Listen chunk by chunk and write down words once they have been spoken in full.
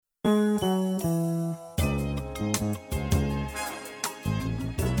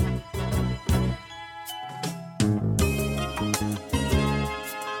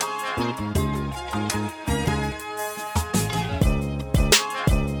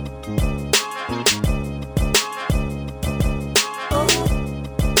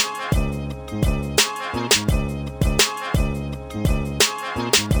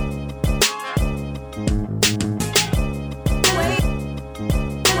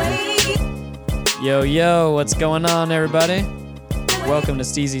Yo, yo, what's going on, everybody? Welcome to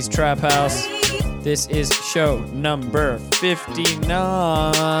Steezy's Trap House. This is show number 59.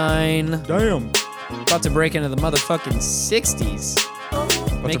 Damn. About to break into the motherfucking 60s.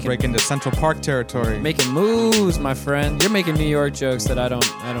 About to break into Central Park territory. Making moves, my friend. You're making New York jokes that I don't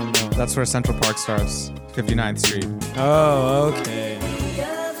know. That's where Central Park starts. 59th Street. Oh, okay.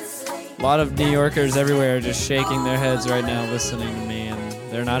 A lot of New Yorkers everywhere are just shaking their heads right now listening to me, and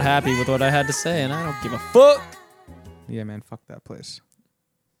they're not happy with what I had to say, and I don't give a fuck. Yeah, man, fuck that place.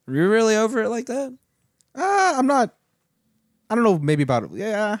 Are you really over it like that? I'm not. I don't know, maybe about it.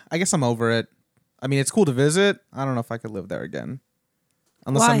 Yeah, I guess I'm over it. I mean, it's cool to visit. I don't know if I could live there again.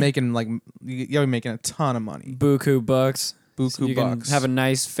 Unless Why? I'm making, like, you gotta be making a ton of money. Buku bucks. So you bucks. can have a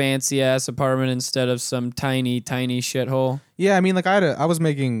nice fancy-ass apartment instead of some tiny shithole. Yeah, I mean, like, I was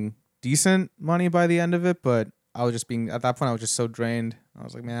making decent money by the end of it, but I was just being, at that point, I was just so drained. I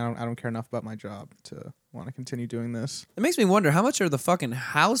was like, man, I don't care enough about my job to want to continue doing this. It makes me wonder, how much are the fucking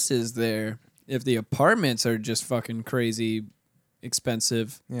houses there if the apartments are just fucking crazy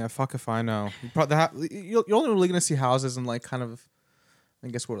expensive? Yeah, fuck if I know. You're only really gonna see houses in, like, kind of, I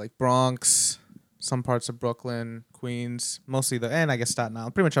guess we're like Bronx, some parts of Brooklyn, Queens, mostly and I guess Staten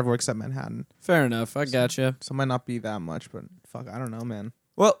Island, pretty much everywhere except Manhattan. Fair enough, I gotcha. So it might not be that much, but fuck, I don't know, man.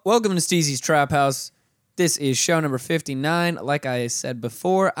 Well, welcome to Steezy's Trap House. This is show number 59. Like I said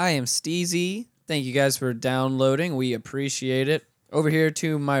before, I am Steezy. Thank you guys for downloading. We appreciate it. Over here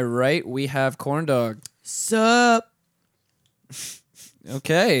to my right, we have Corn Dog. Sup?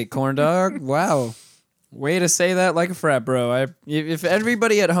 Okay, Corn Dog. Wow. Way to say that like a frat bro. If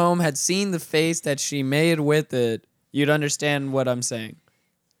everybody at home had seen the face that she made with it, you'd understand what I'm saying.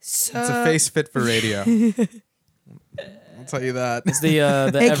 It's a face fit for radio. I'll tell you that. It's the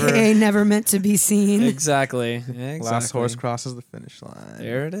AKA never meant to be seen. Exactly. Last horse crosses the finish line.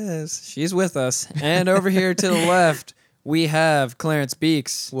 There it is. She's with us. And over here to the left, we have Clarence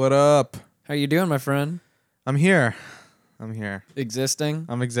Beeks. What up? How you doing, my friend? I'm here. Existing?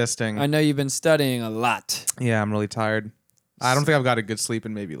 I'm existing. I know you've been studying a lot. Yeah, I'm really tired. I don't think I've got a good sleep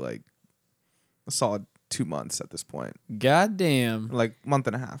in maybe like a solid 2 months at this point. Goddamn. Like month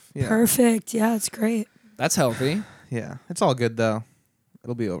and a half. Yeah. Perfect. Yeah, it's great. That's healthy. Yeah, it's all good though.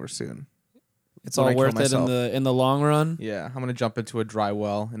 It'll be over soon. It's When all I kill worth it myself. in the long run. Yeah, I'm gonna jump into a dry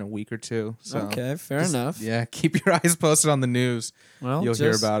well in a week or two. So Okay, fair enough. Yeah, keep your eyes posted on the news. Well, You'll hear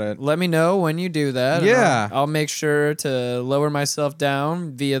just about it. Let me know when you do that. and Yeah. I'll make sure to lower myself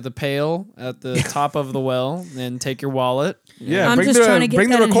down via the pail at the top of the well and take your wallet. Yeah, I'm bring just trying to get bring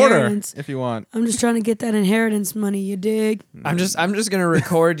the that recorder inheritance. if you want. I'm just trying to get that inheritance money, you dig? I'm just gonna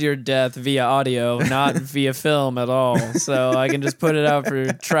record your death via audio, not via film at all. So I can just put it out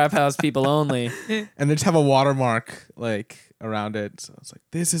for Trap House people only. And they just have a watermark like around it. So it's like,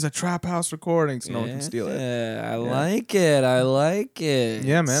 this is a Trap House recording, so no one can steal it. Yeah, I like it. I like it.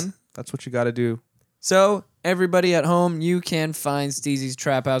 Yeah, man. That's what you got to do. So everybody at home, you can find Steezy's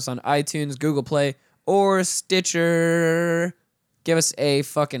Trap House on iTunes, Google Play, or Stitcher. Give us a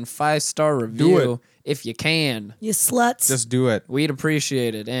fucking 5-star review if you can. You sluts. Just do it. We'd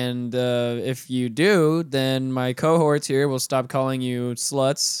appreciate it. And if you do, then my cohorts here will stop calling you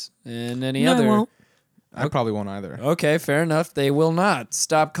sluts and any No, I other. won't. I probably won't either. Okay, fair enough. They will not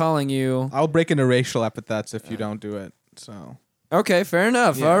stop calling you. I'll break into racial epithets if you don't do it. So Okay, fair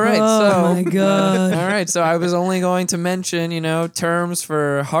enough. Yeah. All right, Oh my God. all right, so I was only going to mention, terms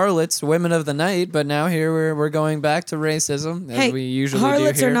for harlots, women of the night, but now here we're going back to racism as Hey, we usually do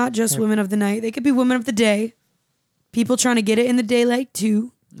harlots here. are not just women of the night. They could be women of the day. People trying to get it in the daylight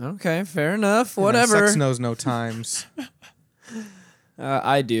too. Okay, fair enough. yeah, Whatever. sex knows no times.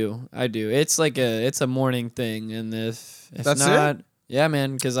 I do. It's like it's a morning thing, and if That's not, it? yeah,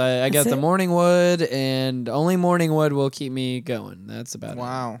 man, because I got That's the it? morning wood, and only morning wood will keep me going. That's about it.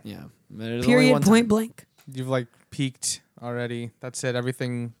 Wow. Yeah. There's only Period. one Point time. blank. You've like peaked already. That's it.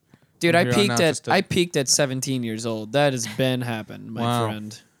 Everything. Dude, from I here on peaked out, at just a- I peaked at 17 years old. That has been happened, my Wow.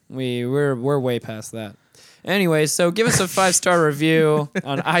 friend. We're way past that. Anyway, so give us a 5-star review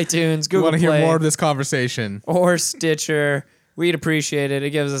on iTunes, You Google want to Play, hear more of this conversation? or Stitcher. We'd appreciate it.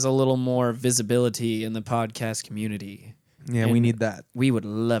 It gives us a little more visibility in the podcast community. Yeah, And we need that. We would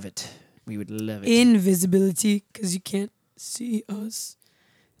love it. We would love it. Invisibility, because you can't see us.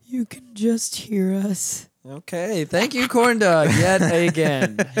 You can just hear us. Okay, thank you, Corn Dog, yet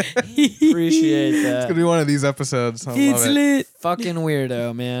again. Appreciate It's that. gonna be one of these episodes. I It's love it. lit. Fucking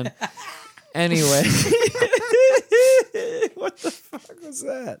weirdo, man. Anyway. What the fuck was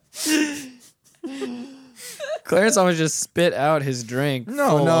that? Clarence almost just spit out his drink. full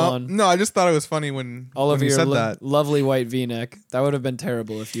on. No. I just thought it was funny when All over you your said that. lovely white V-neck. That would have been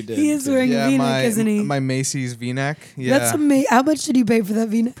terrible if you did. He is wearing a Yeah, V-neck, isn't he? my Macy's V-neck. Yeah, That's amazing. How much did you pay for that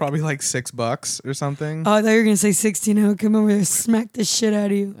V-neck? probably like $6 or something. Oh, I thought you were gonna say 16. I would come over there and smack the shit out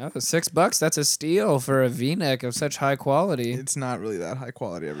of you. Oh, $6. That's a steal for a V-neck of such high quality. It's not really that high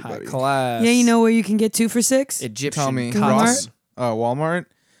quality, High everybody. class. Yeah, you know where you can get 2 for $6? Egyptian Tell me, Walmart? cotton. Ross? Oh, Walmart.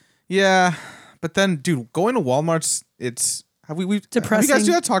 Yeah, but then, dude, going to Walmart's, it's have we Depressing. You guys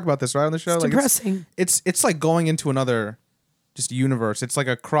do talk about this right on the show? It's Like, depressing. It's like going into another just universe. It's like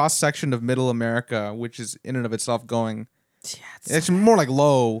a cross section of Middle America, which is in and of itself going. Yeah, It's more like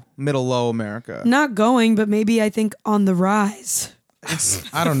middle low America. not going, but maybe I think on the rise.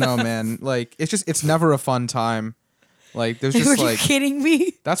 I don't know, man. Like it's never a fun time. Like there's Are just you like kidding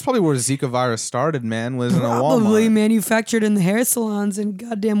me? that's probably where Zika virus started, man. Was in a Probably Walmart. manufactured in the hair salons in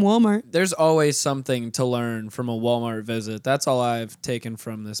goddamn Walmart. There's always something to learn from a Walmart visit. That's all I've taken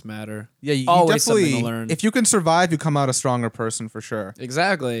from this matter. Yeah, you Always something definitely. to learn. If you can survive, you come out a stronger person for sure.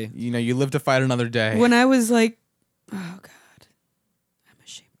 Exactly. You know, you live to fight another day. When I was like, oh God, I'm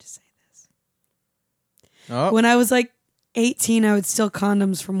ashamed to say this. Oh, When I was like 18, I would steal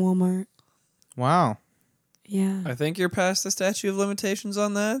condoms from Walmart. wow. Yeah. I think you're past the statute of limitations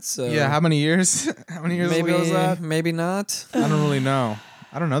on that. So Yeah, how many years? How many years maybe ago was that? maybe not. I don't really know.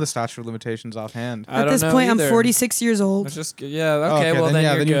 I don't know the statute of limitations offhand. I At don't this know point, either. I'm 46 years old. Let's just yeah. Okay, well then, yeah,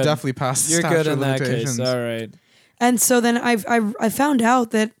 you're then good. you definitely passed the You're statute good in of that limitations. case. All right. And so then I found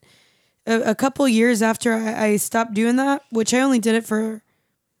out that a couple years after I stopped doing that, which I only did it for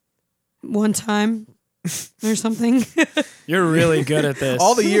one time or something. You're really good at this.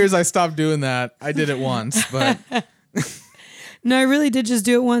 All the years I stopped doing that, I did it once, but No, I really did just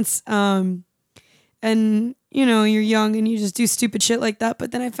do it once. And you know, you're young and you just do stupid shit like that.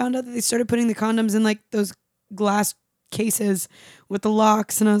 But then I found out that they started putting the condoms in like those glass cases with the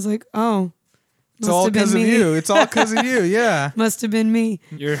locks, and I was like, oh, it's all because of you. It's all because of you. Yeah. Must have been me.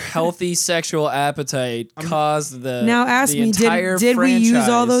 Your healthy sexual appetite caused the Now ask the me, entire did we use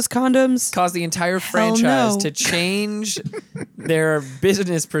all franchise- those condoms? caused the entire Hell franchise no. to change their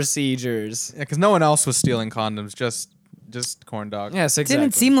business procedures. Yeah, because no one else was stealing condoms, just corn dog. Yes, exactly.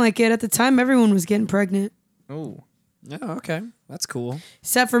 Didn't seem like it at the time. Everyone was getting pregnant, Ooh. Oh, okay. That's cool.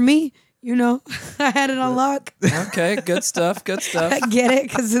 except for me. You know, I had it on lock. Okay, good stuff. Good stuff. I get it,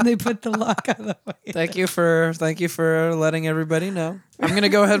 because then they put the lock on the way. Thank you for letting everybody know. I'm gonna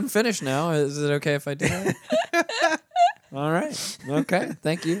go ahead and finish now. Is it okay if I do that? All right. Okay.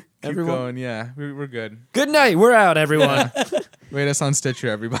 Thank you, Keep everyone. going. Yeah, we're good. Good night. We're out, everyone. Rate us on Stitcher,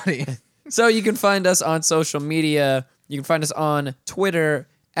 everybody. So you can find us on social media. You can find us on Twitter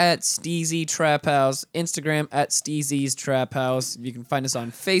at Steezy Trap House, Instagram at Steezy's Trap House. You can find us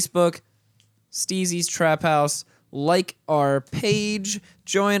on Facebook, Steezy's Trap House. Like our page,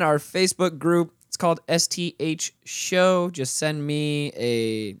 join our Facebook group. It's called STH Show. Just send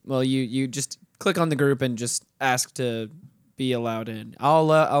me you just click on the group and just ask to be allowed in. I'll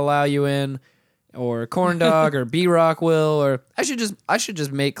allow you in. Or Corn Dog, or B Rock will, or I should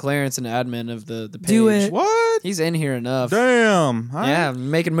just make Clarence an admin of the page. Do it. What? He's in here enough. Damn. Huh? Yeah,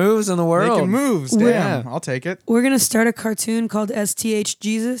 making moves in the world. Making moves. Yeah. Damn. I'll take it. We're gonna start a cartoon called STH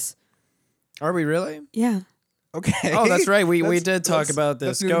Jesus. Are we really? Yeah. Okay. Oh, that's right. We That's- did talk that's- about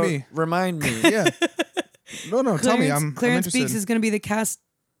this. that's new to Go me. remind me. Yeah. No, tell me. I'm Clarence interested. Beeks is gonna be the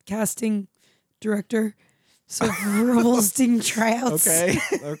casting director. So for hosting tryouts.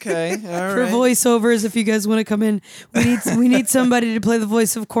 Okay. All For right. voiceovers, if you guys want to come in, we need somebody to play the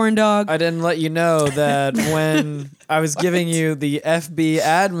voice of Corn Dog. I didn't let you know that when I was giving you the FB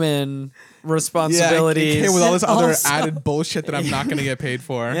admin responsibilities. Yeah, with all this other Also- added bullshit that I'm not going to get paid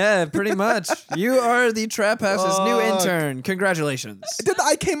for. Yeah, pretty much. You are the Trap House's new Fuck. intern. Congratulations.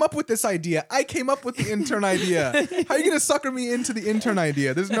 I came up with this idea. I came up with the intern idea. How are you going to sucker me into the intern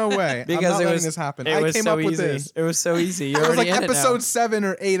idea? There's no way. I'm not letting this happen. It I was came so up with easy. this. It was so easy. You're It was already like in episode it now. 7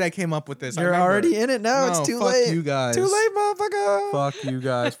 or 8 I came up with this. I You're remember. already in it now. No, It's too fuck late. you guys. Too late, motherfucker. Fuck you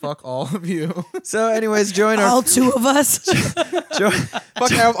guys. Fuck all of you. So, anyways, join our All two of us.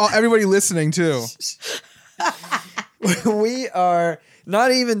 Fuck everybody listening too. We are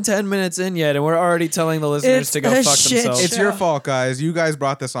not even 10 minutes in yet, and we're already telling the listeners It's to go a fuck shit themselves. It's your fault, guys. You guys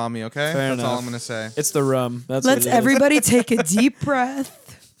brought this on me, okay? Fair That's all enough. I'm going to say. It's the rum. That's Let's what it is. everybody take a deep breath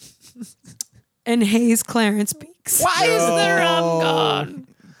and haze Clarence Beeks. Why is the rum gone?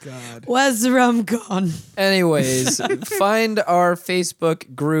 God. Where's the rum gone? Anyways, find our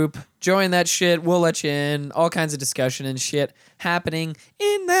Facebook group. Join that shit. We'll let you in. All kinds of discussion and shit happening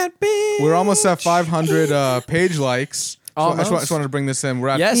in that bitch. We're almost at 500 page likes. So I Almost. just wanted to bring this in.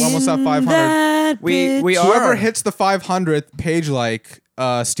 We're Yes. almost at 500. That that, bitch. we Whoever are. hits the 500th page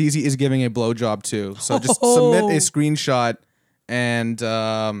Steezy is giving a blowjob to. So just submit a screenshot and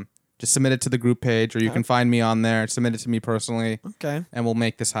just submit it to the group page, or you can find me on there. Submit it to me personally. Okay. And we'll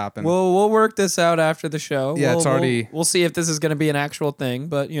make this happen. We'll work this out after the show. Yeah, it's already- We'll see if this is going to be an actual thing,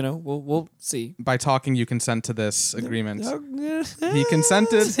 but we'll see. By talking, you consent to this agreement. He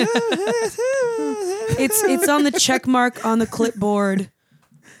consented. It's on the check mark on the clipboard.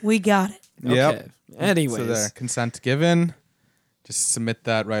 We got it. Yep. Okay. Anyways, So there, consent given. Just submit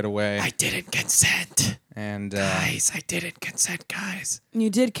that right away. I didn't consent. And Guys, I didn't consent, guys. You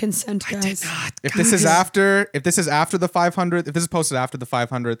did consent, I guys. did not. if this is after the 500th, if this is posted after the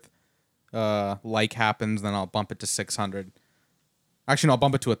 500th like happens, then I'll bump it to 600. Actually, no, I'll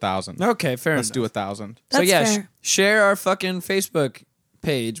bump it to 1,000. Okay, fair Let's enough. do 1,000. So That's yeah, fair. share our fucking Facebook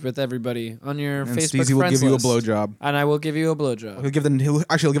page with everybody on your And Facebook Steezy will friends give you a list. blowjob. And I will give you a blowjob. He'll give the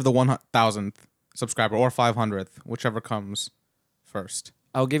 1,000th subscriber or 500th, whichever comes first.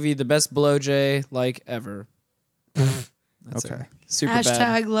 I'll give you the best blowjay like ever. That's Okay. it. Super Hashtag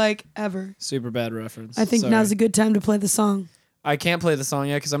bad. like ever. Super bad reference. I think Sorry. now's a good time to play the song. I can't play the song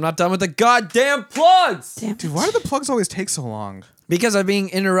yet because I'm not done with the goddamn plugs. Damn. Dude, why do the plugs always take so long? Because I'm being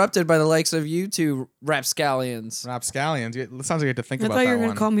interrupted by the likes of you two rapscallions. Rapscallions. It sounds like you had to think I about thought that you were one.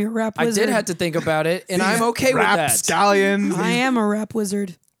 going to call me a rap I wizard. did have to think about it, and I'm okay with that. Rapscallions. I am a rap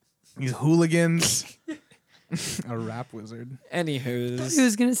wizard. These hooligans. A rap wizard. Anywho's. He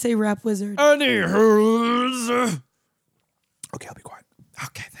was going to say rap wizard. Anywho's. Okay, I'll be quiet.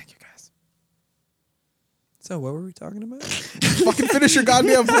 Okay, thank you guys. So what were we talking about? Fucking finish your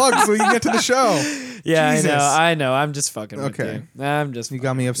goddamn plug so we can get to the show. Yeah, Jesus. I know. I'm just fucking Okay. with you. I'm just You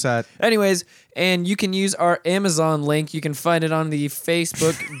got me upset. Anyways, and you can use our Amazon link. You can find it on the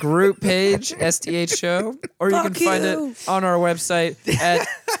Facebook group page, STH Show, or you can Fuck find you. it on our website at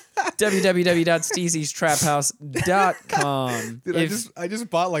www.steezystraphouse.com. Dude, I just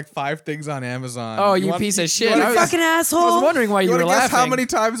bought like 5 things on Amazon. Oh, you piece of shit. wanna I was- guess- Fucking asshole. I was wondering why you You were want to guess laughing. how many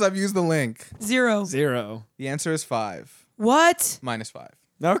times I've used the link? 0. 0. The answer is 5. What? Minus 5.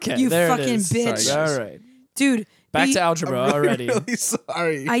 Okay, You there fucking it is. bitch. Sorry, guys. All right. Dude. Back he- to algebra already. Really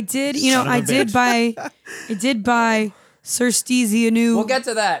sorry. I did, Son of a I did buy Sir Steezy a new. We'll get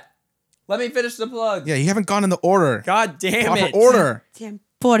to that. Let me finish the plug. Yeah, you haven't gone in the order. God damn Proper it. order. Damn,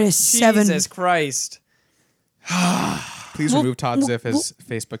 47. Jesus Christ. Please remove Todd Ziff as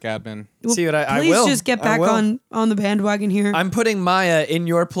Facebook admin. See what I Please will. just get I back will. on the bandwagon here. I'm putting Maya in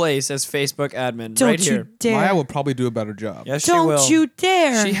your place as Facebook admin Don't right you here. dare. Maya will probably do a better job. Yes, she will. Don't you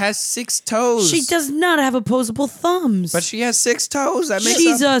dare. She has 6 toes. She does not have opposable thumbs. But she has 6 toes. That makes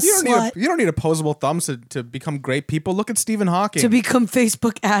She's up. a You don't, slut you don't need opposable thumbs to become great people. Look at Stephen Hawking. to become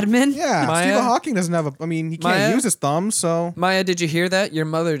Facebook admin. yeah, Maya? Stephen Hawking doesn't have a. I mean, he can't Maya? use his thumbs, so Maya, did you hear that? Your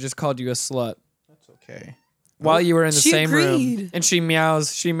mother just called you a slut that's okay. while you were in the She same room. agreed. And she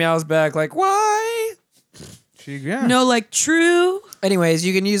meows back like, why? Yeah. No, like true. Anyways,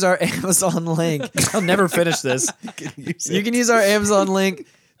 you can use our Amazon link. I'll never finish this. You can use our Amazon link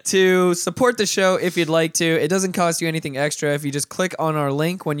to support the show if you'd like to. It doesn't cost you anything extra. If you just click on our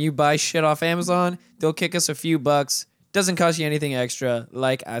link when you buy shit off Amazon, they'll kick us a few bucks. Doesn't cost you anything extra,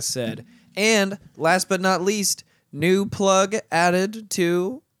 like I said. And last but not least, new plug added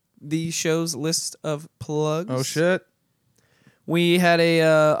to the show's list of plugs. Oh shit. We had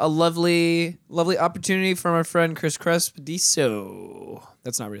a lovely opportunity from our friend Chris Crespediso.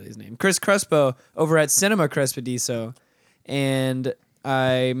 That's not really his name. Chris Crespo over at Cinema Crespediso. And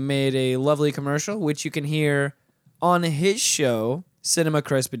I made a lovely commercial, which you can hear on his show, Cinema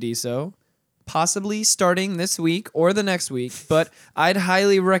Crespediso, possibly starting this week or the next week. But I'd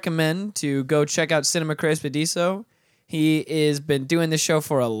highly recommend to go check out Cinema Crespediso. He has been doing this show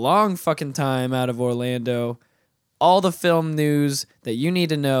for a long fucking time out of Orlando. All the film news that you need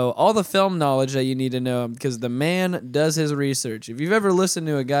to know, all the film knowledge that you need to know, because the man does his research. If you've ever listened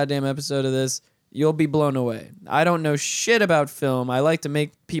to a goddamn episode of this, you'll be blown away. I don't know shit about film. I like to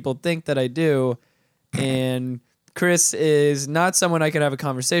make people think that I do. And Chris is not someone I could have a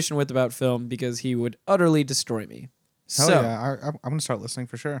conversation with about film because he would utterly destroy me. Hell So, yeah, I'm gonna start listening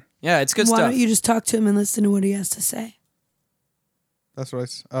for sure. yeah, it's good Why stuff. don't you just talk to him and listen to what he has to say? That's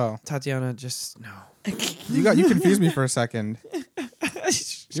what oh, Tatiana, just no. you confused me for a second.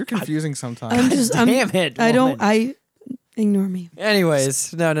 You're confusing sometimes. Damn it. woman. Ignore me.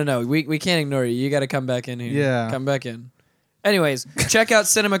 Anyways, no. We can't ignore you. You got to come back in here. Yeah. Come back in. Anyways, check out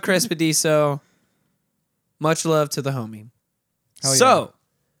Cinema Crespediso. Much love to the homie. Hell yeah. So,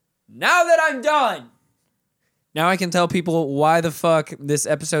 now that I'm done, now I can tell people why the fuck this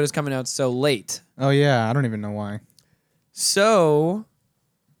episode is coming out so late. Oh yeah, I don't even know why. So,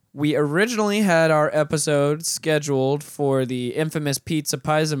 We originally had our episode scheduled for the infamous Pizza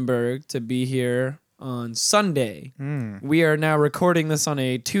Peisenberg to be here on Sunday. We are now recording this on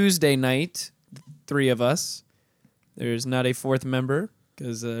a Tuesday night, 3 of us. There's not a 4th member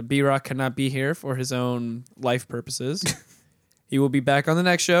because B-Rock cannot be here for his own life purposes. He will be back on the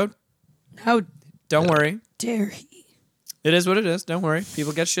next show. How Don't worry. dare he? It is what it is. Don't worry.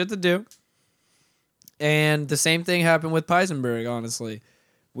 People got shit to do. And the same thing happened with Peisenberg, honestly.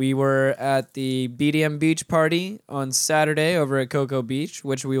 We were at the BDM Beach Party on Saturday over at Cocoa Beach,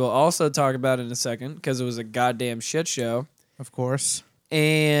 which we will also talk about in a second because it was a goddamn shit show. Of course.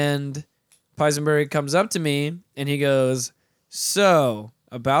 And Peisenberg comes up to me and he goes, "So,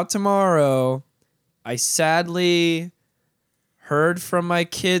 about tomorrow, I sadly heard from my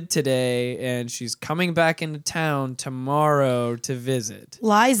kid today and she's coming back into town tomorrow to visit."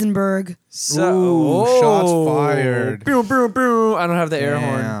 Leisenberg. So, Ooh, shots fired. Boom, boom, boom. I don't have the air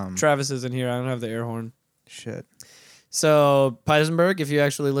horn. Damn. Travis is in here. I don't have the air horn. Shit. So, Peisenberg, if you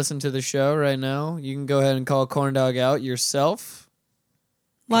actually listen to the show right now, you can go ahead and call Corndog out yourself.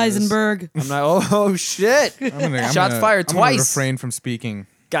 Leisenberg. I'm not. Oh shit! Shots fired I'm twice. gonna refrain from speaking.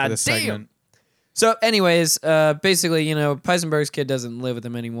 God for this damn. segment. So, anyways, basically, Peisenberg's kid doesn't live with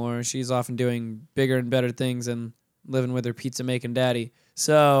him anymore. She's often doing bigger and better things and living with her pizza making daddy.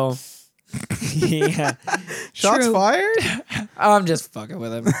 So, yeah, Shots True. fired. I'm just fucking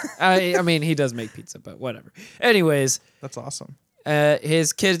with him. I mean, he does make pizza, but whatever. Anyways, That's awesome.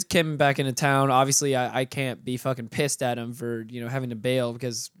 his kid came back into town. Obviously, I can't be fucking pissed at him for having to bail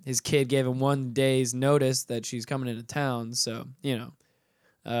because his kid gave him 1 day's notice that she's coming into town. So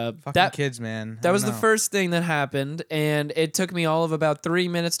Fucking kids, man. That was the first thing that happened, and it took me all of about 3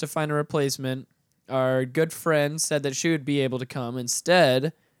 minutes to find a replacement. Our good friend said that she would be able to come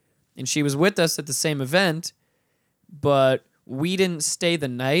instead, and she was with us at the same event, but we didn't stay the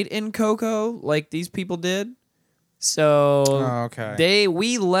night in Cocoa like these people did. So okay.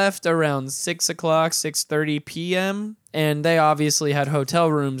 we left around 6 o'clock, 6:30 p.m., and they obviously had hotel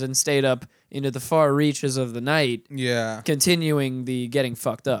rooms and stayed up into the far reaches of the night, Yeah. continuing the getting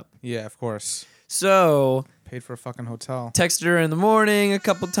fucked up. Yeah, of course. So, Paid for a fucking hotel. texted her in the morning a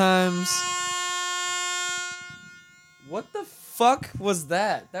couple times. What the fuck was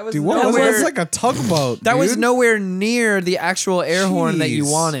that? That was Dude, what was nowhere. that? It's like a tugboat. That was dude. nowhere near the actual air horn that you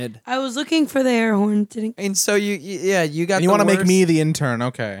Jeez. wanted. I was looking for the air horn. Didn't. And so you got. And you want to make me the intern?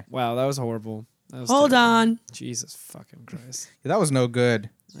 Okay. Wow, that was horrible. That was Hold terrible. on. Jesus fucking Christ. Yeah, that was no good.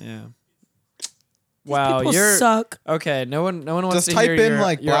 Yeah. Wow, People you're suck. okay. No one wants Just to type hear in your,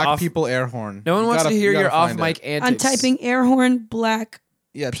 like your black off, people air horn. No one You wants gotta- to hear you your gotta off find mic it. antics. I'm typing air horn black.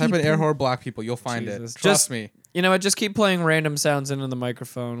 Yeah, type in air horn black people. You'll find Jesus. it. Trust Just- me. You know what? Just keep playing random sounds into the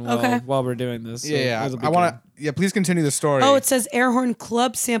microphone while we're doing this. So Yeah. it'll be I want good. to. Yeah, please continue the story. Oh, it says air horn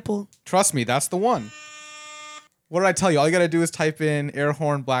club sample. Trust me, that's the one. What did I tell you? All you gotta do is type in air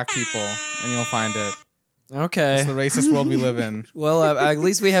horn black people, and you'll find it. Okay. It's the racist world we live in. Well, at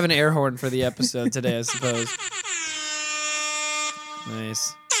least we have an air horn for the episode today, I suppose.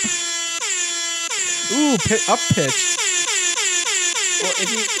 Nice. Ooh, up pitched. Well,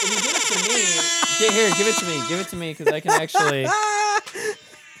 if you give it to me, give it to me. Give it to me because I can actually.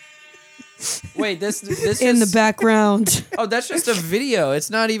 Wait, this In the is- background. Oh, that's just a video. It's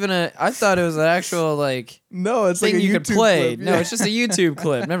not even a. I thought it was an actual No, it's thing like a you YouTube could play. clip. No, Yeah. it's just a YouTube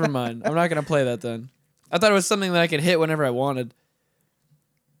clip. Never mind. I'm not gonna play that then. I thought it was something that I could hit whenever I wanted.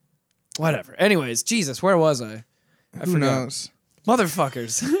 Whatever. Anyways, Jesus, where was I? I Who forgot. knows?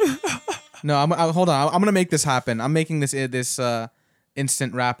 Motherfuckers. No, hold on. I'm gonna make this happen. I'm making this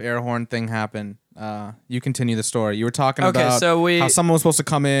instant rap air horn thing happen. You continue the story. You were talking Okay, about so how someone was supposed to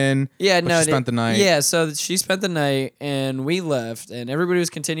come in. Yeah, but no, she spent the night. Yeah, so she spent the night, and we left, and everybody was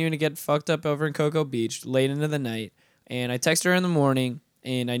continuing to get fucked up over in Cocoa Beach late into the night. And I texted her in the morning,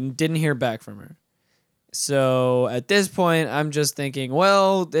 and I didn't hear back from her. So at this point, I'm just thinking,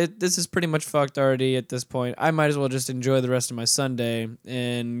 well, this is pretty much fucked already. At this point, I might as well just enjoy the rest of my Sunday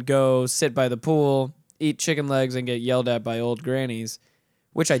and go sit by the pool, eat chicken legs, and get yelled at by old grannies,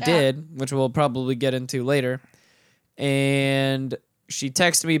 which I did, which we'll probably get into later. And she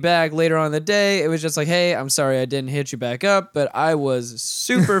texted me back later on in the day. It was just like, hey, I'm sorry I didn't hit you back up, but I was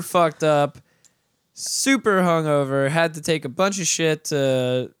super fucked up, super hungover, had to take a bunch of shit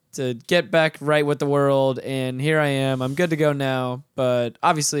to get back right with the world, and here I am. I'm good to go now, but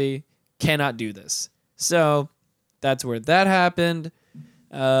obviously cannot do this. So that's where that happened.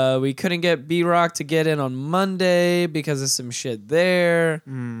 We couldn't get B-Rock to get in on Monday because of some shit there.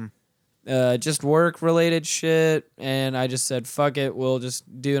 Just work-related shit, and I just said, fuck it, we'll just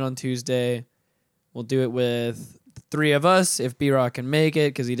do it on Tuesday. We'll do it with 3 of us if B-Rock can make it,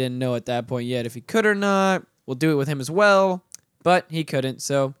 because he didn't know at that point yet if he could or not. We'll do it with him as well, but he couldn't,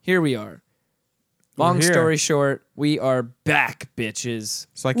 so here we are. Long story short, we are back, bitches.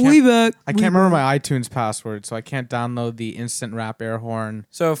 So I We back. can't remember my iTunes password, so I can't download the instant rap air horn.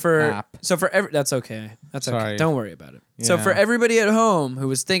 App. That's okay. That's okay. Sorry. Don't worry about it. So Yeah. for everybody at home who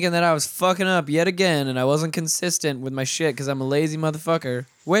was thinking that I was fucking up yet again and I wasn't consistent with my shit because I'm a lazy motherfucker,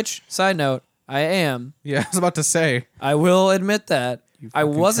 which, side note, I am. Yeah, I was about to say. I will admit that. I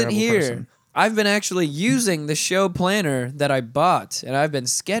fucking wasn't terrible here. person. I've been actually using the show planner that I bought, and I've been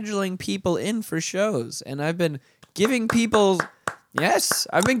scheduling people in for shows, and I've been giving people... Yes,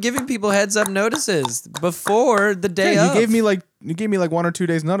 I've been giving people heads up notices before the day Yeah, of. you gave me like 1 or 2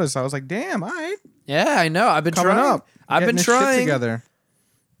 days notice. I was like, damn, all right. Yeah, I know. I've been Coming trying. up. I've been Getting this shit trying. together.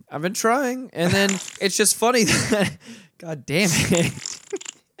 I've been trying, and then it's just funny that, God damn it,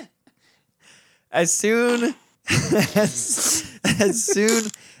 as soon as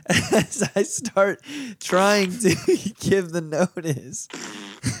I start trying to give the notice,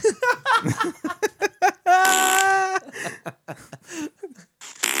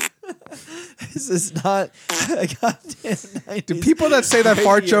 this is not a goddamn 90s. The people that say that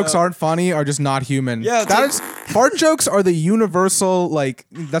fart radio. jokes aren't funny are just not human. Yeah, fart jokes are the universal, like,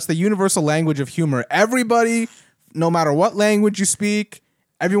 that's the universal language of humor. Everybody, no matter what language you speak,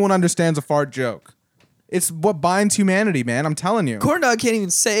 everyone understands a fart joke. It's what binds humanity, man. I'm telling you. Corn Dog can't even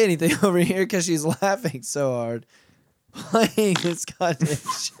say anything over here because she's laughing so hard playing this goddamn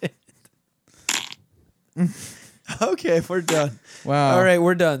shit. Okay, we're done. Wow. All right,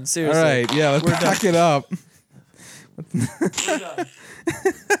 we're done. Seriously. All right, yeah, let's back it up.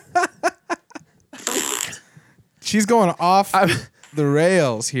 She's going off the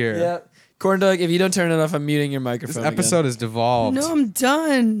rails here. Yeah. Corn Dog, if you don't turn it off, I'm muting your This microphone. episode is devolved. No, I'm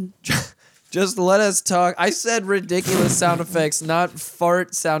done. Just let us talk. I said ridiculous sound effects, not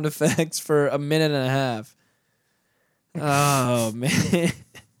fart sound effects for a minute and a half. Oh, man.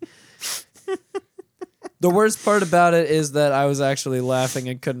 The worst part about it is that I was actually laughing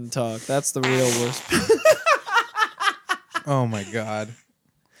and couldn't talk. That's the real worst part. Oh my god.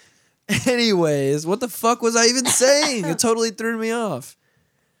 Anyways, what the fuck was I even saying? It totally threw me off.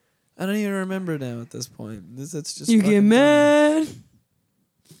 I don't even remember now at this point. It's just You get fucking mad.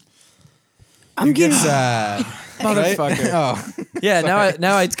 I'm getting sad. dumb. Right? Motherfucker. Oh. Yeah,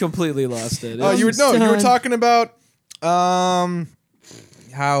 now I completely lost it. Oh, you were done. talking about how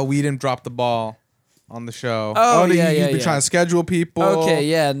we didn't drop the ball on the show. Oh, you've yeah, been yeah. trying to schedule people. Okay,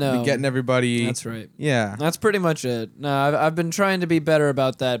 yeah, no. Be getting everybody. That's right. Yeah. That's pretty much it. No, I've been trying to be better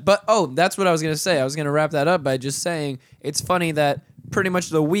about that. But, that's what I was going to say. I was going to wrap that up by just saying it's funny that pretty much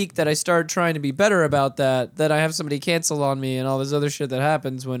the week that I started trying to be better about that I have somebody cancel on me and all this other shit that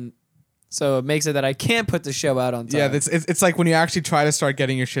happens when... So it makes it that I can't put the show out on time. Yeah, it's like when you actually try to start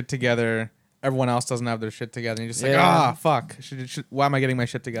getting your shit together, everyone else doesn't have their shit together. And you're just like, fuck. Why am I getting my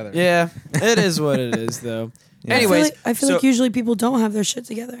shit together? Yeah, it is what it is, though. Yeah. Anyways, I feel like usually people don't have their shit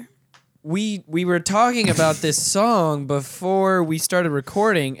together. we were talking about this song before we started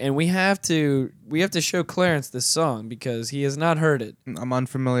recording, and we have to show Clarence this song because he has not heard it. I'm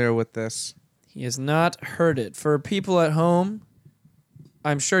unfamiliar with this. He has not heard it. For people at home,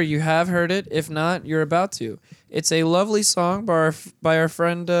 I'm sure you have heard it. If not, you're about to. It's a lovely song by our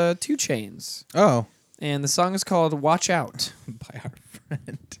friend 2 Chainz. Oh. And the song is called Watch Out. By our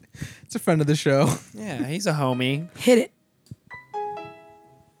friend. It's a friend of the show. Yeah, he's a homie. Hit it.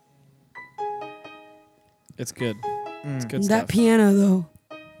 It's good. It's good That stuff. piano though.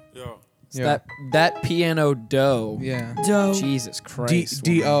 It's that piano dough. Yeah. Dough. Jesus Christ.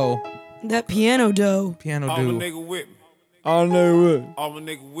 D-O. That piano dough. Piano All my do. nigga with me. I know it. All my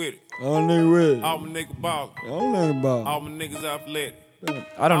nigga with it. I know it. All my nigga ballin'. I know about. All my niggas athletic.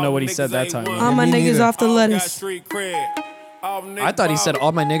 I don't know All what my he said niggas that ain't time. one. All my me niggas neither. off the All got lettuce. street cred. All my niggas I thought he said ballin'.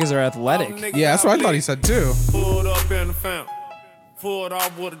 all my niggas are All athletic. my niggas Yeah, that's what I thought he athletic. said too. Pulled up in the fountain. Pulled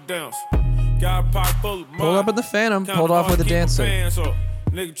off with a dance. Got a pocket full of money. Pulled up in the Phantom, Kinda pulled off hard with a to keep my dancer. pants up.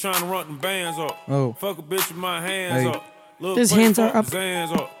 Nigga trying to run them bands up. Oh. Fuck a bitch with my hands Hey. up. Little His quick hands are fuck up. his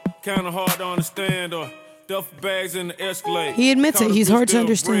hands up. Kinda hard to understand up. Duffel bags in the Escalade. He admits it. Caught a He's bitch hard to with a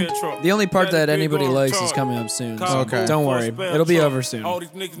understand. bread truck. The only part Got a that big anybody old likes is charge. coming up soon. Caught So a Okay. move don't for a worry. spare It'll be truck. over soon. All these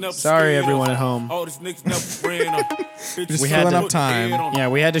niggas never Sorry, scared everyone us. at home. All these niggas never ran up. Just We had filling to- up time. Yeah,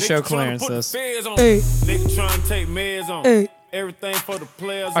 we had to show Nigga tryna Clarence put the this. feds on. Hey. Nigga trying to take meds on. Hey. Everything for the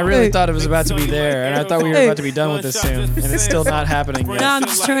players. I on. really Hey. thought it was about to be there, and I thought we were Hey. about to be done with this soon, and it's still not happening Nah, yet. I'm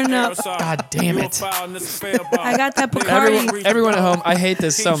just turning up. God damn it. I got that Bacardi. Everyone at home, I hate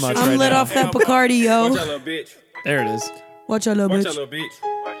this so much I'm right lit now. off that Bacardi, yo. Watch out, little bitch. There it is. Watch out, little Watch bitch. out, little bitch.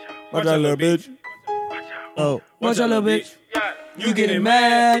 Watch out, little bitch. Oh. Watch out, little bitch. You getting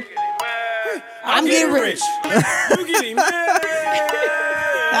mad. I'm getting rich. You getting mad.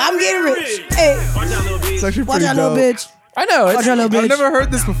 I'm getting rich. Hey, It's actually watch pretty out, little dope. bitch. I know. Watch out, little bitch. I've never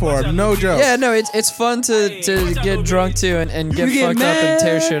heard this before. No joke. Yeah, no, it's fun to get drunk to and get You get fucked up and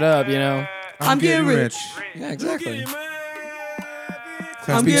tear mad. shit up, you know? I'm getting rich. Yeah, exactly. Class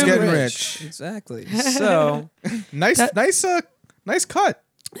I'm B's getting getting rich. Exactly. So Nice cut.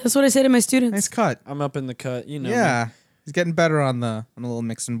 That's what I say to my students. Nice cut. I'm up in the cut, you know. Yeah. He's getting better on the little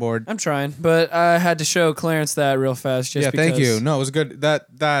mixing board. I'm trying, but I had to show Clarence that real fast just Yeah, because. thank you. No, it was good.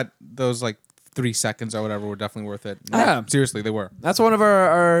 Those like 3 seconds or whatever were definitely worth it. Yeah. Seriously, they were. That's one of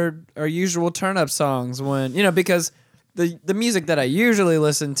our usual turn up songs when, you know, because the music that I usually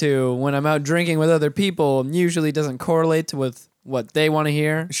listen to when I'm out drinking with other people usually doesn't correlate with what they want to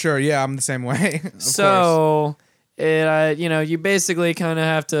hear. Sure, yeah, I'm the same way. Of course. So, you basically kind of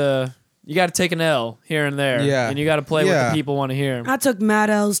have to, you got to take an L here and there. Yeah. And you got to play what Yeah. the people want to hear. I took mad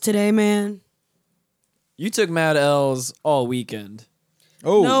L's today, man. You took mad L's all weekend.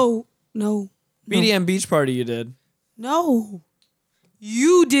 Oh. No. BDM Beach Party you did. No.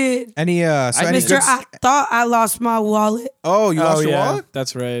 You did. Any any Mister, good I thought I lost my wallet. Oh, you lost your yeah, wallet?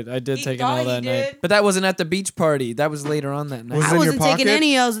 that's right. I did He take an thought L he that night. did. But that wasn't at the beach party. That was later on that night. Was it I in your wasn't taking pocket?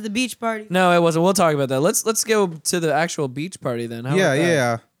 any L's at the beach party. No, it wasn't. We'll talk about that. Let's go to the actual beach party then. How Yeah, about that?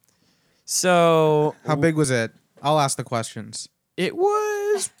 yeah. So How big was it? I'll ask the questions. it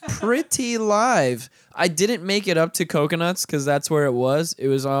was pretty live. I didn't make it up to Coconuts because that's where it was. It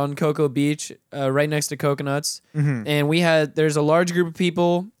was on Cocoa Beach, right next to Coconuts. Mm-hmm. And there's a large group of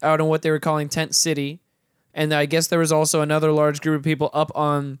people out in what they were calling Tent City. And I guess there was also another large group of people up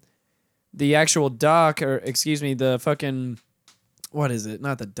on the actual dock, or excuse me, the fucking, what is it?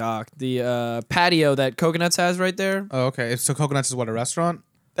 Not the dock, the patio that Coconuts has right there. Oh, okay. So Coconuts is what, a restaurant?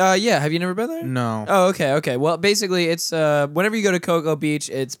 Yeah, have you never been there? No. Oh, okay. Well, basically, it's whenever you go to Cocoa Beach,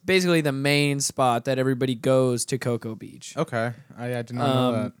 it's basically the main spot that everybody goes to Cocoa Beach. Okay. I did not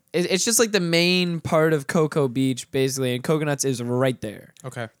know that. It's just like the main part of Cocoa Beach, basically, and Coconuts is right there.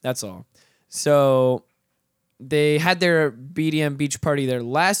 Okay. That's all. So they had their BDM beach party there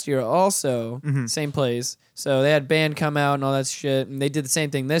last year also, same place. So they had band come out and all that shit, and they did the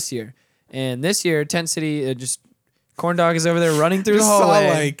same thing this year. And this year, Tent City, Corn Dog is over there running through the Just saw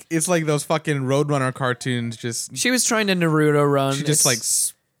hallway. it's like those fucking Roadrunner cartoons. Just She was trying to Naruto run. she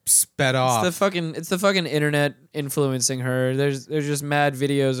just sped off. It's the fucking internet influencing her. There's just mad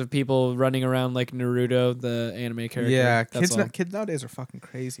videos of people running around like Naruto, the anime character. Yeah, That's all. kids nowadays are fucking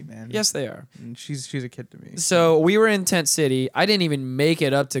crazy, man. Yes, they are. And she's a kid to me. So we were in Tent City. I didn't even make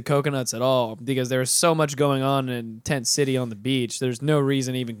it up to Coconuts at all because there was so much going on in Tent City on the beach. There's no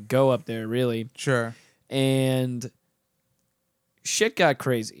reason to even go up there, really. Sure. And shit got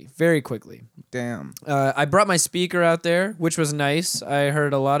crazy very quickly. Damn. I brought my speaker out there, which was nice. I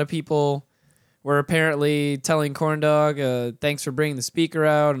heard a lot of people were apparently telling Corn Dog, thanks for bringing the speaker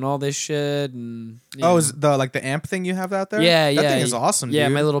out and all this shit. And Is the amp thing you have out there? Yeah, that yeah. thing is awesome. Yeah,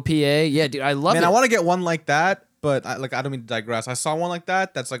 dude. my little PA. Yeah, dude, I love Man, it. I want to get one like that, but I don't mean to digress. I saw one like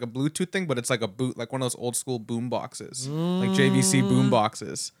that. That's like a Bluetooth thing, but it's like like one of those old school boom boxes, like JVC boom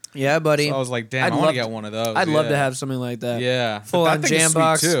boxes. Yeah, buddy. So I was like, damn, I'd I want love to get one of those. I'd love to yeah. have something like that. Yeah, Full But on that thing is jam sweet,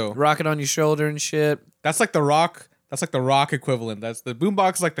 box, too. rocket on your shoulder and shit. That's like the rock. That's like the rock equivalent. That's the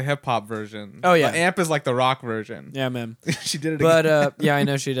boombox is like the hip hop version. Oh, yeah. The amp is like the rock version. Yeah, man. She did it. But again. yeah, I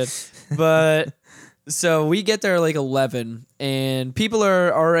know she did. But so we get there like 11, and people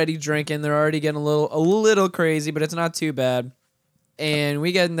are already drinking. They're already getting a little crazy, but it's not too bad. And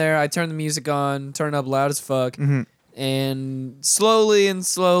we get in there. I turn the music on, turn up loud as fuck, and slowly,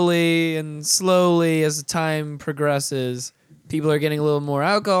 as the time progresses, people are getting a little more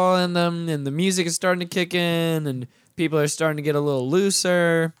alcohol in them, and the music is starting to kick in, and people are starting to get a little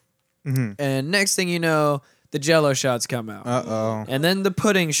looser. And next thing you know, the Jello shots come out. Uh-oh. And then the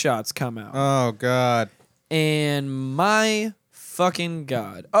pudding shots come out. Oh God. And my fucking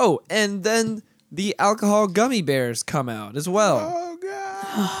God. Oh, and then the alcohol gummy bears come out as well. Oh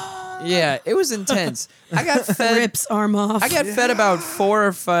God. Yeah, it was intense. I got fed. Rips arm off. I got fed about 4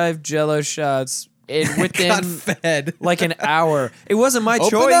 or 5 Jello shots Got within fed. like an hour. It wasn't my Open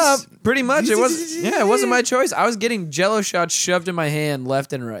choice. up. Pretty much, it was. Yeah, it wasn't my choice. I was getting Jello shots shoved in my hand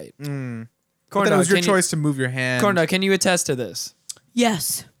left and right. But Corn then it Dog, was your can choice to move your hand. Corn Dog, can you attest to this?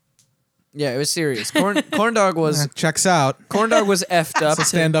 Yes. Yeah, it was serious. Corn Dog was Checks out. effed up. So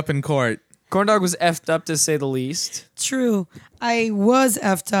stand up in court. Corn Dog was effed up to say the least. True. I was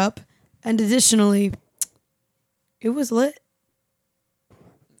effed up. And additionally, it was lit.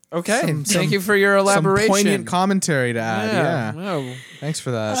 Okay, thank you for your elaboration. Some poignant commentary to add. Yeah. No. Thanks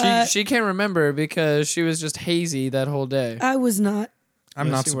for that. She can't remember because she was just hazy that whole day. I was not. I'm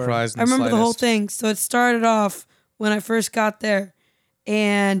Yes, not you were. surprised. I remember the whole thing. So it started off when I first got there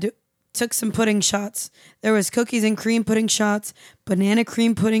and took some pudding shots. There was cookies and cream pudding shots, banana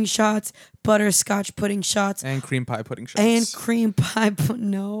cream pudding shots, butterscotch pudding shots, And cream pie pudding shots. and cream pie.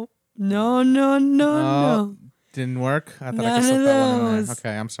 No. Didn't work? I thought I None could slip of that one in there. those.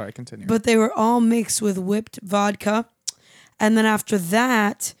 Okay, I'm sorry. Continue. But they were all mixed with whipped vodka. And then after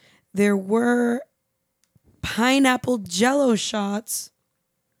that, there were pineapple jello shots,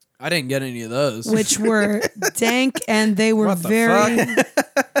 I didn't get any of those. which were dank and they were What the very.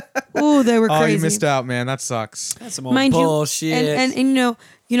 Ooh, they were Oh, crazy. you missed out, man. That sucks. That's some old Mind bullshit. you, and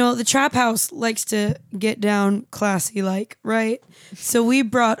you know, the trap house likes to get down classy, like, right? So we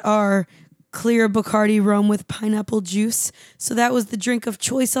brought our clear Bacardi rum with pineapple juice. So that was the drink of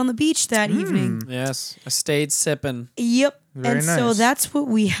choice on the beach that evening. Yes, I stayed sipping. Yep. Very and so nice. that's what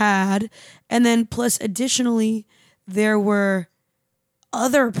we had. And then plus additionally, there were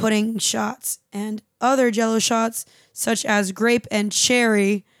other pudding shots and other jello shots, such as grape and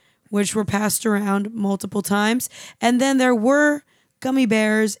cherry, which were passed around multiple times. And then there were gummy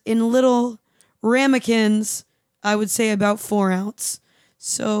bears in little ramekins, I would say about 4 ounce.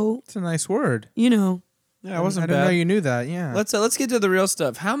 So, It's a nice word. you know, Yeah, it wasn't I didn't bad. know you knew that. Yeah. Let's get to the real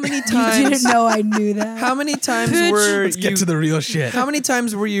stuff. How many you times? didn't know I knew that. How many times Bitch. were Let's you? get to the real shit. How many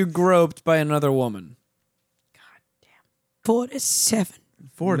times were you groped by another woman? 4 to 7.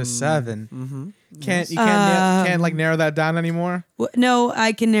 4 to 7. Mm-hmm. Can't like narrow that down anymore. No,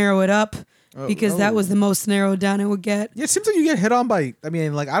 I can narrow it up because that oh. was the most narrowed down it would get. Yeah, it seems like you get hit on by. I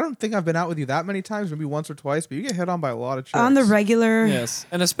mean, like I don't think I've been out with you that many times, maybe once or twice, but you get hit on by a lot of chicks. On the regular. Yes,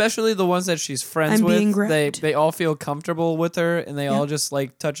 and especially the ones that she's friends I'm being with. grabbed. They all feel comfortable with her, and they all just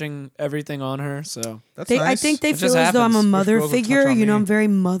like touching everything on her. So That's I nice. think they It feel just as though I'm a happens. mother girls will touch figure. on You know, me. I'm very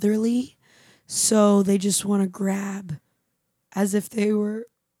motherly. So they just want to grab as if they were,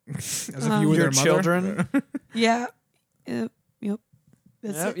 as if you were your their mother. children. yeah. Yep.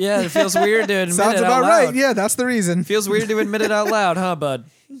 That's Yep, it. yeah, it feels weird to admit Sounds it about out right. loud. Yeah, that's the reason. Feels weird to admit it out loud, huh, bud?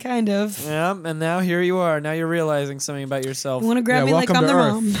 Kind of. Yeah, and now here you are. Now you're realizing something about yourself. You want to grab Yeah, me like welcome I'm to their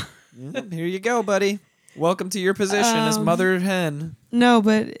Earth. mom. Yeah, here you go, buddy. Welcome to your position as mother hen. No,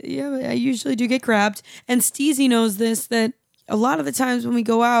 but yeah, I usually do get grabbed. And Steezy knows this, that a lot of the times when we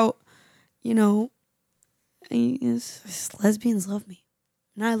go out, you know, lesbians love me.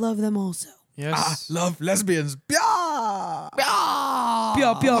 And I love them also. Yes. Love lesbians. Yeah.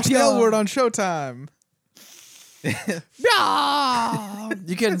 Pia, pia, Watch the L word on Showtime.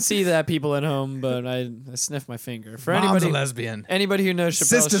 You couldn't see that, people at home, but I sniffed my finger. For Mom's anybody, a lesbian. anybody who knows Chappelle's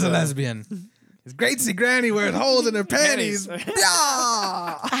Sister's a show, lesbian. It's great to see Granny wearing holes in her panties. Panties.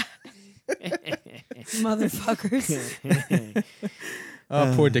 Yeah. Motherfuckers.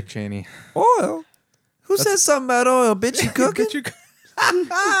 Oh, poor Dick Cheney. Oil? Who said something about oil? Bitch, you cooking?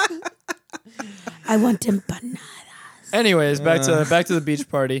 I want empanada. Anyways, back to the beach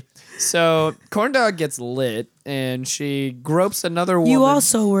party. So Corn Dog gets lit, and she gropes another woman. You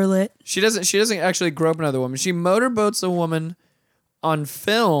also were lit. She doesn't actually grope another woman. She motorboats a woman on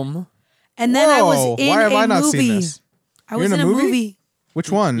film. And then I was Whoa, in why have a I not movie. seen this? I was You're in a movie.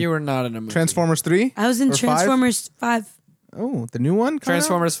 Which one? You were not in a movie. Transformers 3? I was in Or 5? Transformers 5. Oh, the new one? coming out?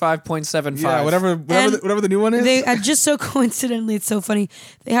 Transformers 5.75. Yeah, whatever the new one is. They just so coincidentally, it's so funny.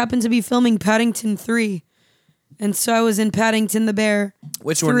 They happened to be filming Paddington 3. And so I was in Paddington the Bear.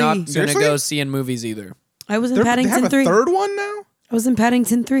 Which we're not 3. going to Seriously? go see in movies either. I was in they Paddington have a 3. third one now? I was in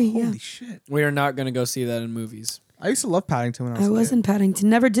Paddington 3, yeah. Holy shit. We are not going to go see that in movies. I used to love Paddington when I was I a was kid. in Paddington.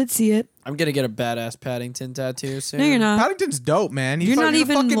 Never did see it. I'm going to get a badass Paddington tattoo soon. No, you're not. Paddington's dope, man. You're not a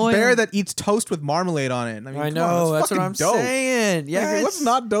even fucking loyal. bear that eats toast with marmalade on it. I mean, I come know. on, That's what fucking I'm dope. saying. Yeah. Like, what's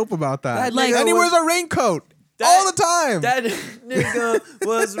not dope about that? That Like- nigga and he was- wears a raincoat all the time. That nigga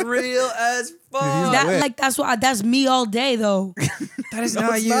was real as fuck. lit. That's me all day though. That is No,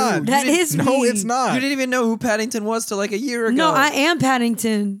 not it's you. not. That is me. No, it's not. You didn't even know who Paddington was till like a year ago. No, I am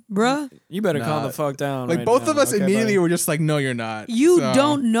Paddington, bruh. You better calm Nah. the fuck down. Like right both now, of us okay, immediately buddy? were just like, no, you're not. You So,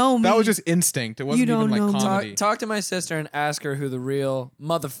 don't know me. That was just instinct. It wasn't You even don't like know me. comedy. Talk to my sister and ask her who the real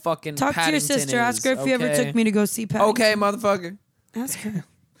motherfucking Talk to your Paddington sister. is, Ask her if you ever okay? took me to go see Paddington. Okay, motherfucker. Ask her.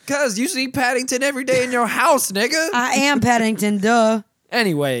 Cause you see Paddington every day in your house, nigga. I am Paddington, duh.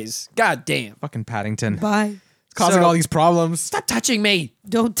 Anyways, goddamn. Fucking Paddington. Bye. Causing So- all these problems. Stop touching me.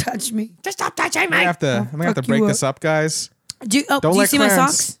 Don't touch me. Just stop touching I'm gonna have to fuck break you this up, guys. Do you Don't you let see my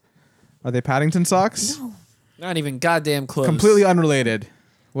Clarence- socks? Are they Paddington socks? No. Not even goddamn close. Completely unrelated.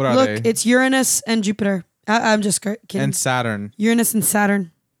 What are Look, they? it's Uranus and Jupiter. I'm just kidding. And Saturn. Uranus and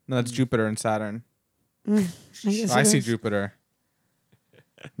Saturn. No, that's Jupiter and Saturn. I guess I it see is. Jupiter.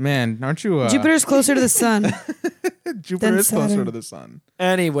 Man, aren't you? Jupiter's closer to the sun. Jupiter than is closer Saturn. to the sun.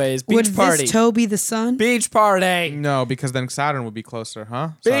 Anyways, beach Would party. this toe be the sun? Beach party. No, because then Saturn would be closer,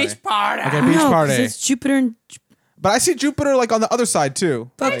 huh? Sorry. Beach party. Okay, beach No, 'cause party. it's Jupiter and But I see Jupiter like on the other side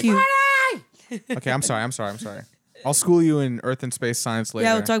too. fuck you. Okay, I'm sorry. I'll school you in Earth and space science later.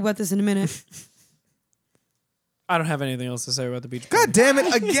 Yeah, we'll talk about this in a minute. I don't have anything else to say about the beach party. God damn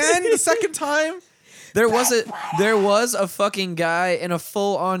it! Again, the second time. There was a fucking guy in a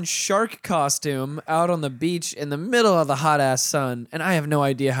full-on shark costume out on the beach in the middle of the hot-ass sun, and I have no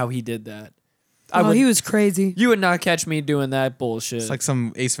idea how he did that. He was crazy. You would not catch me doing that bullshit. It's like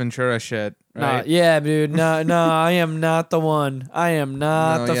some Ace Ventura shit, right? Yeah, dude. No, I am not the one. I am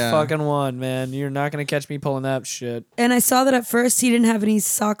not No, the yeah. fucking one, man. You're not gonna catch me pulling that shit. And I saw that at first he didn't have any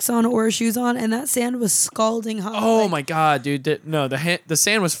socks on or shoes on, and that sand was scalding hot. Oh Like, my god, dude. The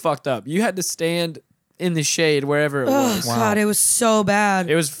sand was fucked up. You had to stand in the shade wherever it Oh was. god, it was so bad.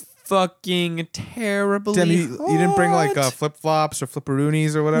 It was fucking terribly. Damn, you didn't bring like hot. flip flops or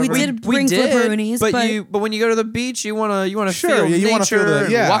flipperoonies or whatever. We did bring flipperoonies, but but when you go to the beach, you wanna Sure, feel yeah, you wanna nature, feel the-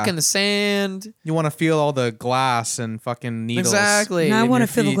 and yeah. walk in the sand. You want to feel all the glass and fucking needles. Exactly. now I in want to your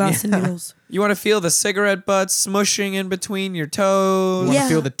feel the feet. glass and needles. You want to feel the cigarette butts smushing in between your You toes. want to Yeah.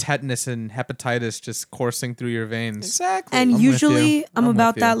 feel the tetanus and hepatitis just coursing through your veins. Exactly. And I'm with usually you. I'm I'm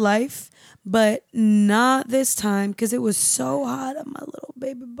about with you. that life, but not this time because it was so hot on my little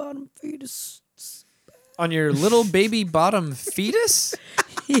baby bottom fetus. On your little baby bottom fetus?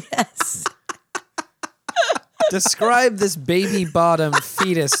 Yes. Describe this baby bottom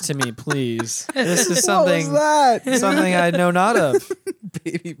fetus to me, please. This is something What was that? something I know not of.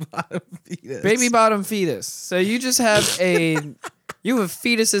 Baby bottom fetus. Baby bottom fetus. So you just have you have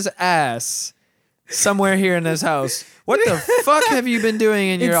fetus's ass somewhere here in this house. What the fuck have you been doing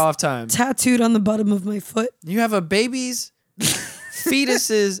in your It's off time? Tattooed on the bottom of my foot. You have a baby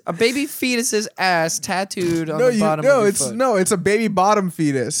fetus's ass tattooed on the bottom of your foot. it's a baby bottom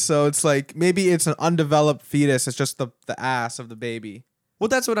fetus. So it's like maybe it's an undeveloped fetus. It's just the ass of the baby. Well,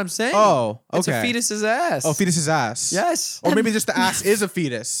 that's what I'm saying. Oh, It's a okay. fetus's ass. Oh, fetus's ass. Yes. Or maybe just the ass is a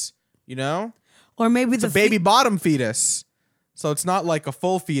fetus. You know, Or maybe it's a baby bottom fetus. So it's not like a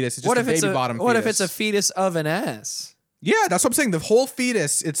full fetus. It's just What a if baby it's bottom fetus. What if it's a fetus of an ass? Yeah, that's what I'm saying. The whole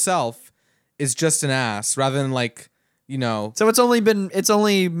fetus itself is just an ass, rather than like, you know. So it's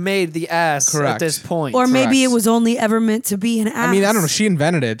only made the ass Correct. at this point. Or maybe Correct. it was only ever meant to be an ass. I mean, I don't know. She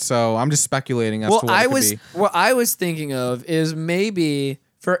invented it, so I'm just speculating as to what it could be. What I was thinking of is maybe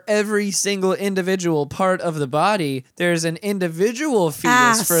for every single individual part of the body, there's an individual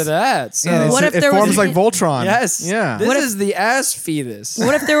fetus Ass. for that. So Yeah, What if it there was forms an- like Voltron? yes, Yeah. This What if- is the ass fetus.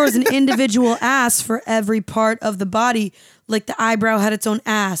 What if there was an individual ass for every part of the body? Like the eyebrow had its own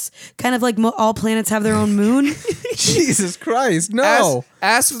ass. Kind of like all planets have their own moon. Jesus Christ, no.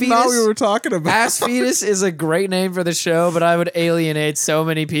 ass This is fetus. not what we were talking about. Ass fetus is a great name for the show, but I would alienate so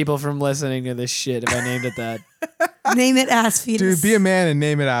many people from listening to this shit if I named it that. Name it ass fetus. Dude, be a man and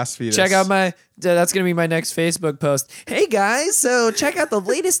name it ass fetus. Check out that's going to be my next Facebook post. Hey guys, so check out the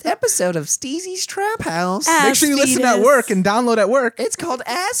latest episode of Steezy's Trap House. Ass Make sure you listen at fetus. work and download at work. It's called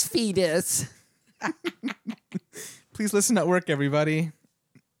Ass Fetus. Please listen at work, everybody.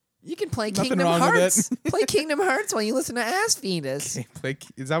 You can play Nothing Kingdom wrong with Hearts. Play Kingdom Hearts while you listen to Ass Fetus.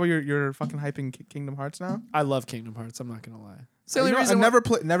 Is that what you're fucking hyping Kingdom Hearts now? I love Kingdom Hearts, I'm not going to lie. It's the You only know, reason I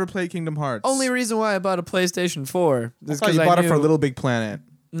why, never played Kingdom Hearts. only reason why I bought a PlayStation 4 I is thought because you I bought it knew, for Little Big Planet.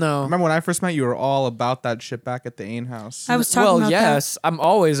 No. Remember when I first met you, were all about that shit back at the Ain house. I was talking Well, about yes, I'm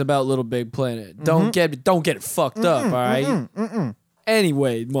always about Little Big Planet. Don't get it fucked up, all right?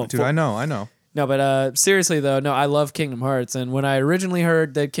 Anyway, Dude, I know. No, but seriously though, no, I love Kingdom Hearts, and when I originally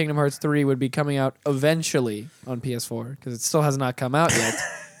heard that Kingdom Hearts 3 would be coming out eventually on PS4, because it still has not come out yet,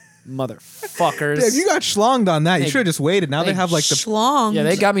 motherfuckers. Damn, you got schlonged on that. You They- should have just waited. Now they they have like the Schlonged. Yeah,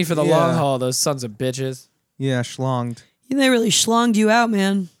 they got me for the Yeah. long haul, those sons of bitches. schlonged. They really schlonged you out,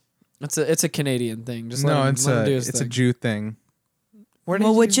 man. It's a Canadian thing. Just let No, him, it's let him do a his it's a thing. Jew thing. Where did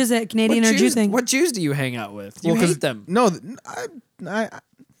Well, you- which is it? Canadian what or Jew Jews- thing? What Jews do you hang out with? You Well, 'cause- hate them. No,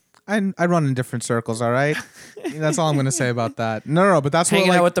 I run in different circles. All right, that's all I'm gonna say about that. No, but that's Hanging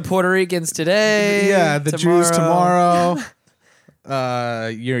what out with the Puerto Ricans today. yeah, the Jews tomorrow.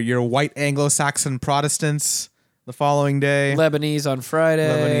 Your white Anglo-Saxon Protestants the following day. Lebanese on Friday.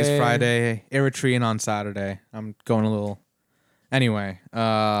 Lebanese Friday, Eritrean on Saturday. I'm going a little. Anyway,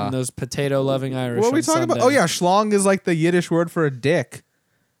 And those potato-loving Irish. what are we on talking about? Sunday. Oh yeah, schlong is like the Yiddish word for a dick.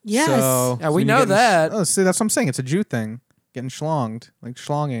 Yes. So, Yeah, we when you know get in- that. Oh, see, that's what I'm saying. It's a Jew thing. getting schlonged, like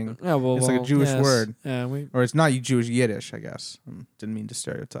schlonging. Yeah, well, It's like a Jewish yes. word. Yeah, Or it's not Jewish, Yiddish, I guess. Didn't mean to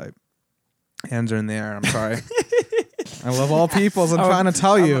stereotype. Hands are in the air. I'm sorry. I love all peoples. I'm trying to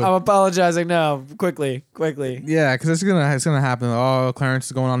tell you. I'm apologizing now. Quickly. Yeah, because it's gonna happen. Oh, Clarence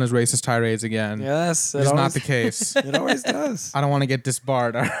is going on his racist tirades again. Yes, It's not the case. It always does. I don't want to get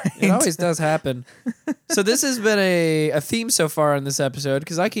disbarred. All right? It always does happen. So this has been a theme so far in this episode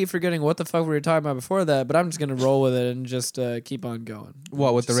because I keep forgetting what the fuck we were talking about before that, but I'm just gonna roll with it and just keep on going.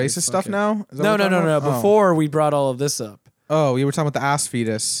 What, with the Just say racist fuck stuff it. now? Is that No, what we're talking about? Oh. Before we brought all of this up. Oh, you were talking about the ass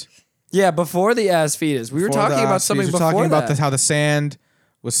fetus. Yeah, before the ass fetus. We were Before the talking about ass something fetus. before We're talking that. about how the sand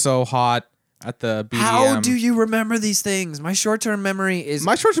was so hot at the BDM. How do you remember these things? My short-term memory is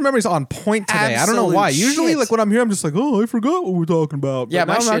My short-term memory is on point today. I don't know Absolute why. Usually, shit. like when I'm here, I'm just like, oh, I forgot what we're talking about. Yeah, But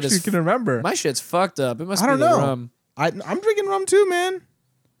my now I'm shit actually is can remember. my shit's fucked up. It must I be don't the know. rum. I'm drinking rum too, man.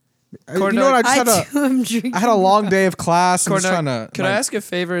 Corn You know dog- what? I just had am drinking. I had a long day of class. I'm Corn just dog, trying to. could I ask a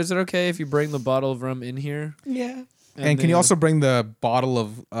favor? Is it okay if you bring the bottle of rum in here? Yeah. And can you also bring the bottle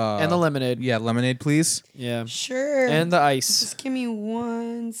of and the lemonade? Yeah, lemonade, please. Yeah. Sure. And the ice. Just give me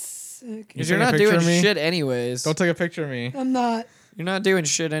 1 second. Because You you're take a not picture doing of me? shit anyways. Don't take a picture of me. I'm not. You're not doing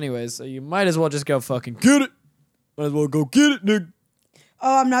shit anyways, so you might as well just go fucking get it. Might as well go get it, Nick.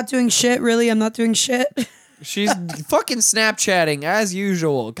 Oh, I'm not doing shit. Really, I'm not doing shit. She's fucking Snapchatting as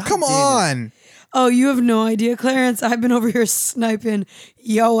usual. God Come damn it. on. Oh, you have no idea, Clarence. I've been over here sniping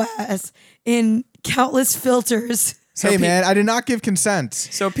yo ass in countless filters. Hey, man, I did not give consent.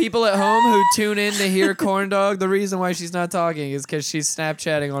 So people at home who tune in to hear Corn Dog, the reason why she's not talking is because she's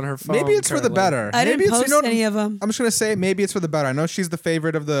Snapchatting on her phone. Maybe it's for the currently. better. I Maybe didn't it's, post you know, any of them. I'm just gonna say maybe it's for the better. I know she's the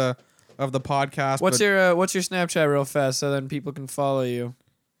favorite of the podcast. What's but your Snapchat real fast so then people can follow you?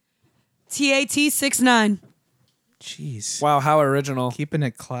 TAT69. Jeez. Wow, how original. Keeping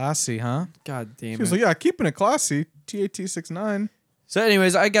it classy, huh? God damn She was it. like, yeah, keeping it classy. TAT69. So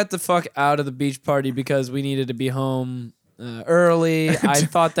anyways, I got the fuck out of the beach party because we needed to be home early. I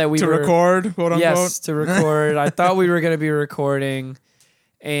thought that we To were record, quote unquote. Yes, to record. I thought we were going to be recording.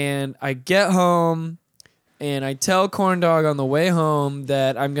 And I get home and I tell Corn Dog on the way home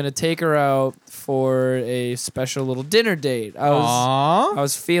that I'm going to take her out for a special little dinner date. I Aww.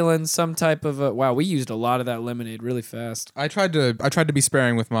 was feeling some type of a wow, we used a lot of that lemonade really fast. I tried to be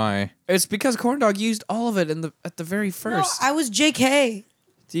sparing with my. It's because Corn Dog used all of it at the very No, first. I was JK.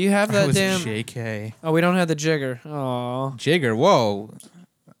 Do you have I that was damn JK. Oh, we don't have the jigger. Oh, Jigger, whoa.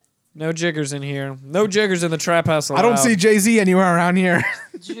 no jiggers in here. No jiggers in the trap house allowed. I don't see Jay-Z anywhere around here.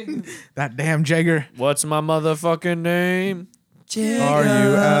 That damn Jagger. What's my motherfucking name? Jigger.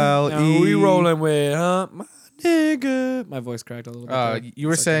 R-U-L-E. Now who we rolling with, huh? My nigga. My voice cracked a little bit. there. You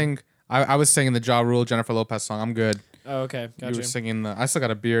were It's okay. saying, I was singing the Ja Rule Jennifer Lopez song. I'm good. Oh, okay. You Gotcha. were singing I still got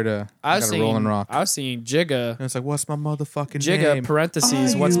a beer to. I I was got a roll and singing, rock. I was singing Jigga. And it's like, what's my motherfucking Jigga, name?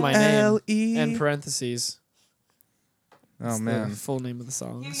 parentheses, what's my name? R-U-L-E. And parentheses. Oh It's man. the full name of the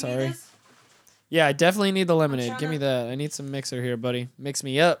song. Sorry. Yeah, I definitely need the lemonade. Give me that. I need some mixer here, buddy. Mix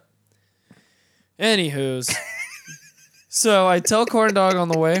me up. Anywho's. So I tell Corn Dog on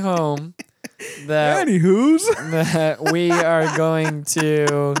the way home that Anywho's. that we are going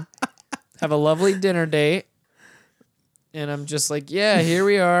to have a lovely dinner date. And I'm just like, yeah, here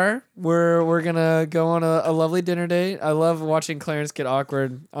we are. We're gonna go on a lovely dinner date. I love watching Clarence get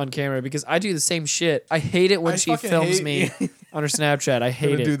awkward on camera because I do the same shit. I hate it when I she fucking films hate me on her Snapchat. I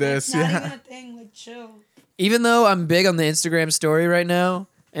hate Gonna it. do this. Not Yeah. even a thing. Like, chill. Even though I'm big on the Instagram story right now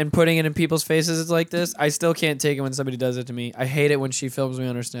and putting it in people's faces, it's like this. I still can't take it when somebody does it to me. I hate it when she films me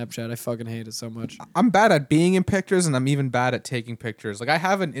on her Snapchat. I fucking hate it so much. I'm bad at being in pictures, and I'm even bad at taking pictures. Like I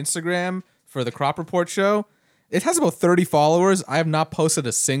have an Instagram for the Crop Report show. It has about 30 followers. I have not posted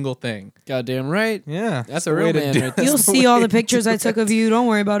a single thing. Goddamn right. Yeah, That's the a real way to man do right it. there. You'll That's the see all way the pictures to I do took it. of you. Don't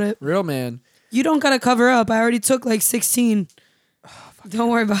worry about it. Real man. You don't gotta cover up. I already took like 16. Don't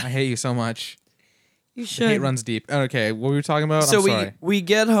worry about I it. hate you so much. You The should. hate runs deep. Okay, what were we talking about? So I'm sorry. we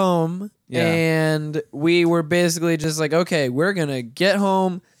get home Yeah. and we were basically just like, okay, we're gonna get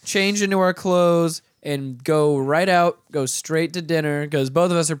home, change into our clothes, and go right out, go straight to dinner because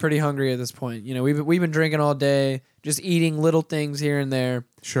both of us are pretty hungry at this point. You know, we've been drinking all day, just eating little things here and there.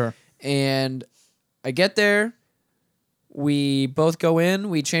 Sure. And I get there, we both go in,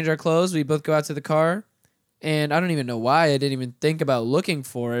 we change our clothes, we both go out to the car, and I don't even know why I didn't even think about looking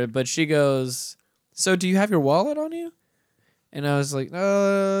for it, but she goes, "So do you have your wallet on you?" And I was like,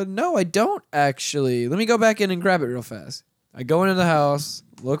 no, I don't actually. Let me go back in and grab it real fast. I go into the house,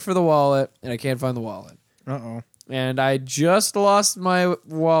 look for the wallet, and I can't find the wallet. Uh-oh. And I just lost my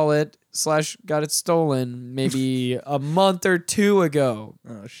wallet / got it stolen maybe a month or two ago.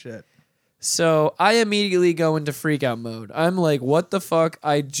 Oh, shit. So I immediately go into freak out mode. I'm like, what the fuck?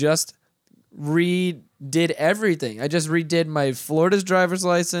 I just redid everything. I just redid my Florida's driver's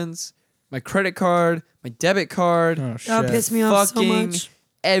license, my credit card, my debit card. Oh shit. That pissed me off so fucking much.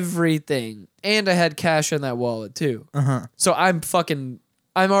 everything. And I had cash in that wallet too. Uh-huh. So I'm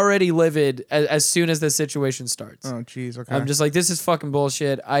already livid as soon as this situation starts. Oh jeez. Okay. I'm just like, this is fucking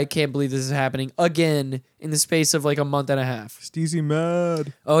bullshit. I can't believe this is happening again in the space of like a month and a half. Steezy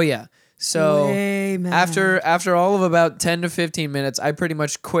mad. Oh yeah. So Way mad. after all of about 10 to 15 minutes, I pretty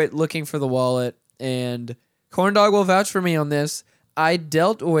much quit looking for the wallet, and Corndog will vouch for me on this. I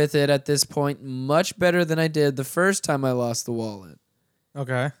dealt with it at this point much better than I did the first time I lost the wallet.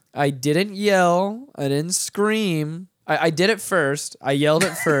 Okay. I didn't yell. I didn't scream. I did it first. I yelled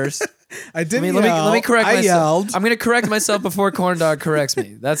it first. I didn't Let me correct I myself. yelled. I'm going to correct myself before Corndog corrects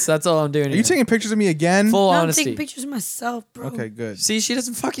me. That's all I'm doing Are you here. taking pictures of me again? Full No, I'm honesty. taking pictures of myself, bro. Okay, good. See, she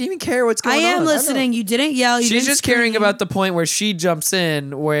doesn't fucking even care what's I going on. am listening. You didn't yell. You She's didn't just caring scream. about the point where she jumps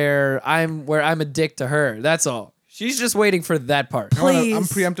in, where I'm a dick to her. That's all. She's just waiting for that part. Please. I'm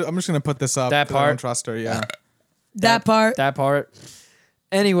preemptive. I'm just gonna put this up. That 'cause I part? don't trust her. Yeah. that part. That part.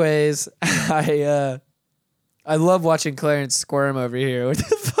 Anyways, I love watching Clarence squirm over here with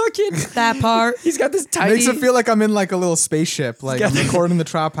the fucking. That part. He's got this tiny. Makes it feel like I'm in like a little spaceship. Like I'm recording the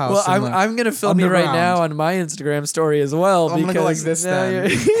trap house. Well, and, like, I'm gonna film you right underground. now on my Instagram story as well. I'm gonna go like because this now then.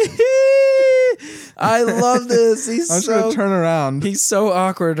 you're- I love this. He's I'm just so gonna turn around. he's so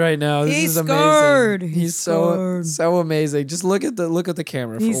awkward right now. This He's is amazing. scared. He's He's so scared. so amazing. Just look at the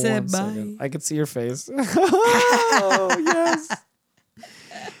camera for He 1 said second. bye. I can see your face. Oh yes.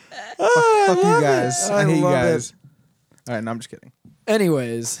 Oh, I Fuck you love guys. it. I hate you love guys. it. All right, no, I'm just kidding.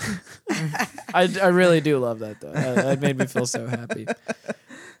 Anyways, I really do love that though. That made me feel so happy.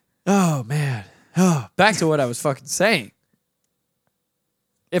 Oh man. Oh, back to what I was fucking saying.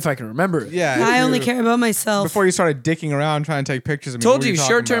 If I can remember it. Yeah. I you only were- care about myself. Before you started dicking around trying to take pictures of me. Told what were you, talking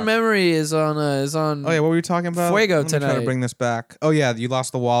short-term about? memory is on. Oh yeah, what were you talking about? Fuego Let me try tonight. to bring this back. Oh yeah, you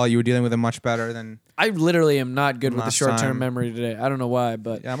lost the wallet. You were dealing with it much better than. I literally am not good with the Last short-term time. memory today. I don't know why,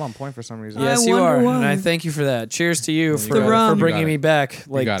 but Yeah, I'm on point for some reason. yes, I you wonder are, why. and I thank you for that. Cheers to you The for rum. bringing You got me it. back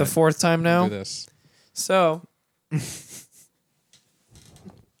like got the it. fourth time now. Do this. So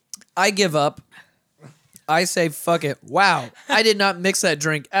I give up. I say fuck it. Wow, I did not mix that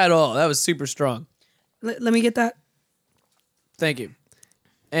drink at all. That was super strong. Let me get that. Thank you.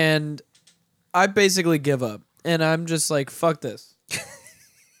 And I basically give up. And I'm just like, fuck this.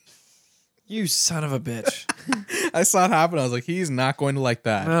 You son of a bitch. I saw it happen. I was like, he's not going to like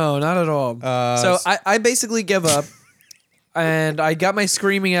that. No, not at all. So I basically give up. And I got my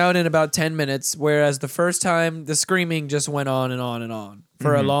screaming out in about 10 minutes, whereas the first time, the screaming just went on and on and on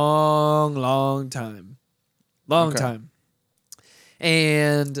for a long, long time. Long Okay. time.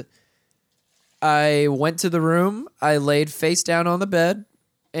 And I went to the room. I laid face down on the bed.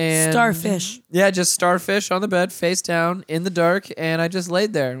 And Starfish. Yeah, just starfish on the bed, face down in the dark, and I just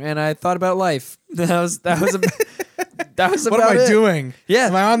laid there and I thought about life. That was that was what about am I it. doing? Yeah.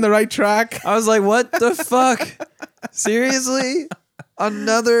 Am I on the right track? I was like, what the fuck? Seriously?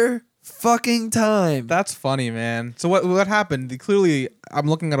 Another fucking time. That's funny, man. So what happened? Clearly, I'm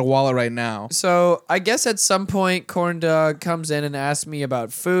looking at a wallet right now. So I guess at some point, Corn Dog comes in and asks me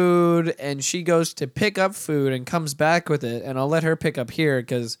about food, and she goes to pick up food and comes back with it, and I'll let her pick up here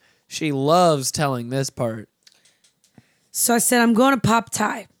because she loves telling this part. So I said, I'm going to Pop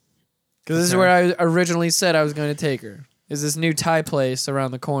Thai. Because this is where I originally said I was going to take her. Is this new Thai place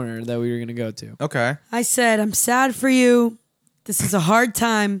around the corner that we were going to go to? Okay. I said, I'm sad for you. This is a hard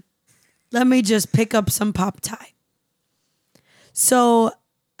time. Let me just pick up some Pop Thai. So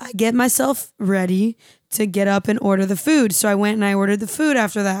I get myself ready to get up and order the food. So I went and I ordered the food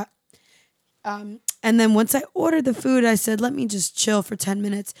after that. And then once I ordered the food, I said, let me just chill for 10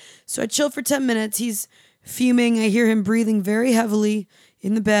 minutes. So I chill for 10 minutes. He's fuming. I hear him breathing very heavily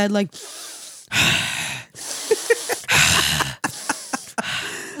in the bed, like,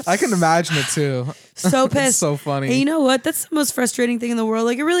 I can imagine it too. so pissed. so funny. And you know what? That's the most frustrating thing in the world.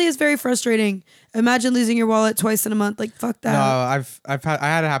 Like, it really is very frustrating. Imagine losing your wallet twice in a month. Like, fuck that. No, I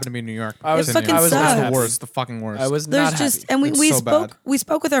had it happen to me in New York. I was, It fucking I was sucks. not It's the happy. worst. The fucking worst. I was There's not just, happy. and It's we so spoke bad. we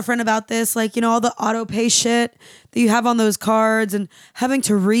spoke with our friend about this, like, you know, all the auto pay shit that you have on those cards and having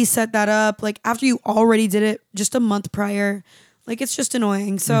to reset that up, like, after you already did it just a month prior. Like, it's just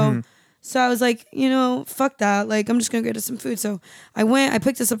annoying. So so I was like, you know, fuck that. Like, I'm just gonna get us some food. So I went, I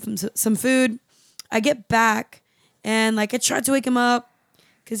picked us up some food. I get back and like I tried to wake him up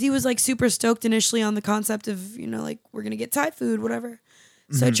because he was like super stoked initially on the concept of, you know, like, we're gonna get Thai food, whatever.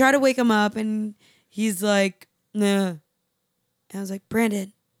 So I try to wake him up and he's like, nah. And I was like,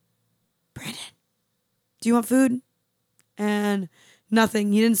 Brandon, Brandon, do you want food? And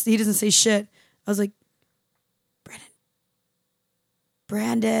nothing. He doesn't say shit. I was like,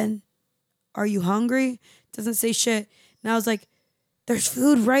 Brandon, are you hungry? Doesn't say shit. And I was like, there's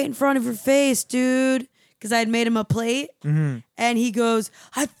food right in front of your face, dude. Because I had made him a plate. Mm-hmm. And he goes,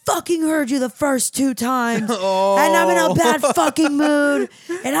 I fucking heard you the first 2 times. And I'm in a bad fucking mood.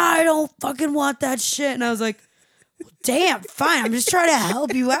 And I don't fucking want that shit. And I was like, damn, fine. I'm just trying to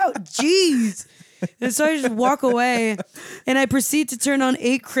help you out. Jeez. And so I just walk away. And I proceed to turn on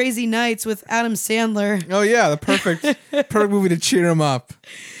 8 Crazy Nights with Adam Sandler. Oh yeah, the perfect movie to cheer him up.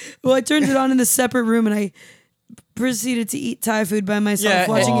 Well, I turned it on in a separate room and I proceeded to eat Thai food by myself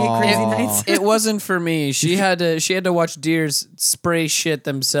watching 8 Crazy Nights. It wasn't for me. She had to watch deers spray shit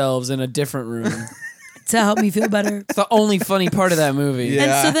themselves in a different room. To help me feel better. It's the only funny part of that movie.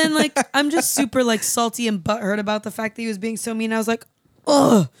 Yeah. And so then like I'm just super like salty and butthurt about the fact that he was being so mean. I was like,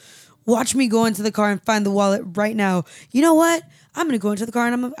 ugh, watch me go into the car and find the wallet right now. You know what? I'm gonna go into the car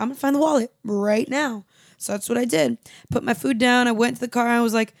and I'm gonna find the wallet right now. So that's what I did. Put my food down. I went to the car and I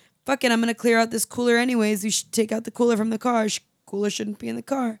was like, fuck it, I'm gonna clear out this cooler anyways. We should take out the cooler from the car. Cooler shouldn't be in the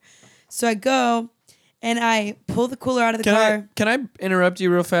car. So I go and I pull the cooler out of the car. Can I interrupt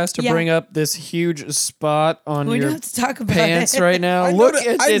you real fast to bring up this huge spot on We your don't have to talk about pants it. right now? I Look noti-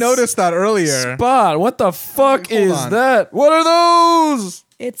 at I this noticed that earlier. spot. What the fuck Hold is on. that? What are those?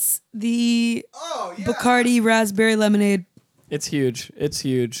 It's the Oh yeah. Bacardi raspberry lemonade. It's huge. It's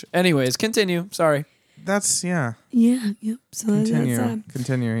huge. Anyways, continue. Sorry. That's yeah. Yeah, yep. So Continue. that's that.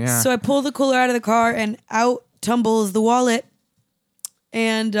 Continue. Yeah. So I pull the cooler out of the car and out tumbles the wallet.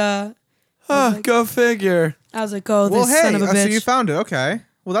 And Go figure. I was like, oh, this well, hey. son of a bitch. So you found it. Okay.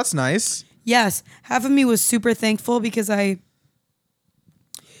 Well, that's nice. Yes. Half of me was super thankful because I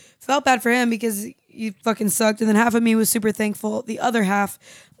felt bad for him because he fucking sucked. And then half of me was super thankful. The other half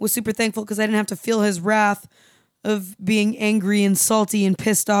was super thankful because I didn't have to feel his wrath of being angry and salty and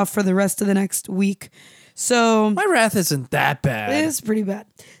pissed off for the rest of the next week. So My wrath isn't that bad. it's pretty bad.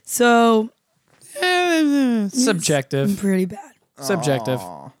 So Subjective. pretty bad. Subjective.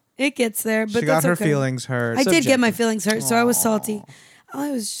 Aw. It gets there, but She got that's her okay. feelings hurt. I did Subjective. get my feelings hurt, so I was salty.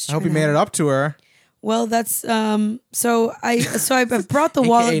 I was just I hope trying you made to- it up to her. Well, that's so I've brought the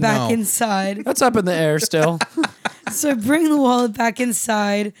wallet AKA back no. inside. That's up in the air still. So I bring the wallet back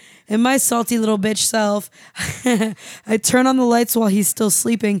inside, and my salty little bitch self, I turn on the lights while he's still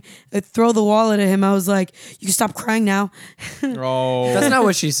sleeping. I throw the wallet at him. I was like, "You can stop crying now." Oh. That's not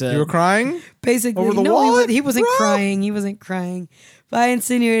what she said. You were crying? Basically, Over the no, wallet? he wasn't Bro. crying. He wasn't crying, but I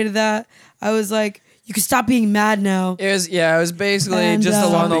insinuated that. I was like, "You can stop being mad now." It was basically And, just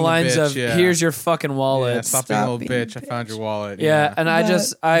along the Stop being a lines bitch, of yeah. here's your fucking wallet. Yeah, stop Stop being a little being a bitch. I found your wallet. Yeah, and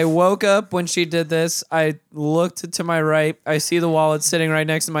But- I woke up when she did this. I looked to my right. I see the wallet sitting right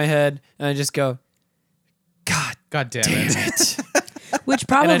next to my head, and I just go, God God damn damn it. it. Which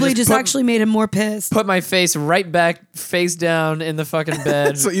probably just put- actually made him more pissed. Put my face right back, face down in the fucking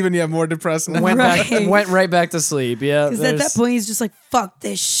bed. So even you have more depressing. went Right. went right back to sleep. Yeah. Because at that there's- point, he's just like, "Fuck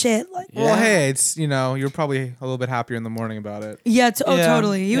this shit." Like, Well, Yeah. hey, it's you're probably a little bit happier in the morning about it. yeah, yeah,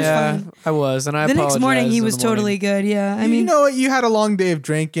 totally. He was yeah, fine. I was, and I The next morning, apologized he in was the morning. totally good. Yeah, I mean, you know what? You had a long day of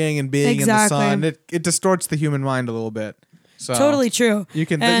drinking and being Exactly. in the sun. It distorts the human mind a little bit. So totally true. You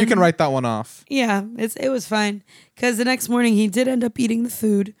can And- write that one off. Yeah, it was fine. Because the next morning, he did end up eating the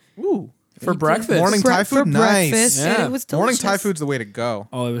food Ooh. For breakfast. Morning Thai food, for nice. breakfast. Yeah. And it was Morning delicious. Thai food's the way to go.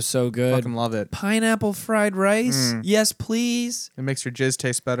 Oh, it was so good. Fucking love it. Pineapple fried rice. Yes, please. It makes your jizz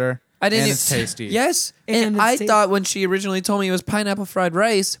taste better. I didn't. And it's tasty. Yes, And and it's I tasty. thought when she originally told me it was pineapple fried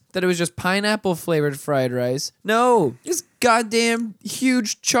rice that it was just pineapple flavored fried rice. No, it's goddamn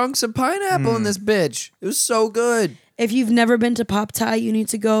huge chunks of pineapple in this bitch. It was so good. If you've never been to Pop Thai, you need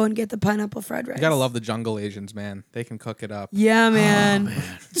to go and get the pineapple fried rice. You gotta love the jungle Asians, man. They can cook it up. Yeah, man.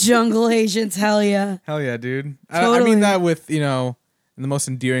 Jungle Asians, hell yeah. Hell yeah, dude. I Totally. mean that with, in the most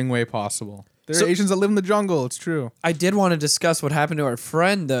endearing way possible. There So- are Asians that live in the jungle. It's true. I did want to discuss what happened to our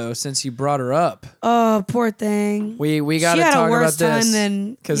friend though, since you brought her up. Oh, poor thing. We got She to had a talk worse about this time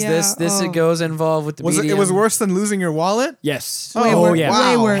than- because yeah, this oh. goes involved with the Was BDM. it was worse than losing your wallet? Yes. Way oh worse. yeah.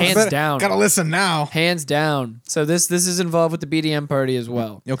 Way worse. Hands Better- down. Gotta listen now. Hands down. So this is involved with the BDM party as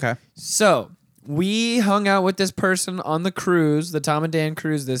well. Okay. So we hung out with this person on the cruise, the Tom and Dan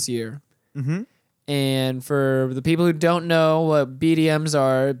cruise this year. Mm-hmm. And for the people who don't know what BDMs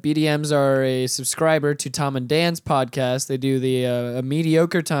are a subscriber to Tom and Dan's podcast. They do the a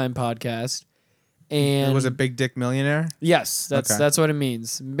Mediocre Time podcast. And Was it Big Dick Millionaire? yes, Okay. that's what it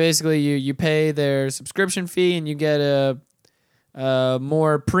means. Basically, you pay their subscription fee and you get a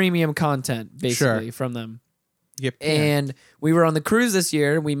more premium content basically from them. Yep. And we were on the cruise this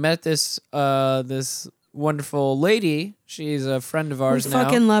year. We met this this wonderful lady. She's a friend of ours We now.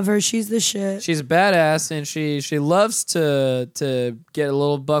 fucking love her. She's the shit. She's a badass, and she loves to get a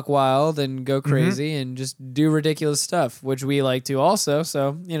little buck wild and go crazy and just do ridiculous stuff, which we like to also.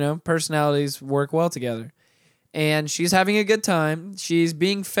 So, personalities work well together. And she's having a good time. She's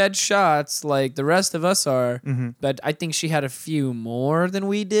being fed shots like the rest of us are, but I think she had a few more than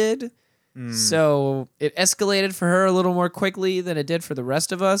we did. So it escalated for her a little more quickly than it did for the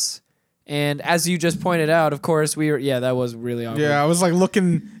rest of us. And as you just pointed out, of course, that was really awkward. Yeah, I was like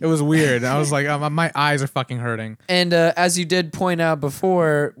looking, it was weird. I was like, my eyes are fucking hurting. And as you did point out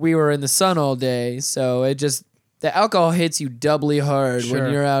before, we were in the sun all day. So the alcohol hits you doubly hard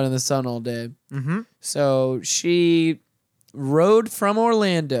when you're out in the sun all day. Mm-hmm. So she rode from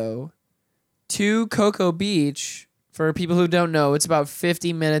Orlando to Cocoa Beach. For people who don't know, it's about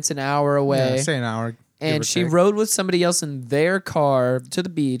 50 minutes, an hour away. Yeah, say an hour. And she rode with somebody else in their car to the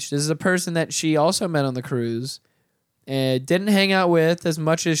beach. This is a person that she also met on the cruise and didn't hang out with as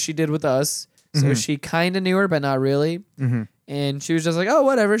much as she did with us. So she kind of knew her, but not really. Mm-hmm. And she was just like, oh,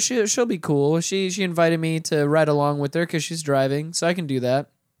 whatever. She'll be cool. She invited me to ride along with her because she's driving. So I can do that.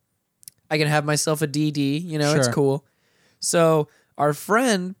 I can have myself a DD. It's Sure. cool. So our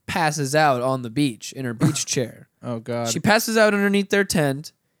friend passes out on the beach in her beach chair. Oh, God. She passes out underneath their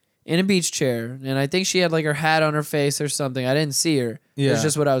tent in a beach chair, and I think she had like her hat on her face or something. I didn't see her. Yeah. It's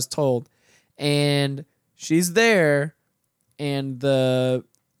just what I was told. And she's there, and the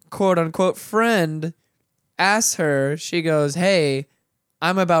quote-unquote friend asks her, she goes, hey,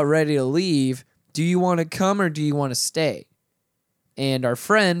 I'm about ready to leave. Do you want to come or do you want to stay? And our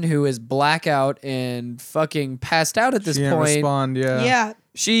friend, who is blackout and fucking passed out at this She didn't point, respond, yeah. Yeah.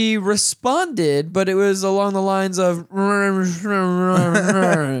 she responded, but it was along the lines of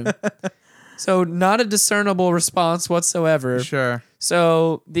so not a discernible response whatsoever. Sure.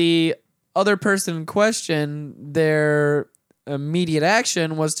 So the other person in question, their immediate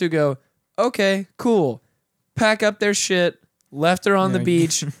action was to go, okay, cool, pack up their shit, left her on the Yeah.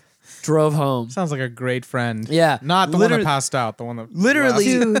 beach, drove home. Sounds like a great friend. Yeah. Not the one Literally- that passed out. The one that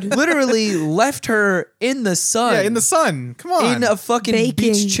Literally, left. Dude. literally left her in the sun. Yeah, in the sun. Come on. in a fucking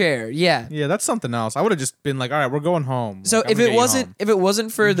Baking. beach chair. Yeah. Yeah, that's something else. I would have just been like, all right, we're going home. So Like, I'm if gonna it get you wasn't home. if it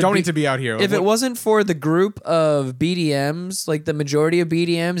wasn't for the don't B- need to be out here. if What- it wasn't for the group of BDMs, like the majority of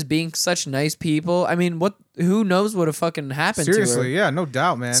BDMs being such nice people, I mean, who knows what have fucking happened to her? seriously, yeah, no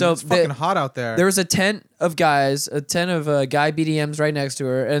doubt, man. So It's fucking hot out there. There was a tent of guy BDMs right next to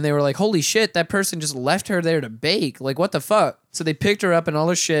her, and they were like, holy shit, that person just left her there to bake. Like, what the fuck? So they picked her up and all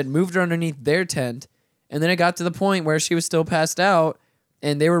her shit, moved her underneath their tent, and then it got to the point where she was still passed out,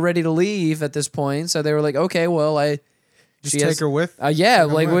 and they were ready to leave at this point. So they were like, okay, well, just take her with. yeah, Take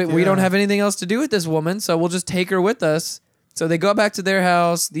her like with, we don't yeah. have anything else to do with this woman, so we'll just take her with us. So they go back to their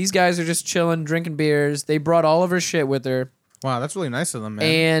house. These guys are just chilling, drinking beers. They brought all of her shit with her. Wow, that's really nice of them, man.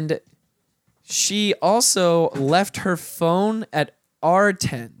 And she also left her phone at our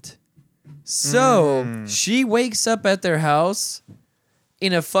tent. So she wakes up at their house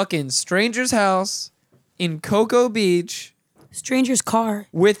in a fucking stranger's house in Cocoa Beach Stranger's car.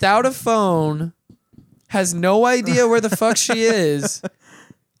 without a phone, has no idea where the fuck she is.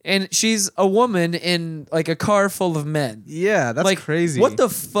 And she's a woman in like a car full of men. yeah, that's like, crazy. What the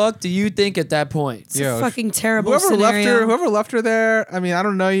fuck do you think at that point? It's Yo, a fucking terrible whoever scenario. left her there, I mean, I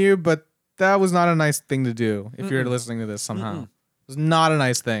don't know you, but that was not a nice thing to do if you're listening to this somehow. It was not a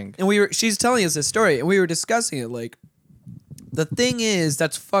nice thing. And she's telling us this story, and we were discussing it. Like, the thing is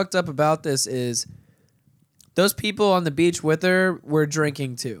that's fucked up about this is those people on the beach with her were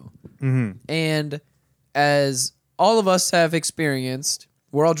drinking too. Mm-hmm. And as all of us have experienced,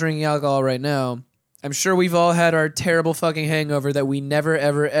 we're all drinking alcohol right now. I'm sure we've all had our terrible fucking hangover that we never,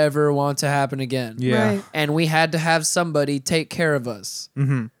 ever, ever want to happen again. Yeah. Right. And we had to have somebody take care of us.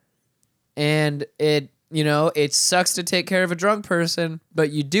 Mm-hmm. And it sucks to take care of a drunk person,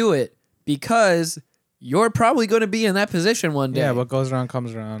 but you do it because you're probably going to be in that position one day. Yeah, what goes around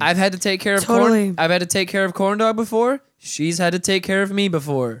comes around. I've had to take care of Totally. I've had to take care of Corn Dog before. She's had to take care of me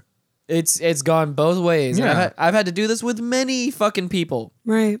before. It's gone both ways. And Yeah. I've had to do this with many fucking people.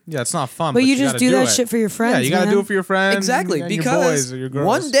 Right. yeah, it's not fun. But you just gotta do that it. shit for your friends. Yeah, you gotta man. do it for your friends. Exactly, and your because boys or your girls.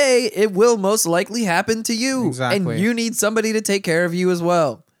 one day it will most likely happen to you. Exactly. And you need somebody to take care of you as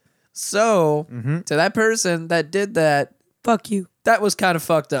well. So, Mm-hmm. to that person that did that, Fuck you. that was kind of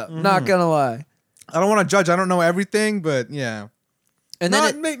fucked up. Mm-hmm. Not gonna lie. I don't want to judge. I don't know everything, but yeah. And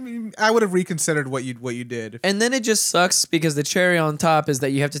then I would have reconsidered what you did. it just sucks because the cherry on top is that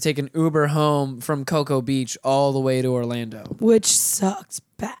you have to take an Uber home from Cocoa Beach all the way to Orlando. Which sucks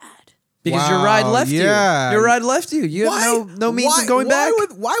bad. Because your ride left you. yeah. Your ride left you. You have no means of going back.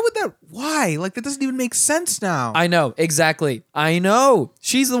 Why would that? Why? Like, that doesn't even make sense now. I know, exactly. I know.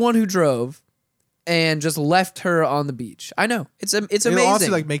 She's the one who drove and just left her on the beach. I know. It's amazing. It honestly,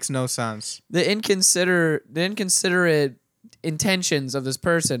 like, makes no sense. The inconsiderate intentions of this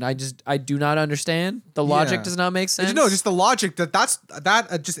person, I do not understand. The logic Yeah. does not make sense. No, just the logic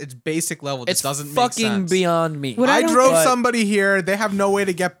just its basic level just it's doesn't make fucking sense. beyond me. What I don't drove get- somebody here. They have no way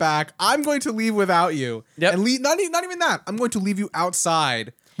to get back. I'm going to leave without you. Yep. And leave, not even that. I'm going to leave you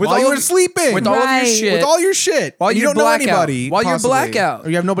outside With while all you were of- sleeping. with all of your Right. shit. With all your shit. While you you're don't know blackout. anybody. While you're possibly. blackout. Or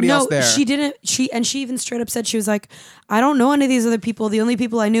you have nobody No, else there. she didn't. She even straight up said, she was like, I don't know any of these other people. The only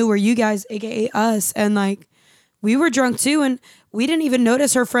people I knew were you guys, aka us, and like we were drunk too, and we didn't even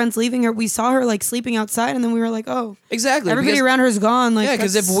notice her friends leaving her. We saw her like sleeping outside, and then we were like, oh, Exactly. everybody because- around her is gone. Like, Yeah,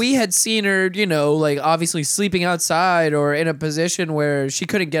 because if that's- we had seen her, like obviously sleeping outside or in a position where she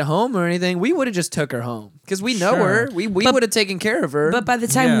couldn't get home or anything, we would have just took her home because we know Sure. her. We But- would have taken care of her. but by the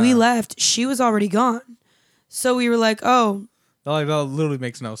time we Yeah. left, she was already gone. So we were like, oh, Like, that literally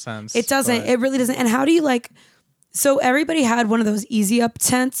makes no sense. it doesn't. but- It really doesn't. And how do you like? So everybody had one of those easy up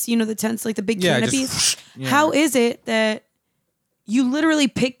tents. You know, the tents like the big Yeah, canopies. just yeah. How is it that you literally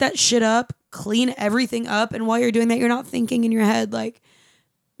pick that shit up, clean everything up, and while you're doing that, you're not thinking in your head like,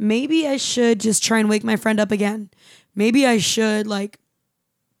 maybe I should just try and wake my friend up again. Maybe I should like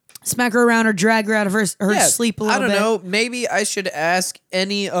smack her around or drag her out of her Yeah, sleep a little I don't bit. know. Maybe I should ask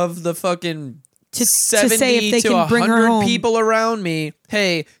any of the fucking To 70 say if they to can bring her 100 home. people around me.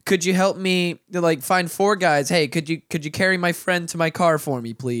 Hey, could you help me to like find 4 guys? Hey, could you carry my friend to my car for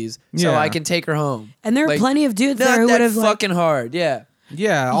me, please, so Yeah. I can take her home? And there are Like, plenty of dudes there Not who would that have like, fucking hard. Yeah.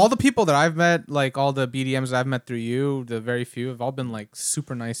 Yeah, all the people that I've met, like all the BDMs that I've met through you, the very few have all been like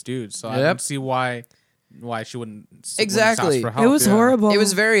super nice dudes. So I Yep. don't see why she wouldn't Exactly. wouldn't ask for help. it was yeah. horrible. It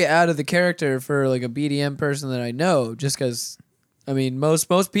was very out of the character for like a BDM person that I know, just because. I mean, most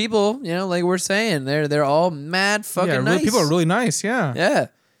people, like we're saying, they're all mad fucking Yeah, nice. people are really nice. Yeah,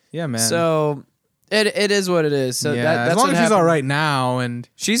 yeah. man. So it is what it is. So yeah, that's as long what as she's happened. all right now, and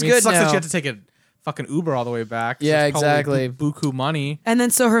She's I mean, good it sucks now. that she had to take a fucking Uber all the way back. So Yeah, it's probably exactly. Buku money, and then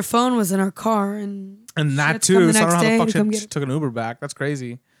so her phone was in her car, and and she that had to come too. the So I don't know next how day the to fuck come she get it. took an Uber back. That's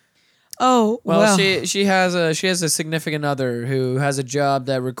crazy. Oh Well, she has a significant other who has a job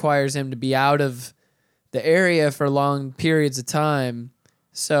that requires him to be out of the area for long periods of time.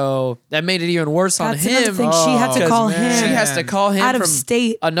 So that made it even worse on That's another him. thing. She had to Oh, call man. him She has to call him out of from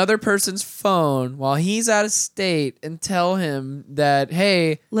state. another person's phone while he's out of state and tell him that,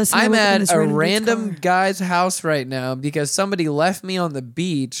 hey, Listen, I I'm looked in at this a random dude's random car. guy's house right now because somebody left me on the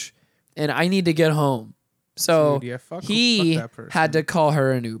beach and I need to get home. So Dude, yeah, fuck he that person. had to call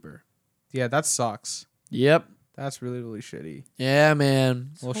her an Uber. Yeah, that sucks. Yep. That's really really shitty. Yeah,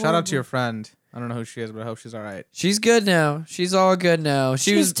 man. Well, shout out to your friend. I don't know who she is, but I hope she's all right. She's good now. She's all good now.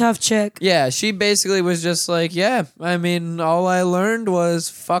 She She's was a tough chick. Yeah, she basically was just like, yeah, I mean, all I learned was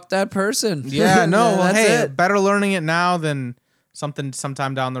fuck that person. Yeah, no. Well, That's hey, it. better learning it now than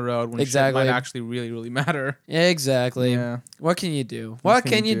sometime down the road when Exactly. shit might actually really really matter. Exactly. Yeah. What can you do? What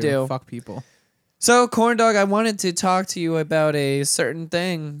can you do? Fuck people. So, Corn Dog, I wanted to talk to you about a certain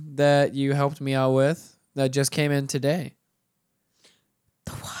thing that you helped me out with that just came in today.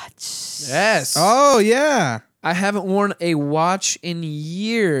 The watch. Yes. Oh yeah. I haven't worn a watch in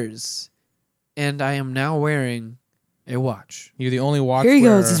years, and I am now wearing a watch. You're the only watch Here he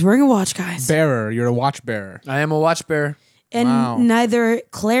wearer- goes. He's wearing a watch, guys. bearer. You're a watch bearer. I am a watch bearer. And Wow. neither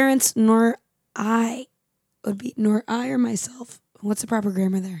Clarence nor I or myself. What's the proper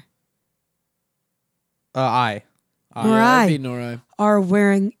grammar there? I. Nor Yeah, I. that'd be nor I. Are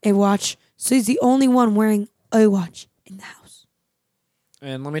wearing a watch. So he's the only one wearing a watch in the house.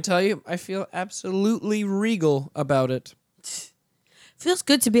 And let me tell you, I feel absolutely regal about it. Feels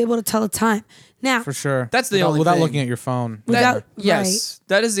good to be able to tell the time. Now, For sure. That's the without, only without thing. looking at your phone. Without- Yes,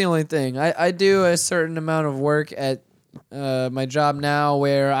 that is the only thing. I do a certain amount of work at my job now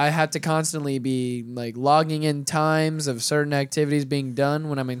where I have to constantly be like logging in times of certain activities being done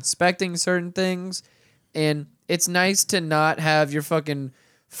when I'm inspecting certain things. And it's nice to not have your fucking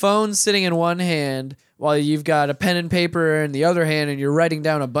phone sitting in one hand while you've got a pen and paper in the other hand and you're writing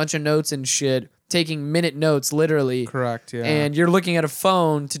down a bunch of notes and shit, taking minute notes literally. Correct. Yeah. And you're looking at a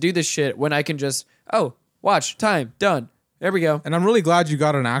phone to do this shit when I can just, watch, time, done. There we go. And I'm really glad you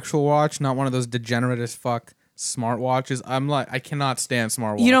got an actual watch, not one of those degenerate as fuck smartwatches. I'm like, I cannot stand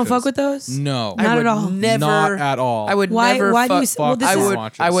smartwatches. you don't fuck with those? No. Not I would at all. Never, Not at all. I would Why- never why do you fuck. s- well, this I is- would.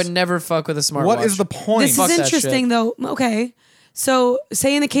 Smartwatches. I would never fuck with a smartwatch. What is the point? This Fuck is that interesting, shit. though. Okay. So,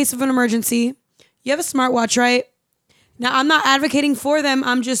 say in the case of an emergency, you have a smartwatch, right? Now, I'm not advocating for them.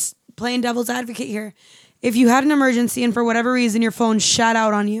 I'm just playing devil's advocate here. If you had an emergency and for whatever reason your phone shut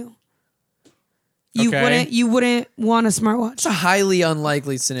out on you, you wouldn't want a smartwatch. It's a highly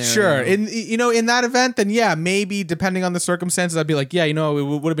unlikely scenario. Sure. In that event, then yeah, maybe depending on the circumstances, I'd be like, yeah, it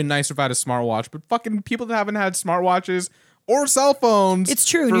would have been nicer if I had a smartwatch. But fucking people that haven't had smartwatches or cell phones. It's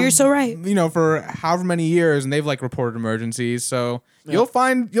true, and you're so right. For however many years, and they've like reported emergencies. So maybe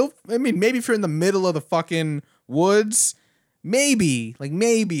if you're in the middle of the fucking woods, maybe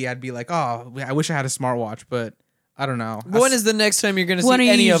I'd be like, oh, I wish I had a smartwatch, but I don't know. When is the next time you're going to see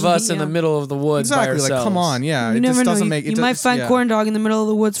any of us in the middle of the woods by ourselves? Like, come on, yeah. You never know. You might find corn dog in the middle of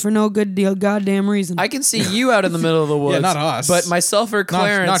the woods for no good deal, goddamn reason. I can see you out in the middle of the woods. Yeah, not us. But myself or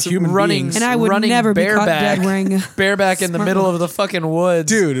Clarence not human running, beings. And I would never be caught dead wearing a bareback in the middle of the fucking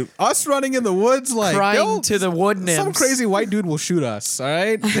woods. Dude, us running in the woods, like crying to the wood nymphs. Some crazy white dude will shoot us, all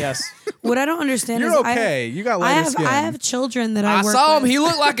right? Yes. What I don't understand You're is okay. You got lighter skin. I have children that I work saw him. with. He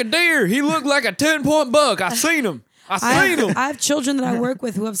looked like a deer. He looked like a 10-point buck. I seen him. I have children that I work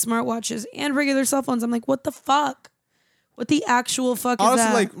with who have smartwatches and regular cell phones. I'm like, what the fuck? What the actual fuck is that?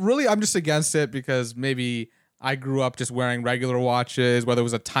 Honestly, like, really, I'm just against it because maybe I grew up just wearing regular watches, whether it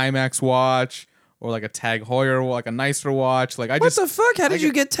was a Timex watch or like a Tag Heuer, like a nicer watch. Like, what the fuck? How did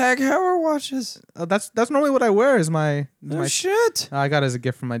you get Tag Heuer watches? That's normally what I wear. Is my shit. I got it as a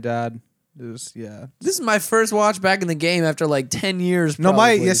gift from my dad. This is my first watch back in the game after like 10 years.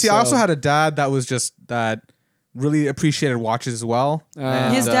 Probably, I also had a dad that was just that. Really appreciated watches as well.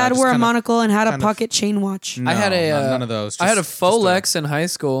 His dad wore a monocle and had a pocket chain watch. No, I had none of those. I had a Folex in high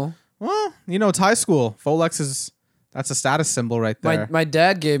school. Well, it's high school. Folex that's a status symbol right there. My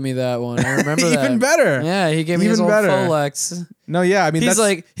dad gave me that one. I remember that. Even better. Yeah, he gave me his old Folex. No, yeah, I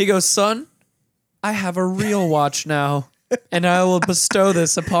mean, he goes, son, I have a real watch now. And I will bestow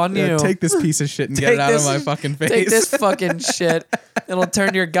this upon you. Take this piece of shit and get it out of my fucking face. Take this fucking shit. It'll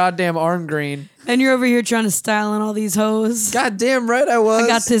turn your goddamn arm green. And you're over here trying to style on all these hoes. Goddamn right I was. I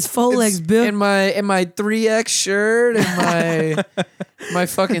got this Folex, bill. In my 3X shirt and my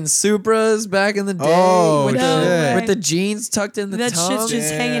fucking Supras back in the day. With the jeans tucked in the that tum. shit's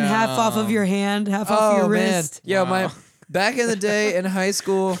just hanging half off of your hand, half off your wrist. Yo, back in the day in high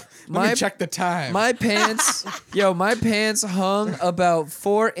school, Let me check the time. My pants hung about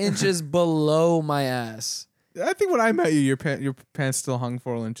 4 inches below my ass. I think when I met you, your pants still hung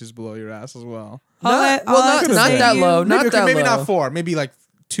 4 inches below your ass as well. Not that low. Maybe not 4. Maybe like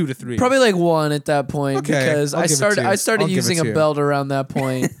 2 to 3. Probably like 1 at that point because I started using a belt around that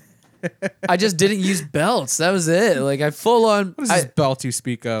point. I just didn't use belts. That was it. Like I full on. What is this belt you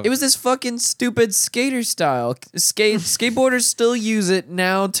speak of? It was this fucking stupid skater style. Skateboarders still use it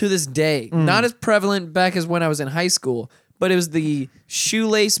now to this day. Not as prevalent back as when I was in high school, but it was the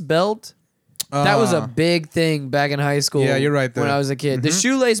shoelace belt. That was a big thing back in high school. Yeah, you're right there. When I was a kid. The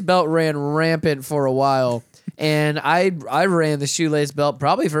shoelace belt ran rampant for a while. And I ran the shoelace belt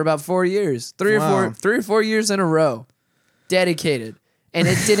probably for about 4 years. 3 or 4 years in a row. Dedicated. And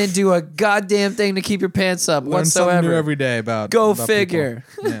it didn't do a goddamn thing to keep your pants up whatsoever. Learn something new every day about Go figure.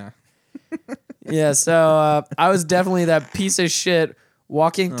 People. Yeah. Yeah, so I was definitely that piece of shit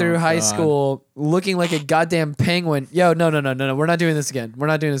walking through high school looking like a goddamn penguin. Yo, no. We're not doing this again.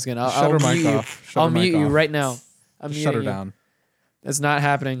 I'll mute you. I'll mute you right now. Shut her down. It's not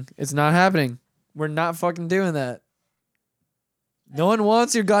happening. We're not fucking doing that. No one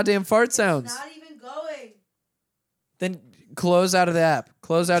wants your goddamn fart sounds. Not even going. Then close out of the app.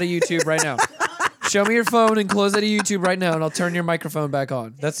 Close out of YouTube right now. Show me your phone and close out of YouTube right now, and I'll turn your microphone back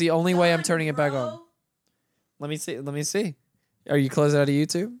on. That's the only way I'm turning it back on. Let me see. Are you closed out of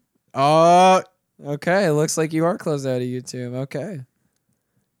YouTube? Okay, it looks like you are closed out of YouTube. Okay.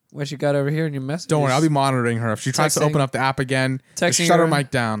 What you got over here in your messages? Don't worry, I'll be monitoring her. If she tries to open up the app again, just shut her mic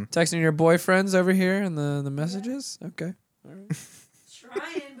down. Texting your boyfriends over here in the messages? Okay. All right.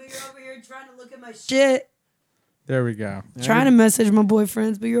 Trying, but you're over here trying to look at my shit. There we go. Trying to message my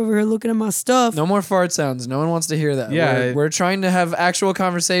boyfriends, but you're over here looking at my stuff. No more fart sounds. No one wants to hear that. Yeah, we're trying to have actual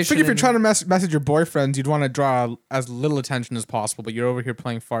conversation. I think if you're trying to message your boyfriends, you'd want to draw as little attention as possible, but you're over here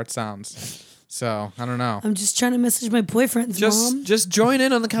playing fart sounds. So, I don't know. I'm just trying to message my boyfriends, Mom. Just join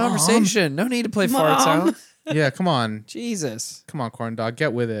in on the conversation. No need to play fart sounds. Yeah, come on. Jesus. Come on, corn dog.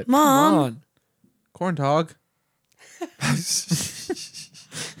 Get with it. Mom. Come on. Corn dog.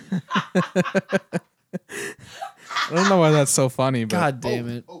 I don't know why that's so funny, but God damn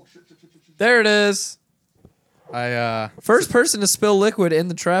it. There it is. I First person to spill liquid in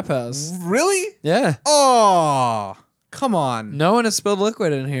the trap house. Really? Yeah. Oh, come on. No one has spilled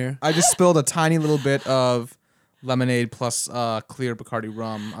liquid in here. I just spilled a tiny little bit of lemonade plus clear Bacardi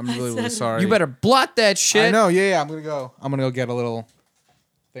rum. I'm really sorry. You better blot that shit. I know. Yeah. I'm gonna go get a little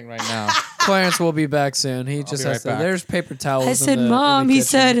thing right now. Clarence will be back soon. He just be has right to. back. There's paper towels. I said, in the Mom. He kitchen.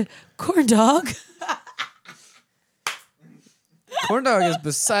 said, corn dog. Corn dog is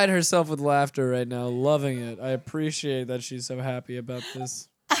beside herself with laughter right now, loving it. I appreciate that she's so happy about this.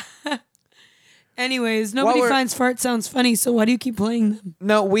 Anyways, nobody we're- finds fart sounds funny, so why do you keep playing them?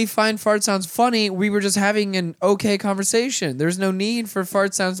 No, we find fart sounds funny. We were just having an okay conversation. There's no need for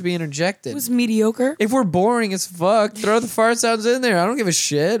fart sounds to be interjected. It was mediocre. If we're boring as fuck, throw the fart sounds in there. I don't give a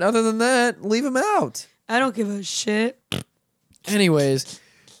shit. Other than that, leave them out. I don't give a shit. Anyways,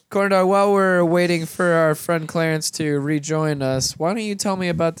 Corn Dog, while we're waiting for our friend Clarence to rejoin us, why don't you tell me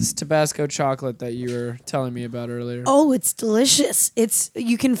about this Tabasco chocolate that you were telling me about earlier? Oh, it's delicious.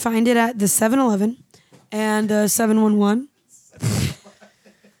 You can find it at the 7-Eleven and 711.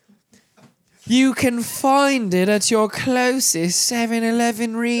 You can find it at your closest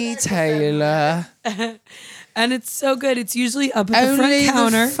 7-Eleven retailer. And it's so good. It's usually up at the front Only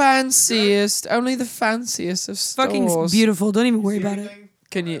counter. the fanciest of stores. Fucking beautiful. Don't even worry about it.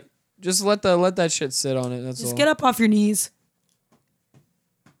 Can you just let that shit sit on it? That's Just all. get up off your knees.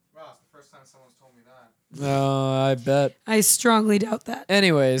 Wow, it's the first time someone's told me that. Oh, I bet. I strongly doubt that.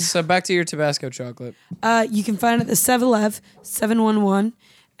 Anyways, so back to your Tabasco chocolate. You can find it at the 7-Eleven, 711,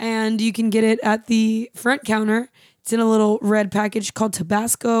 and you can get it at the front counter. It's in a little red package called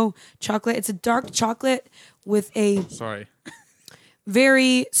Tabasco chocolate. It's a dark chocolate with a Sorry.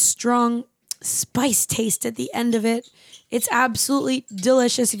 very strong spice taste at the end of it. It's absolutely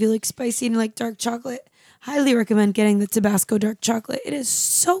delicious if you like spicy and you like dark chocolate. Highly recommend getting the Tabasco dark chocolate. It is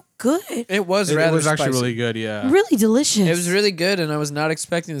so good. It was It rather was actually spicy. really good, yeah. Really delicious. It was really good, and I was not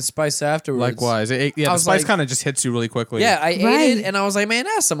expecting the spice afterwards. Likewise. I The was spice like- kind of just hits you really quickly. Yeah, I ate Right. it, and I was like, man,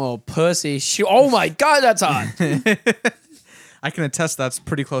 that's some old pussy. Oh my god, that's hot. I can attest that's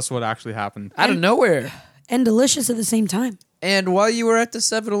pretty close to what actually happened. Out of nowhere. and delicious at the same time. And while you were at the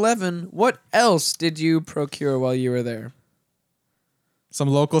 7-Eleven, what else did you procure while you were there? Some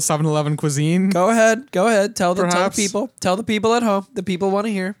local 7-Eleven cuisine. Go ahead. Tell the Perhaps. people. Tell the people at home. The people want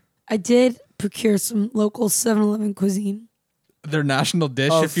to hear. I did procure some local 7-Eleven cuisine. Their national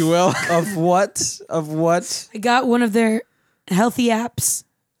dish, if you will. Of what? Of what? I got one of their healthy apps.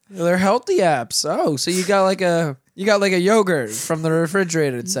 They're healthy apps. Oh, so you got like a yogurt from the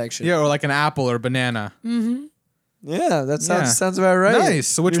refrigerated section. Yeah, or like an apple or banana. Yeah, that Yeah. sounds about right. Nice.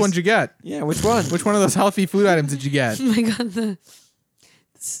 So which one did you get? Yeah, which one? Which one of those healthy food items did you get? Oh my god,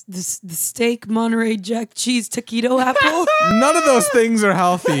 the steak Monterey Jack cheese taquito apple. None of those things are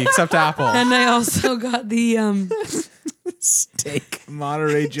healthy except apple. And I also got the Steak,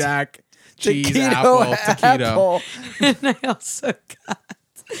 Monterey Jack, cheese, Taquito taquito. and I also got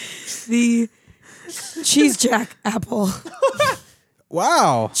the cheese jack apple.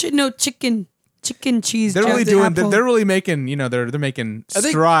 Wow. Chicken cheese. They're really jack doing. apple. They're really making. They're making I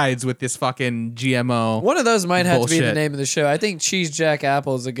think- strides with this fucking GMO. One of those might have to be the Bullshit. name of the show. I think Cheese Jack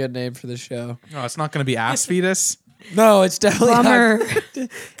Apple is a good name for the show. No, it's not going to be ass fetus. No, it's definitely Bummer. not. Can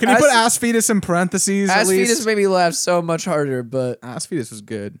you Ass- put ass fetus in parentheses? Ass at least? Fetus made me laugh so much harder, but Ass fetus was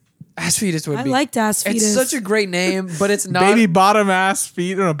good. Ass Fetus would I be. liked ass fetus. It's such a great name, but it's not. Baby bottom ass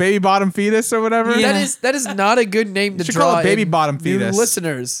feet. No, baby bottom fetus or whatever. Yeah. That is not a good name to should draw call it baby in bottom new fetus.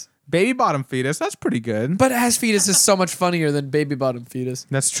 listeners. Baby bottom fetus. That's pretty good. But Ass Fetus is so much funnier than Baby Bottom Fetus.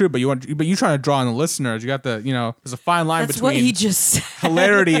 That's true. But you're trying to draw in the listeners. You got the. There's a fine line That's what between he just said.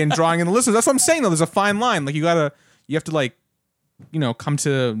 hilarity and drawing in the listeners. That's what I'm saying though. There's a fine line. Like you have to like, come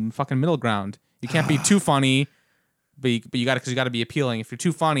to fucking middle ground. You can't be too funny, but you got to be appealing. If you're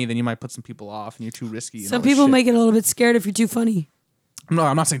too funny, then you might put some people off, and you're too risky. and Some all this people shit. make it a little bit scared if you're too funny. No,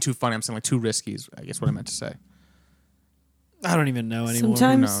 I'm not saying too funny. I'm saying like too risky. Is I guess what I meant to say. I don't even know anymore.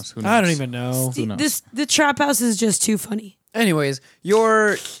 Sometimes- Who knows? I don't even know. Who knows? The trap house is just too funny. Anyways,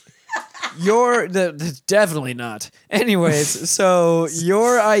 definitely not. Anyways, so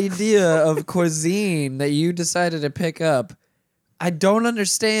your idea of cuisine that you decided to pick up, I don't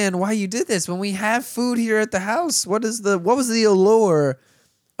understand why you did this when we have food here at the house. What was the allure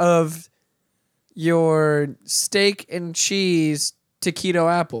of your steak and cheese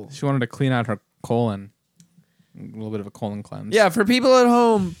taquito apple? She wanted to clean out her colon. A little bit of a colon cleanse. Yeah, for people at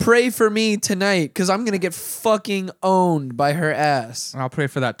home, pray for me tonight because I'm going to get fucking owned by her ass. I'll pray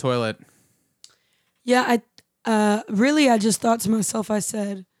for that toilet. Yeah, I just thought to myself, I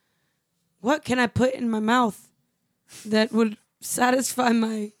said, what can I put in my mouth that would satisfy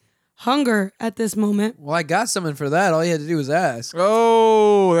my hunger at this moment? Well, I got something for that. All you had to do was ask.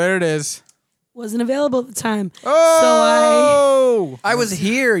 Oh, there it is. Wasn't available at the time. Oh, I was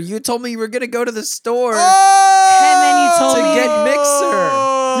here. You told me you were going to go to the store. And then you told To me get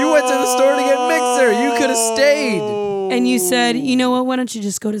mixer. You went to the store to get mixer. You could have stayed. And you said, you know what? Why don't you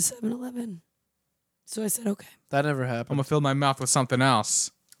just go to 7-Eleven? So I said, okay. That never I'm happened. gonna fill my mouth with something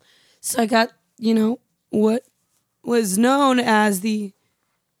else. So I got, what was known as the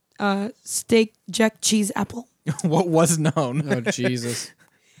steak jack cheese apple. What was known? Oh, Jesus.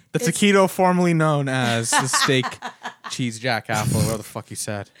 The taquito formerly known as the steak cheese jack apple, whatever the fuck you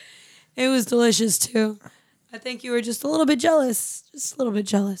said. It was delicious too. I think you were just a little bit jealous. Just a little bit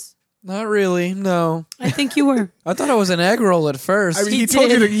jealous. Not really. No. I think you were. I thought it was an egg roll at first. I mean, He he told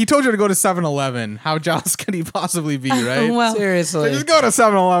did. you to go to 7-Eleven. How jealous could he possibly be, right? Well, Seriously. Just go to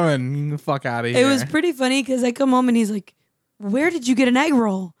 7-Eleven. Get the fuck out of here. it was pretty funny because I come home and he's like, "Where did you get an egg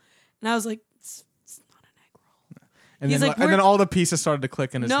roll?" And I was like, "It's not an egg roll." and he's then, like, and then "Where-" all the pieces started to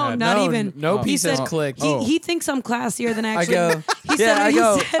click in his No, head. not No, even. no He pieces said- clicked. He thinks I'm classier than I actually. go, He said, I he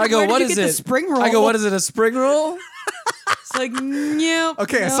go, said, what "Where did is you get it? the spring roll?" I go, what is it, a spring roll? It's like, nope.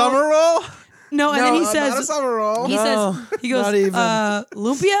 Okay, no. a summer roll? No, and then he Not a says, summer roll. he No, says, he goes, not even.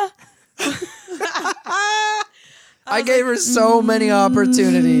 lumpia? I gave her so many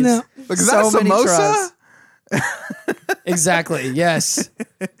opportunities. no. Look, is so that a many samosa? tries. Exactly, yes.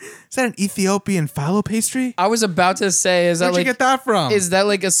 Is that an Ethiopian fallow pastry? I was about to say, is Where'd that you get that from? is that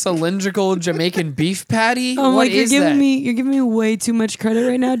like a cylindrical Jamaican beef patty? I'm What like, you're is giving that? you're giving me way too much credit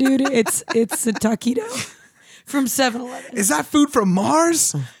right now, dude. It's a taquito from 7-Eleven. Is that food from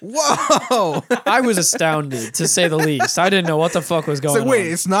Mars? Whoa! I was astounded, to say the least. I didn't know what the fuck was It's going like, wait,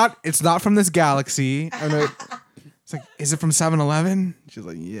 on. it's not from this galaxy. It's like, is it from 7-Eleven? She's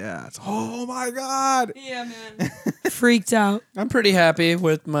like, yeah. It's, oh my god. Yeah, man. Freaked out. I'm pretty happy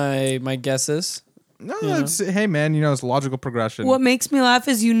with my guesses. No, it's hey man, it's logical progression. What makes me laugh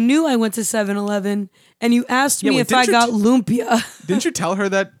is you knew I went to 7-Eleven and you asked me wait, if I didn't you got lumpia. Didn't you tell her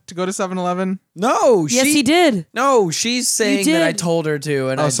that to go to 7-Eleven? No, Yes, he did. No, she's saying that I did. told her to,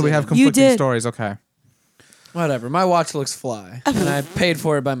 and Oh, I so we have didn't. You conflicting did. stories. Okay. Whatever. My watch looks fly, and I paid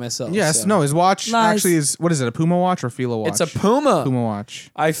for it by myself. Yes. so. No. His watch Lies. actually is. What is it? A Puma watch or Fila watch? It's a Puma. Puma watch.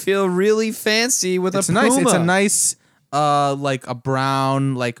 I feel really fancy with It's a nice. Puma. It's a nice, like a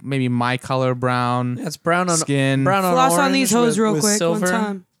brown, like maybe my color brown. Yeah, it's brown on skin. Brown on Floss orange. on these hoes with, real with quick silver. one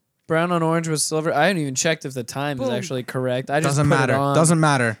time. Brown on orange with silver. I haven't even checked if the time is Boom. actually correct. I just Doesn't put matter. It on. Doesn't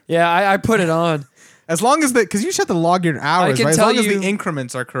matter. Yeah, I put it on. As long as because you just have to log your hours, can right? As tell long as you- the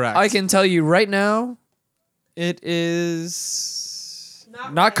increments are correct. I can tell you right now, it is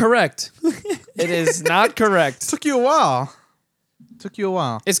not correct. It is not correct. Took you a while.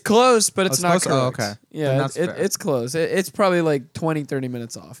 It's close, but it's it's not close? correct. Oh, okay. Then Yeah, that's fair. it's close. It's probably like 20, 30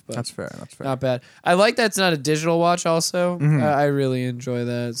 minutes off, but That's fair. not bad. I like that it's not a digital watch also. I really enjoy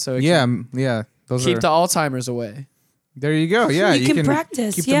that. So it Yeah. can Yeah. Those keep are. the Alzheimer's away. There you go. Yeah. You can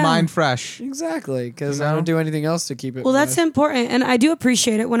practice, Keep yeah. the mind fresh. Exactly, because You I know? don't do anything else to keep it. Well, that's fresh. important, and I do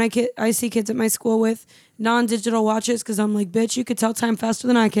appreciate it when I see kids at my school with non-digital watches because I'm like, bitch, you could tell time faster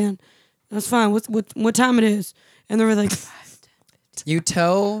than I can. That's fine. What time it is? And they were like, You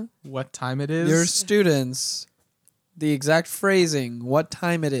tell What time it is? your students the exact phrasing, what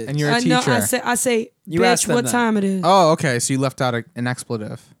time it is. And you're a no, teacher. I say, You asked bitch, them what that. time it is? Oh, okay. So you left out an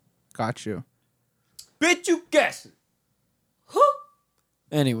expletive. Got you. bitch, you guess it.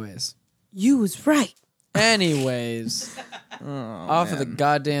 Anyways. You was right. Anyways. Off of the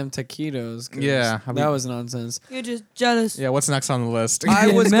goddamn taquitos. 'cause Yeah, that was nonsense. You're just jealous. Yeah. What's next on the list? I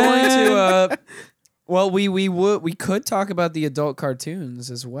was going Man. to well, we could talk about the adult cartoons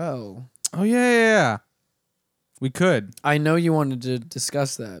as well. Oh yeah. We could. I know you wanted to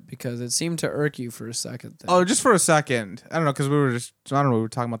discuss that because it seemed to irk you for a second there. Oh, just for a second. I don't know because we were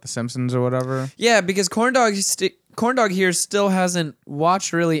talking about The Simpsons or whatever. Yeah, because Corndog here still hasn't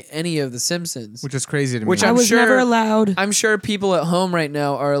watched really any of The Simpsons. Which is crazy to me. Which I I'm was sure- never allowed. I'm sure people at home right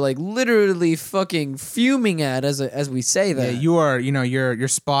now are like literally fucking fuming at as we say yeah, that. you are. Your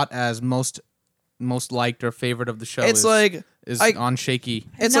spot as most liked or favorite of the show. It's like is I- on shaky.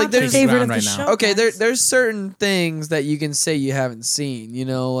 it's Not like the there's favorite ground of the right now. show. okay, guys. there's certain things that you can say you haven't seen. You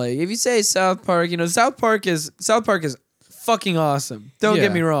know, like if you say South Park, South Park is fucking awesome. Don't Yeah.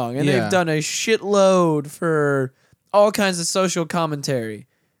 get me wrong, and Yeah. they've done a shitload for all kinds of social commentary,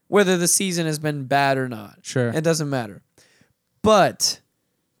 whether the season has been bad or not. Sure. It doesn't matter. But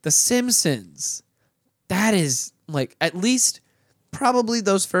The Simpsons, that is like at least probably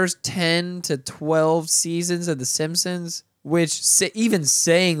those first 10 to 12 seasons of The Simpsons, which even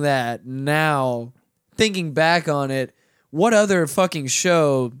saying that now, thinking back on it, what other fucking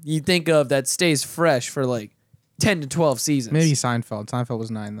show you think of that stays fresh for like 10 to 12 seasons? Maybe Seinfeld. Seinfeld was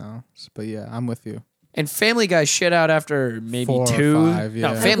 9 though. But yeah, I'm with you. And Family Guy shit out after maybe 4 or 2. 5,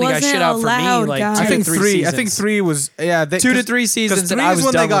 yeah. No, Family Guy wasn't shit out for me allowed, like guys. 2 I think to 3 3. seasons. I think 3 was 2 to 3 seasons, and 3 I is was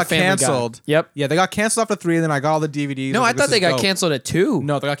when done they got with Family canceled. Guy. Yep. Yeah, they got canceled after 3, and then I got all the DVDs. No, I thought they got canceled. canceled at 2.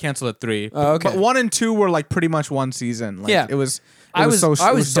 No, they got canceled at 3. Oh, okay. But 1 and 2 were like pretty much one season. Like, Yeah. it was. I was so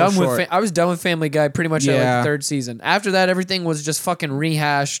done short. with I was done with Family Guy pretty much at like Yeah. the 3rd season. After that, everything was just fucking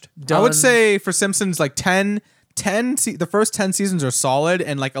rehashed. Done. I would say for Simpsons, like 10, the first 10 seasons are solid,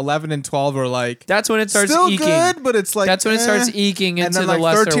 and like 11 and 12 are like that's when it starts still eking. good, but it's like That's when it starts eking into and then the like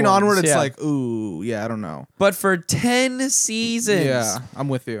lesser 13 ones. onward, it's Yeah. like ooh, yeah, I don't know. But for 10 seasons, Yeah, I'm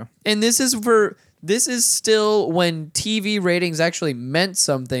with you. and this is still when TV ratings actually meant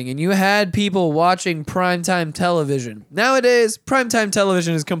something, and you had people watching primetime television. Nowadays, primetime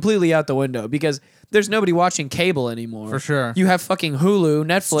television is completely out the window because there's nobody watching cable anymore. For sure. You have fucking Hulu,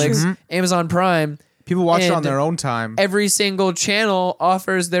 Netflix, Amazon Prime. People watch it on And their own time. Every single channel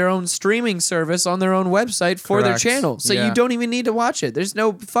offers their own streaming service on their own website for their Correct. channel. So Yeah. you don't even need to watch it. There's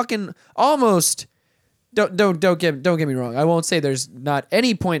no fucking almost don't get me wrong. I won't say there's not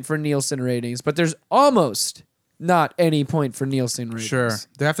any point for Nielsen ratings, but there's almost not any point for Nielsen ratings. Sure,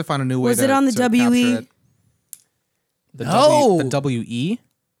 they have to find a new way. Was it on the to capture WE? it. The No. the WE.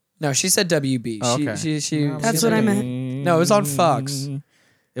 No, she said WB. Oh, She okay. she That's she what I said- meant. No, it was on Fox.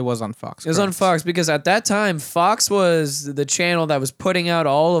 It was on Fox. It was on correct. Fox because at that time Fox was the channel that was putting out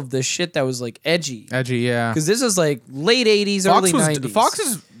all of the shit that was like edgy. Edgy, yeah. Because this was like late 80s, Fox early was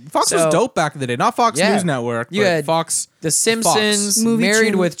 90s. Fox So- was dope back in the day. Not Fox Yeah. News Network. You but had Fox. The Simpsons, Movie Married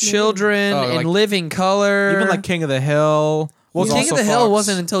channel. with Children, Oh, and like- Living Color. Even like King of the Hill. well, was King of also the Hill Fox.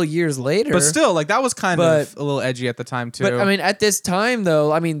 wasn't until years later. But still, like that was kind of But- a little edgy at the time too. But I mean, at this time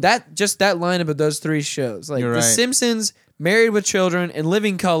though, I mean that lineup of those 3 shows, like You're The right. Simpsons, Married with Children, and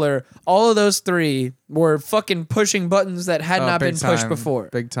Living Color, all of those 3 were fucking pushing buttons that had Oh, not big been pushed time. before.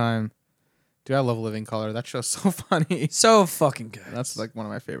 Big time. Dude, I love Living Color. That show's so funny. So fucking good. That's like one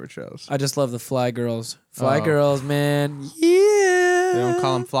of my favorite shows. I just love the Fly Girls. Fly Oh. Girls, man. Yeah. They don't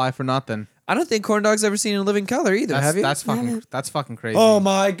call him Fly for nothing. I don't think Corn Dog's ever seen a Living Color either. That's, have you? that's fucking crazy. Oh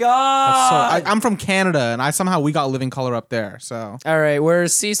my That's god. I'm from Canada, and we got Living Color up there. So All right, we're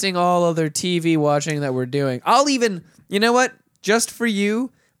ceasing all other TV watching that we're doing. You know what? Just for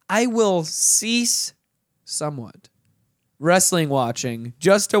you, I will cease somewhat wrestling watching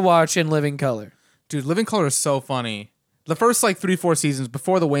just to watch in Living Color. dude, Living Color is so funny. The first like 3-4 seasons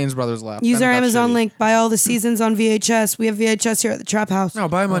before the Wayans brothers left. Use then our it got Amazon shitty. link. Buy all the seasons on VHS. We have VHS here at the Trap House. No,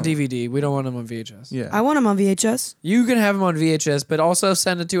 buy them on DVD. We don't want them on VHS. Yeah. I want them on VHS. You can have them on VHS, but also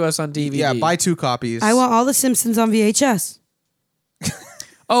send it to us on DVD. Yeah, buy 2 copies. I want all the Simpsons on VHS.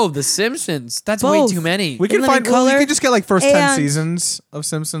 Oh, The Simpsons. That's Both. way too many. We can Living find. Color you can just get like first 10 and- seasons of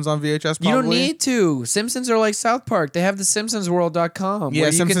Simpsons on VHS. Probably. You don't need to. Simpsons are like South Park. They have the SimpsonsWorld.com Yeah, where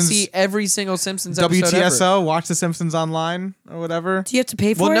you can Simpsons- see every single Simpsons episode ever. WTSO. Watch the Simpsons online or whatever. Do you have to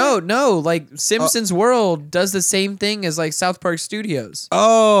pay for Well, it? no. Like Simpsons World does the same thing as like South Park Studios,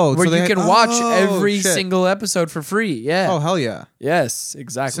 Oh, where so they you can had- watch oh, every shit. single episode for free. Yeah. Oh hell yeah! Yes,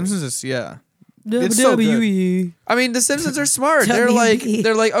 exactly. Simpsons is yeah. It's so good. WWE. I mean, the Simpsons are smart. WB.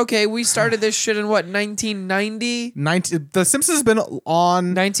 they're like, okay, we started this shit in what 1990, The Simpsons has been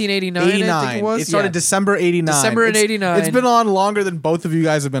on 1989. I think 89. it was. It started Yeah. December 89. December in It's- 89. It's been on longer than both of you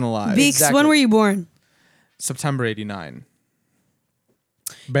guys have been alive. Beaks, Exactly. when were you born? September 89.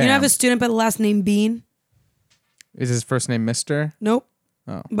 You Bam. don't have a student by the last name Bean? Is his first name Mister? Nope.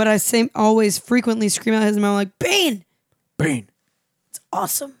 Oh. But I always frequently scream out his name. I'm like, Bean! Bean.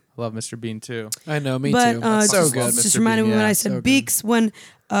 Awesome. I love Mr. Bean too. I know, me but too. just, So love good. just Mr. reminded Bean, me when yeah, I said so good. Beaks when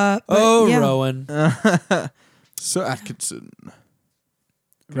but Oh, yeah. Rowan. Sir Atkinson. Rat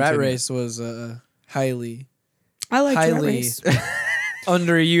Continue. Race was highly I like Rat highly Race.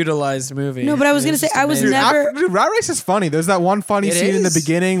 underutilized movie. No, but I was gonna It's say, just I was amazing. never- Dude, Rat Race is funny. There's that one funny It scene in the is.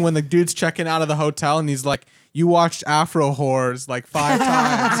 beginning when the dude's checking out of the hotel and he's like, "You watched Afro Whores like 5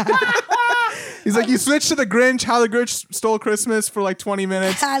 times." He's like, "You switched to the Grinch, How the Grinch Stole Christmas for like 20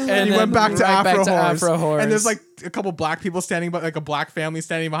 minutes, I love and you then went back to right back Afro to Whores. Afro Whores. And there's like a couple black people standing, like a black family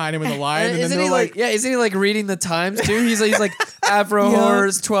standing behind him in the line, and then isn't they're he like, isn't he like reading the Times too? He's like Afro Yeah.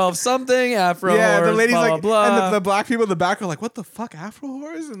 Whores 12 something, Afro yeah, Whores, the lady's blah, like, blah, blah. and the black people in the back are like, "What the fuck, Afro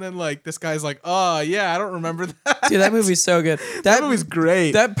Whores?" And then like this guy's like, "Oh yeah, I don't remember that." Dude, that movie's so good. That movie's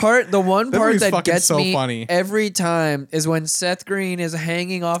great. That part, the one That part movie's that fucking gets so me funny. every time is when Seth Green is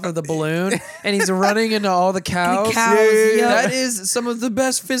hanging off of the balloon and he's running into all the cows. cows, yeah. That is some of the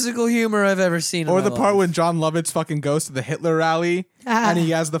best physical humor I've ever seen. Or in my the part life. when John Lovitz fucking goes to the Hitler rally and he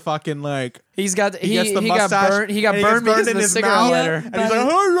has the fucking like He's got he gets the he got mustache. burnt. He got and burned because in of the his cigarette mouth, lighter. and he's like,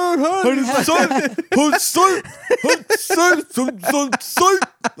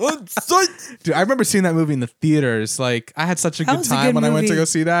 dude, I remember seeing that movie in the theaters. Like, I had such a That good was a time good when I went to movie. go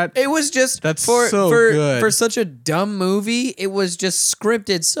see that. It was just That's for so good. for such a dumb movie. It was just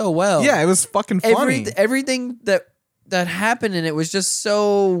scripted so well. Yeah, it was fucking funny. Everything that happened in it was just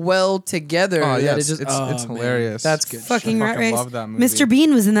so well together. Oh, yeah, that it's man, hilarious. That's good. Fucking I Rat fucking Race. love that movie. Mr.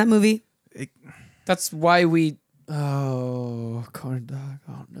 Bean was in that movie. That's why we. Oh, corn dog.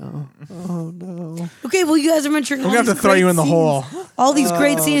 Oh no. Oh no. Okay, well, you guys are mentioning. We're gonna have to throw you in the hole. All these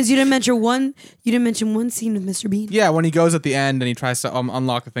great scenes. You didn't mention one. You didn't mention one scene with Mr. Bean. Yeah, when he goes at the end and he tries to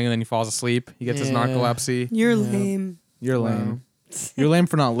unlock the thing and then he falls asleep. He gets his Yeah. narcolepsy. You're lame. You're lame. You're lame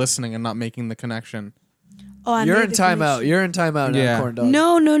for not listening and not making the connection. Oh, I You're made in the timeout. connection. You're in timeout Yeah. now, corn dog.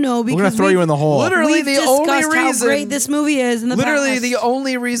 No. We're Because gonna throw you in the hole. Literally we've the discussed only how reason- great this movie is in the Literally past. the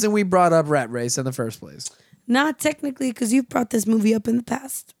only reason we brought up Rat Race in the first place. Not technically, because you've brought this movie up in the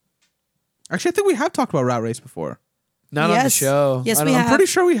past. Actually, I think we have talked about Rat Race before. Not on the Yes. show. Yes, I we don't- have. I'm pretty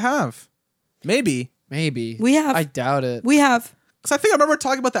sure we have. Maybe. Maybe. We have. I doubt it. We have. Because I think I remember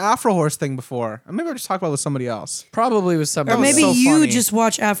talking about the Afro Horse thing before. Or maybe I just talked about it with somebody else. Probably was something. Or was maybe so you funny. just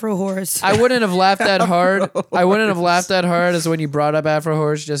watch Afro Horse. I wouldn't have laughed that hard. I wouldn't have laughed that hard as when you brought up Afro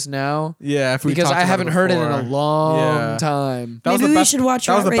Horse just now. Yeah, if we Because talked I about haven't heard it in a before. long Yeah. time. That was Maybe the we best, should watch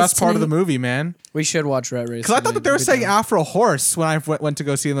That was Rat the Race best part of the tonight. movie, man. We should watch Rat Race. Because I thought that they were It'd be saying dope. Afro Horse when I went to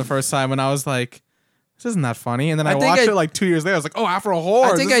go see them the first time, and I was like, this isn't that funny. And then I think watched I- it like 2 years later. I was like, oh, Afro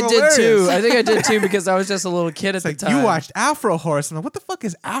Horse. I think this I is did too. hilarious. I think I did too because I was just a little kid at It's the like, time. you watched Afro Horse. And I'm like, what the fuck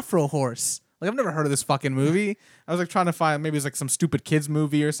is Afro Horse? Like, I've never heard of this fucking movie. I was like trying to find, maybe it's like some stupid kids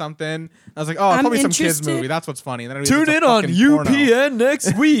movie or something. I was like, oh, I'm probably some kids interested. movie. That's what's funny. And then I realized Tune it's a in on fucking porno. UPN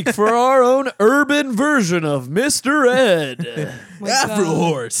next week for our own urban version of Mr. Ed. My God.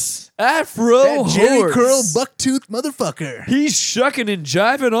 Horse. Afro Horse. bucktooth motherfucker. He's shucking and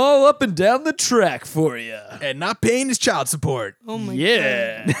jiving all up and down the track for you. And not paying his child support. Oh my God.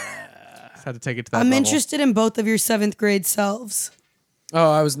 Yeah. Just had to take it to that I'm level. interested in both of your 7th grade selves.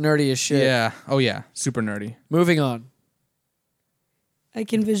 Oh, I was nerdy as shit. Yeah. Oh, yeah. Super nerdy. Moving on. I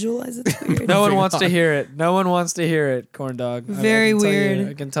can visualize it. It's weird. No one Moving wants to on. hear it. No one wants to hear it, corn dog. Very can tell you- weird.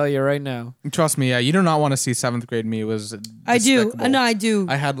 I can tell you right now. Trust me, yeah, you do not want to see 7th grade me. It was I do. despicable. No, I do.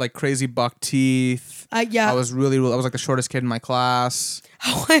 I had like crazy buck teeth. Yeah. I was like the shortest kid in my class.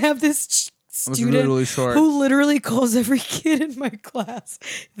 How I have this I was student really, really short. who literally calls every kid in my class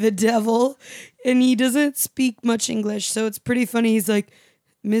the devil, and he doesn't speak much English, so it's pretty funny. He's like,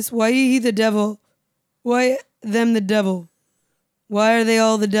 Miss, why he the devil? Why them the devil? Why are they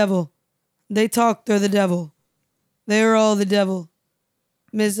all the devil? They talk, they're the devil. They're all the devil.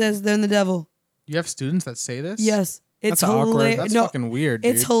 Miss says they're the devil. You have students that say this? Yes. It's That's awkward. hilarious. That's No, fucking weird,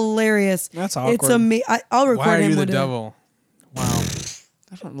 dude. it's hilarious. That's It's awkward. amazing. I'll record Why are him you the one day. devil? Wow.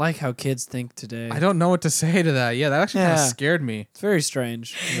 I don't like how kids think today. I don't know what to say to that. Yeah, that actually kind Yeah. of scared me. It's very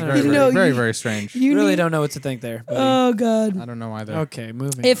strange. I Very, You very, know, very, you- very strange. You really need- don't know what to think there. buddy. Oh God. I don't know either. Okay,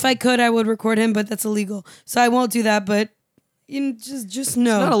 moving. If on. I could, I would record him, but that's illegal. So I won't do that. But you just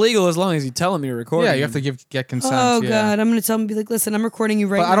know. It's not illegal as long as you tell them you're recording. Yeah, you have to get consent. Oh yeah. God, I'm gonna tell him, be like, listen, I'm recording you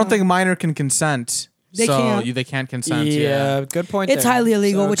right But now. I don't think minor can consent. They so can't. They can't consent. Yeah, good point. It's there. highly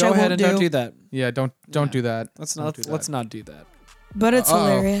illegal, So which go I ahead won't and don't do. do that. Yeah, don't do that. Let's Don't not. do that. Let's not do that. But it's Uh-oh.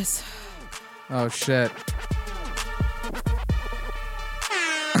 hilarious. Oh shit.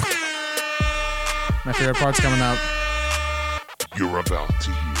 My favorite part's coming up. You're about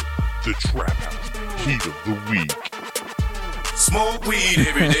to hear the Trap House Heat of the Week. Smoke weed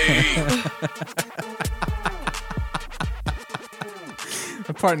every day.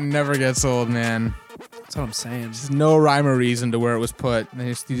 The part never gets old, man. That's what I'm saying. There's no rhyme or reason to where it was put. You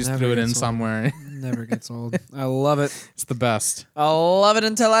just Never threw it in gets old. somewhere. Never gets old. I love it. It's the best. I'll love it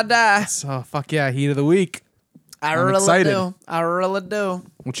until I die. So fuck yeah, heat of the week. I I'm really excited. do. I really do.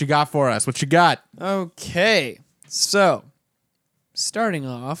 What you got for us? What you got? Okay, so starting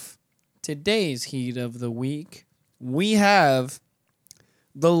off today's heat of the week, we have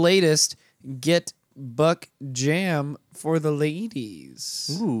the latest Get Buck Jam for the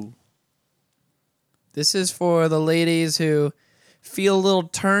ladies. Ooh. This is for the ladies who feel a little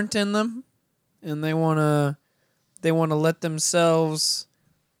turnt in them, and they wanna let themselves,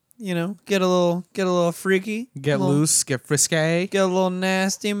 get a little freaky, Get a little- loose, get frisky. get a little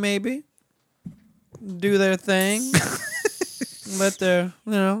nasty, maybe. Do their thing. let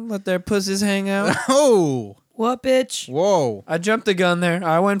their pussies hang out. Oh. What, bitch? Whoa. I jumped the gun there.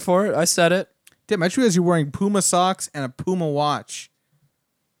 I went for it. I said it. Damn, I just realized you're wearing Puma socks and a Puma watch.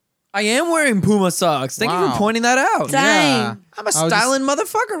 I am wearing Puma socks. Thank you Wow. for pointing that out. Dang. I'm a styling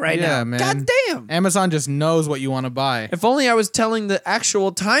motherfucker right now. man. God damn. Amazon just knows what you want to buy. If only I was telling the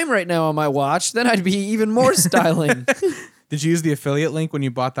actual time right now on my watch, then I'd be even more styling. Did you use the affiliate link when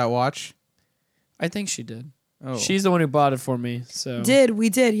you bought that watch? I think she did. Oh. She's the one who bought it for me. So We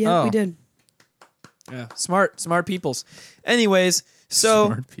did. Yeah, Oh. we did. yeah, smart peoples. Anyways, so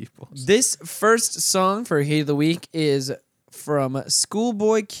Smart people. this first song for Hate of the Week is from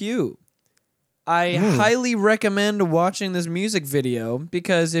Schoolboy Q. I highly recommend watching this music video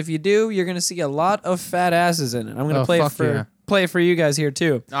because if you do, you're gonna see a lot of fat asses in it. I'm gonna Oh, play it fuck for you guys here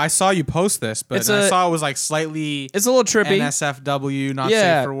too. I saw you post this, but I saw it was like slightly It's a little trippy. NSFW, not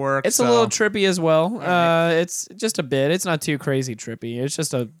Yeah, safe for work. it's a little trippy as well. It's just a bit. It's not too crazy trippy. It's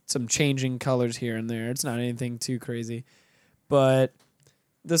just some changing colors here and there. It's not anything too crazy. But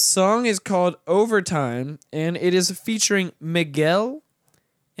the song is called Overtime, and it is featuring Miguel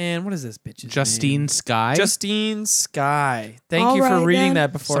and what is this bitch's Justine name? Sky. Justine Sky. Thank All you for right, reading then.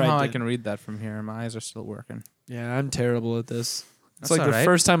 that before Somehow I I did. can read that from here. My eyes are still working. Yeah, I'm terrible at this. It's That's like all the right.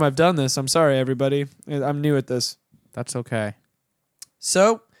 first time I've done this. I'm sorry, everybody. I'm new at this. That's okay.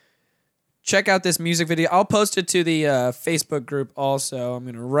 So, check out this music video. I'll post it to the Facebook group also. I'm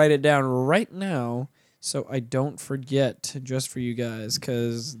going to write it down right now so I don't forget, just for you guys,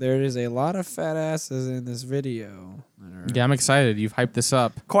 because there is a lot of fat asses in this video. That are Yeah, I'm excited. You've hyped this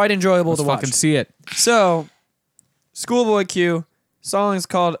up. quite enjoyable Let's to watch. fucking see it. So, Schoolboy Q, song is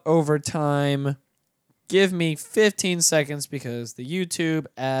called Overtime. Give me 15 seconds because the YouTube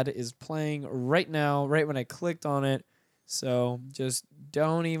ad is playing right now, right when I clicked on it. So just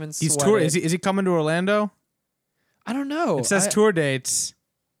don't even sweat He's tour. it. Is he coming to Orlando? I don't know. It says tour dates.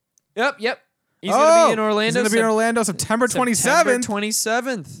 Yep. He's gonna be in Orlando. He's gonna be in Orlando September 27th. September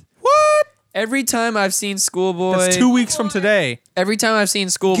 27th. What? Every time I've seen Schoolboy, That's 2 weeks from today. every time I've seen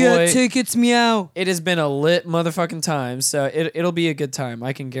Get Schoolboy, tickets, meow. it has been a lit motherfucking time. So it'll be a good time.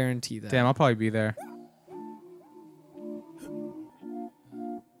 I can guarantee that. Damn, I'll probably be there.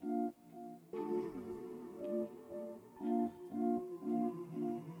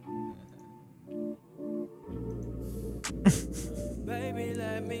 Baby,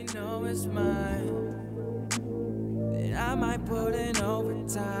 let me know it's mine. Then I might put in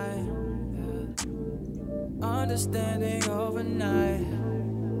overtime. Yeah. Understanding overnight.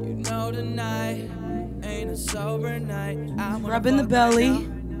 You know tonight ain't a sober night. I wanna Rubbing the fuck belly. right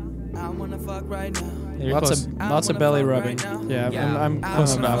now. I wanna fuck right now. You're Lots close. of belly rubbing. Yeah, I'm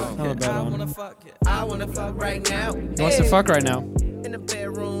close enough. I'm a bad I one. wanna fuck it. I wanna fuck right now. He wants to fuck right now. In the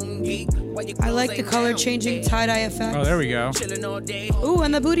bedroom, geek. I like the color changing tie-dye effect. Oh, there we go. Chillin' all day. Ooh,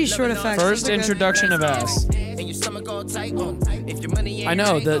 and the booty short effect. First Those are good. introduction of ass. And your stomach all tight. If your money ain't I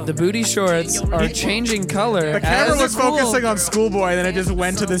know the booty shorts are changing color. The camera as was cool. focusing on Schoolboy, and then it just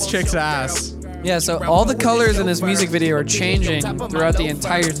went to this chick's ass. Yeah, so all the colors in this music video are changing throughout the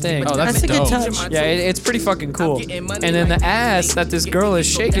entire thing. Oh, That's a good dope. touch. Yeah, it's pretty fucking cool. And then the ass that this girl is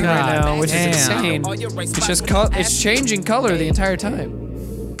shaking right God now, which damn. is insane. It's just it's changing color the entire time.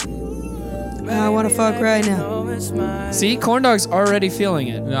 I want to fuck right now. See, Corn Dog's already feeling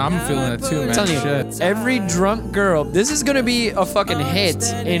it. No, I'm feeling it too, man. I'm telling you, Shit. every drunk girl, this is gonna be a fucking hit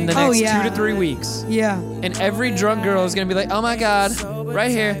in the next yeah. 2 to 3 weeks. Yeah. And every drunk girl is gonna be like, oh my god,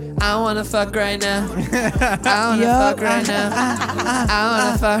 right here, I wanna fuck right now. I wanna Yup. fuck right now.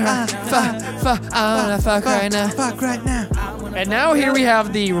 I wanna fuck I wanna fuck right now. Fuck right now. And now here we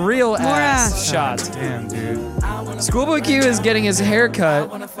have the real ass ass. shot. Damn, dude. Schoolboy Q is getting his hair cut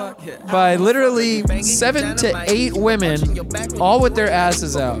by literally 7 to 8 women, all with their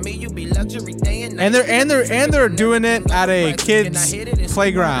asses out. And they're doing it at a kid's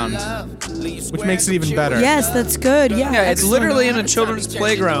playground, which makes it even better. Yes, that's good. Yeah. Yeah, it's excellent. literally in a children's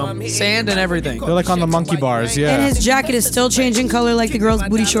playground, sand and everything. They're like on the monkey bars, And yeah. his jacket is still changing color like the girl's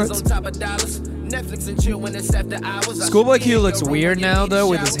booty shorts. Schoolboy Q looks weird now though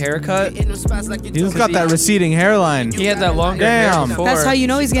with his haircut. He's got that receding hairline. He had that longer hair Damn. before. That's how you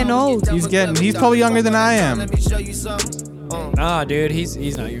know he's getting old. He's probably younger than I am. Nah, dude, he's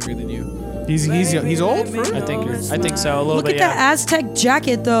not younger than you. He's old for real? I think so a little Look bit. at that Aztec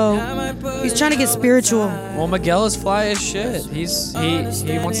jacket though. He's trying to get spiritual. Well, Miguel is fly as shit. He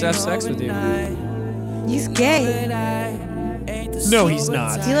wants to have sex with you. He's gay. No, he's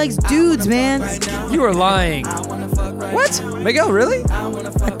not. He likes dudes, man. You are lying. What? Miguel, really?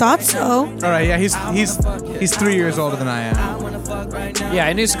 I thought so. All right, yeah, he's 3 years older than I am. Yeah,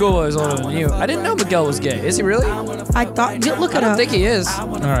 I knew Schoolboy was older than you. I didn't know Miguel was gay. Is he really? I thought. Look I it don't up. think he is. All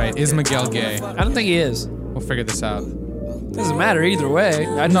right, is Miguel gay? I don't think he is. We'll figure this out. Doesn't matter either way.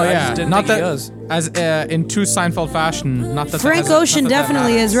 I No, I yeah, just didn't not think that he does. as in true Seinfeld fashion. Not that Frank that has- Ocean not that that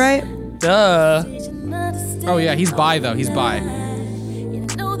definitely matters. is, right? Duh. Oh yeah, he's bi though. He's bi.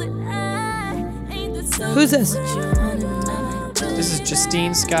 Who's this? This is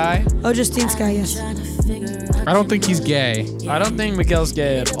Justine Sky. Oh, Justine Sky, yes. I don't think he's gay. I don't think Miguel's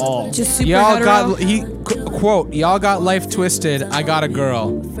gay at all. Just super Y'all hetero. got quote. Y'all got life twisted. I got a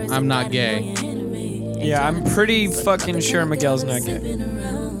girl. I'm not gay. Yeah, I'm pretty fucking sure Miguel's not gay.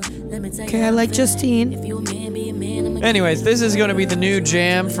 Okay, I like Justine. Anyways, this is going to be the new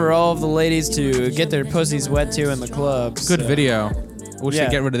jam for all of the ladies to get their pussies wet to in the club. Good so- video. We should Yeah.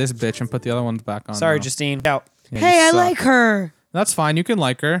 get rid of this bitch and put the other ones back on. Sorry, now. Justine. Out. Yeah, Hey, you I suck. like her. That's fine. You can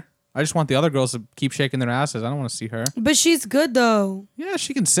like her. I just want the other girls to keep shaking their asses. I don't want to see her. But she's good, though. Yeah,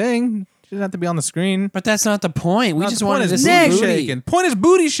 she can sing. She doesn't have to be on the screen. But that's not the point. We Not just the point wanted to is see Nick. booty booty. shaking. Point is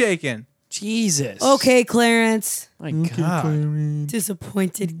booty shaking. Jesus. Okay, Clarence. My God.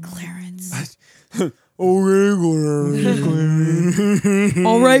 Disappointed Clarence. Oh,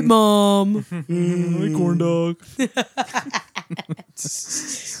 All right, Mom. Corn dog.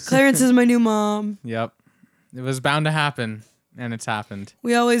 Clarence is my new mom. Yep. It was bound to happen, and it's happened.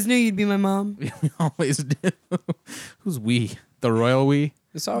 We always knew you'd be my mom. We always do. Who's we? The royal we?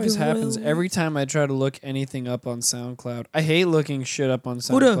 This always The happens royal- every time I try to look anything up on SoundCloud. I hate looking shit up on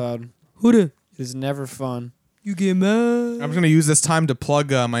Who da? SoundCloud. Who the? It is never fun. You get mad. I'm just going to use this time to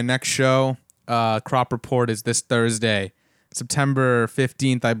plug my next show. Crop Report is this Thursday. September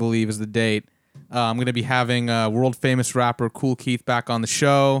 15th, I believe, is the date. I'm going to be having world-famous rapper Kool Keith back on the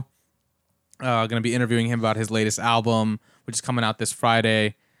show. Going to be interviewing him about his latest album, which is coming out this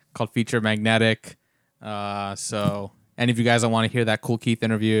Friday, called Feature Magnetic. So any of you guys that want to hear that Kool Keith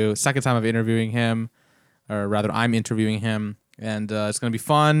interview, second time of interviewing him, or rather I'm interviewing him, and it's going to be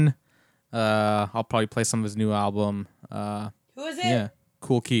fun. I'll probably play some of his new album. Who is it? Yeah,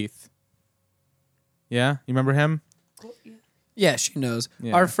 Kool Keith. Yeah, you remember him? Yeah, she knows.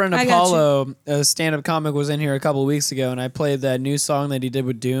 Yeah. Our friend I got Apollo, a stand-up comic, was in here a couple of weeks ago, and I played that new song that he did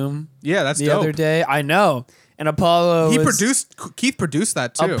with Doom Yeah, that's the dope. other day. I know. And Apollo Keith produced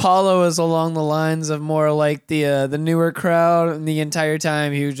that too. Apollo is along the lines of more like the newer crowd, and the entire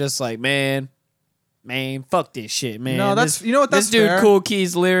time he was just like, man, fuck this shit, man. No, that's- you know what, that's this dude fair. Kool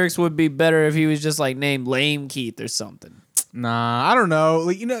Keith's lyrics would be better if he was just like named Lame Keith or something. Nah, I don't know.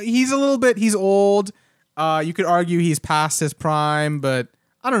 Like, he's he's old. You could argue he's past his prime, but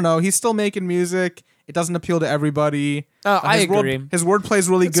I don't know. He's still making music. It doesn't appeal to everybody. I agree. His wordplay is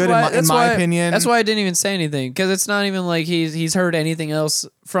really good in my opinion. That's why I didn't even say anything, because it's not even like he's heard anything else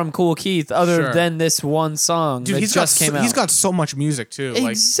from Kool Keith other Sure. than this one song Dude, that he's just came out. He's got so much music too.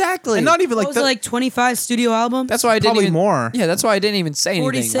 exactly. And not even What like was it, like 25 studio albums? that's why I didn't probably even, more. Yeah, that's why I didn't even say anything.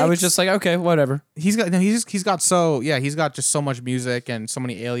 46. I was just like, okay, whatever. he's got just so much music and so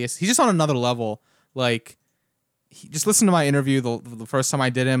many aliases. He's just on another level. Like, just listen to my interview the first time I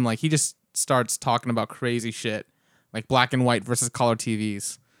did him. Like, he just starts talking about crazy shit, like black and white versus color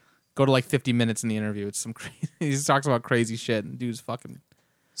TVs. Go to like 50 minutes in the interview. It's some crazy. He just talks about crazy shit. And dude's fucking.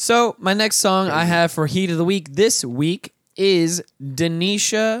 So my next song I have for Heat of the Week this week is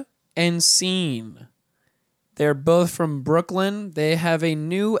Denisha and Scene. They're both from Brooklyn. They have a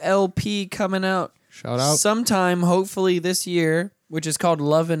new LP coming out Shout out. sometime, hopefully this year, which is called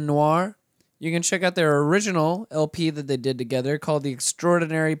Love and Noir. You can check out their original LP that they did together called The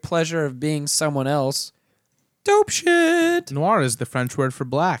Extraordinary Pleasure of Being Someone Else. Dope shit. Noir is the French word for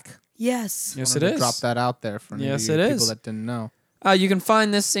black. Yes. Yes, it Wanted to is. Drop that out there for Yes, maybe it people is. that didn't know. You can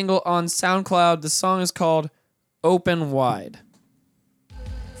find this single on SoundCloud. The song is called Open Wide.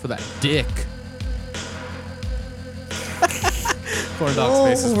 For that dick. Corn dog's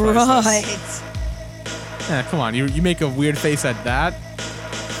face is priceless. Right. Yeah, come on. You make a weird face at that.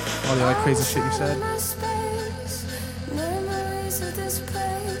 All the other crazy shit you said.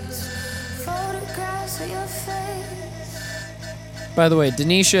 By the way,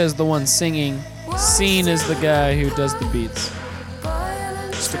 Denisha is the one singing. Scene is the guy who does the beats.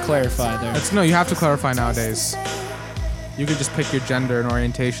 Just to clarify there. No, you have to clarify nowadays. You could just pick your gender and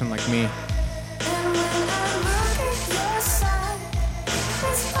orientation like me.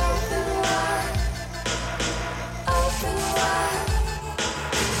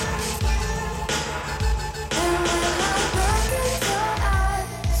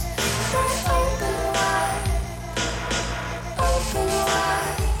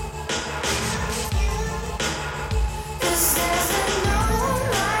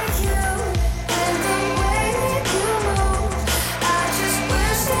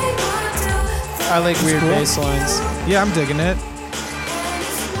 I like weird bass lines. Yeah, I'm digging it.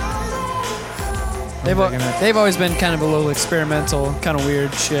 They've always been kind of a little experimental, kind of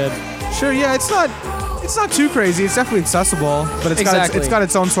weird shit. Sure, yeah, it's not too crazy. It's definitely accessible, but it's got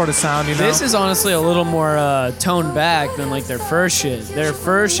its own sort of sound, you know. This is honestly a little more toned back than like their first shit. Their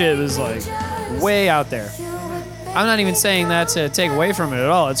first shit was like way out there. I'm not even saying that to take away from it at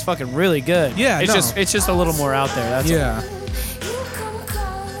all. It's fucking really good. Yeah, it's just a little more out there. That's yeah.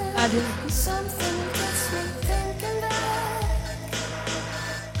 I do.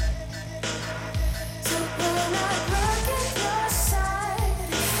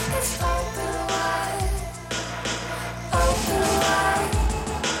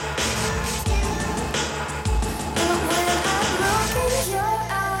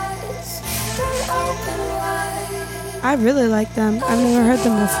 I really like them. I've never heard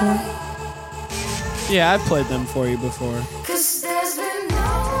them before. Yeah, I've played them for you before.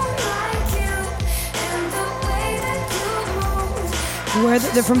 Where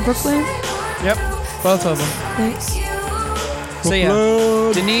they're from Brooklyn? Yep, both of them. Thanks. So yeah,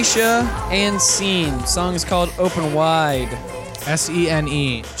 Denisha and Scene. Song is called Open Wide.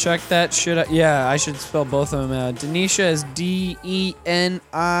 SENE. Check that shit out. Yeah, I should spell both of them out. Denisha is DENITIA.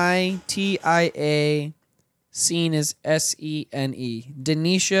 Scene is SENE.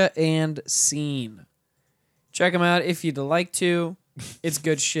 Denisha and Scene. Check them out if you'd like to. It's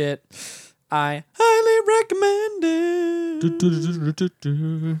good shit. I highly recommend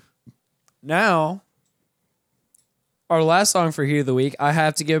it. Now, our last song for Heat of the Week, I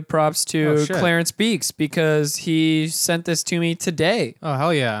have to give props to Clarence Beeks because he sent this to me today. Oh,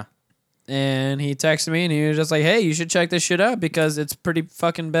 hell yeah. And he texted me and he was just like, hey, you should check this shit out because it's pretty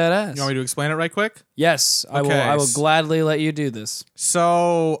fucking badass. You want me to explain it right quick? Yes, Okay. I will gladly let you do this.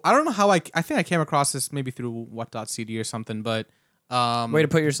 So, I don't know how I think I came across this maybe through what.cd or something, but... Way to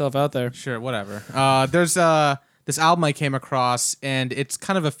put yourself out there. Sure, whatever. There's this album I came across, and it's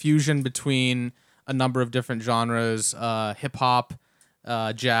kind of a fusion between a number of different genres, hip-hop,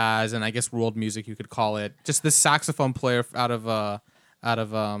 jazz, and I guess world music, you could call it. Just this saxophone player out of I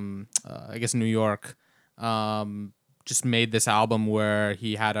guess New York, just made this album where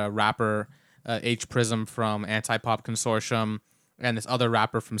he had a rapper, H Prism from Anti-Pop Consortium, and this other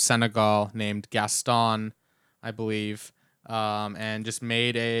rapper from Senegal named Gaston, I believe, and just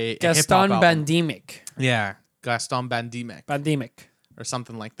made a Gaston hip-hop album. Bandimic. Yeah, Gaston Bandimic. Or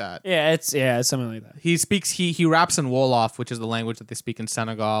something like that. Yeah, it's something like that. He raps in Wolof, which is the language that they speak in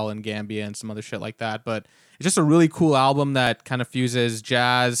Senegal and Gambia and some other shit like that. But it's just a really cool album that kind of fuses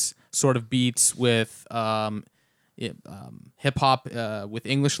jazz sort of beats with hip hop with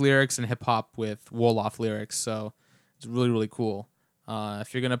English lyrics and hip hop with Wolof lyrics. So it's really, really cool.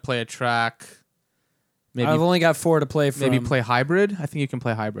 If you're gonna play a track, maybe I've only got 4 to play from. Maybe play Hybrid. I think you can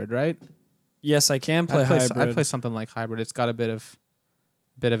play Hybrid, right? Yes, I can play Hybrid. I'd play something like Hybrid. It's got a bit of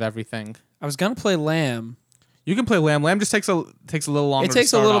everything. I was gonna play Lamb. You can play Lamb. Lamb just takes a little longer. It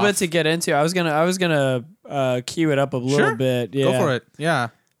takes a little bit to get into. I was gonna cue it up a little bit. Yeah, go for it. Yeah.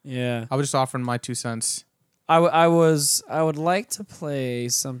 I was just offering my 2 cents. I would like to play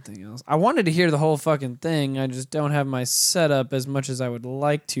something else. I wanted to hear the whole fucking thing. I just don't have my setup as much as I would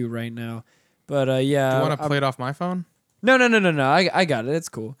like to right now. But yeah. Do you want to play it off my phone? No. I got it. It's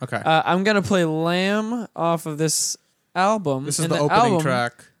cool. Okay. I'm gonna play Lamb off of this album. This is the opening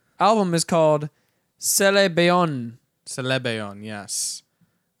track. Album is called Celebeon. Celebeon, yes.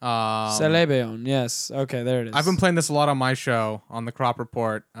 Celebeon, yes. Okay, there it is. I've been playing this a lot on my show on the Crop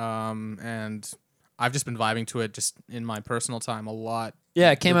Report, and I've just been vibing to it just in my personal time a lot.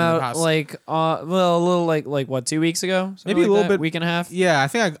 Yeah, it came out like a little like what 2 weeks ago? Maybe a little bit, week and a half. Yeah, I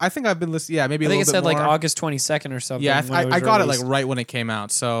think I've been listening. Yeah, maybe. I think it said like August 22nd or something. Yeah, I got it like right when it came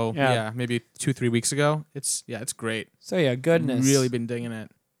out. So yeah maybe 2-3 weeks ago. It's great. So yeah, goodness. Really been digging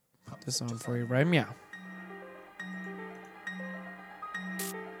it. Put this on for you, right? Meow.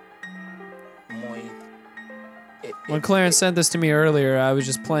 When Clarence sent this to me earlier, I was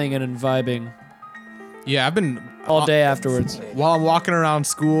just playing it and vibing. Yeah, I've been all day afterwards. While I'm walking around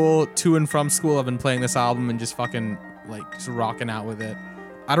school, to and from school, I've been playing this album and just fucking just rocking out with it.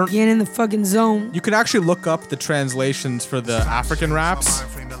 Getting in the fucking zone. You can actually look up the translations for the African raps.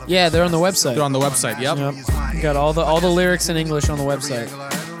 Yeah, they're on the website. They're on the website. Yep. You got all the lyrics in English on the website.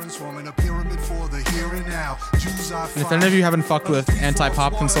 And if any of you haven't fucked with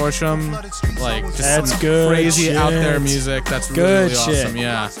Anti-Pop Consortium, just that's some good crazy shit. out there music, that's good really shit. Awesome.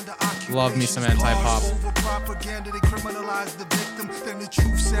 Yeah, love me some Anti-Pop. Propaganda, they criminalize the victim, then the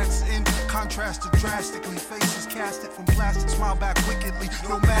truth sets in. Contrast to drastically, faces casted from plastic, smile back wickedly,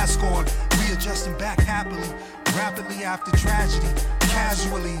 no mask on, readjusting back happily, rapidly after tragedy,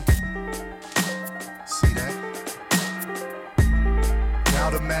 casually. See that? Now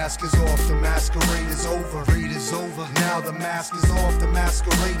Now the mask is off, the masquerade is over. Raid is over. Now the mask is off, the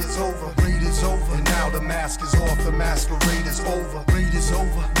masquerade is over. Raid is over. And now the mask is off, the masquerade is over. Raid is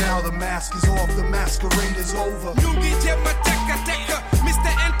over. Now the mask is off, the masquerade is over. Nu DJ Mateka Teka,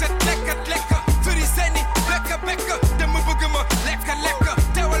 Mr. Enter Tleka Tleka. För i seni, Becka Becka. Demme bugama, Leka Leka.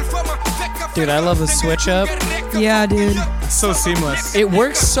 Tewel Fama, Vecka. Dude, I love the switch up. Yeah, dude. It's so seamless. It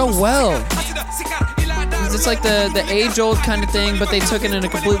works so well. It's like the age-old kind of thing, but they took it in a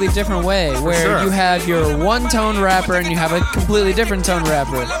completely different way, where sure. you have your one-tone rapper and you have a completely different tone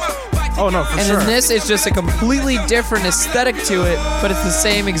rapper. Oh no, for And sure. then this is just a completely different aesthetic to it, but it's the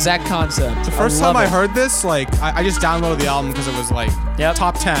same exact concept. The first time I heard this, like, I just downloaded the album because it was like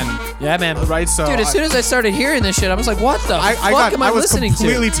top 10. Yeah, man. Right, so Dude, as soon as I started hearing this shit, I was like, what the fuck am I was listening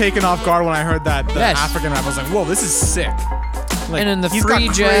completely to? taken off guard when I heard that the Yes. African rap. I was like, whoa, this is sick. Like, And then the he's free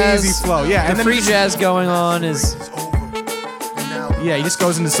got jazz, crazy flow. Yeah, the and then free jazz going on is... yeah, he just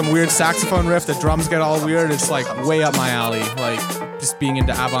goes into some weird saxophone riff. The drums get all weird. It's like way up my alley. Like just being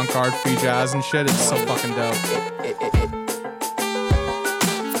into avant-garde free jazz and shit. It's so fucking dope.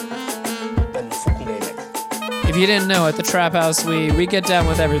 If you didn't know, at the Trap House, we get down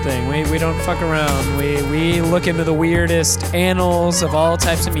with everything. We don't fuck around. We look into the weirdest annals of all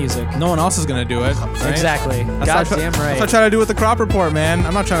types of music. No one else is gonna do it. Right? Exactly. That's Goddamn what right. That's what I try to do with the Crop Report, man.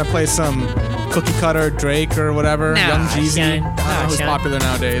 I'm not trying to play some cookie cutter Drake or whatever. Nah, Young Jeezy. son. I don't know Nah, who's son. popular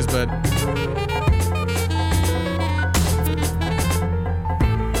nowadays, but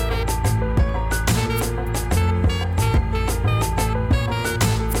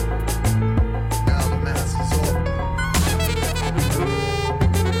Now the mask is off.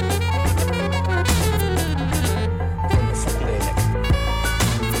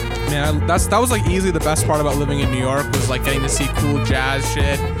 man, that was like easily the best part about living in New York was like getting to see cool jazz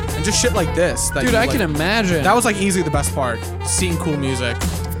shit and just shit like this. That Dude, you, I like, can imagine. That was like easily the best part, seeing cool music.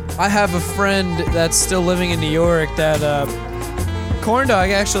 I have a friend that's still living in New York that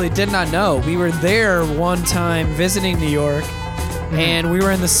Corndog actually did not know. We were there one time visiting New York, and we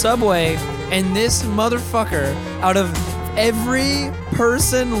were in the subway, and this motherfucker, out of every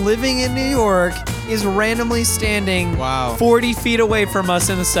person living in New York, is randomly standing Wow. 40 feet away from us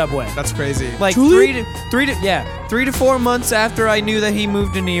in the subway. That's crazy. Like Truly? 3 to 4 months after I knew that he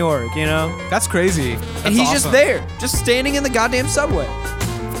moved to New York, you know? That's crazy. That's And he's just awesome. there, just standing in the goddamn subway.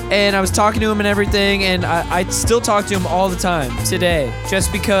 And I was talking to him and everything, and I still talk to him all the time today, just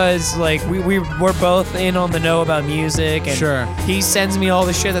because like we're both in on the know about music, and Sure. he sends me all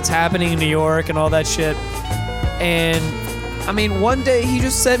the shit that's happening in New York and all that shit. And I mean, one day he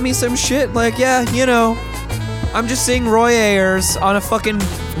just sent me some shit like, yeah, you know, I'm just seeing Roy Ayers on a fucking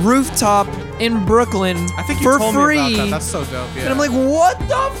rooftop in Brooklyn I think you for told free. me about that. That's so dope. Yeah. And I'm like, what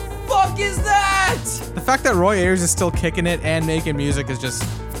the fuck is that? the fact that Roy Ayers is still kicking it and making music is just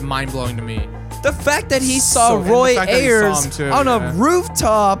mind blowing to me. The fact that he saw So- and the Roy fact that he saw Ayers him too, on yeah. a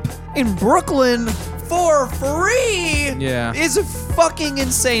rooftop in Brooklyn for free Yeah. is fucking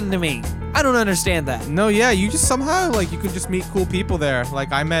insane to me. I don't understand that. No, yeah, you just somehow like you could just meet cool people there.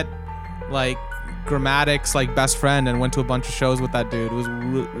 Like I met like Grammatic's like best friend and went to a bunch of shows with that dude.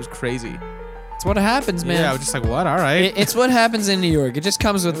 It was crazy. It's what happens, man. Yeah, I was just like, what? All right. It's what happens in New York. It just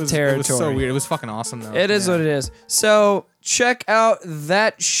comes with It the was, territory. it was so weird. It was fucking awesome though. It is Yeah. what it is. So check out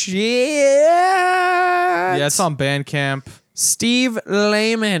that shit. Yeah, it's on Bandcamp. Steve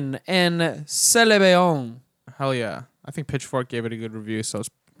Lehman and Celebeon. Hell yeah. I think Pitchfork gave it a good review, so it's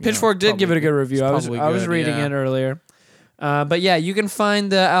Pitchfork did give it a good review. I was good, reading yeah. it earlier. But yeah, you can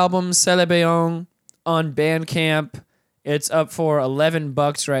find the album Celebeon on Bandcamp. It's up for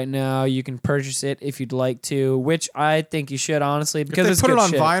 $11 right now. You can purchase it if you'd like to, which I think you should, honestly, because if it's they put good it on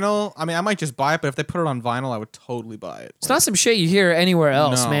shit. vinyl, I mean, I might just buy it, but if they put it on vinyl, I would totally buy it. It's not some shit you hear anywhere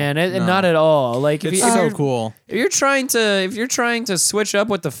else, No, man. no. Not at all. Like if It's you, so if cool. you're trying to switch up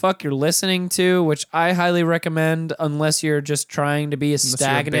what the fuck you're listening to, which I highly recommend, unless you're just trying to be a you're a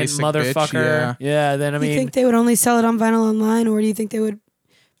stagnant basic bitch, motherfucker. Yeah, then I Do you mean, think they would only sell it on vinyl online, or do you think they would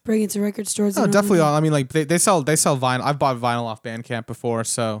bring it to record stores? No, and definitely. only- I mean, like they sell vinyl. I've bought vinyl off Bandcamp before,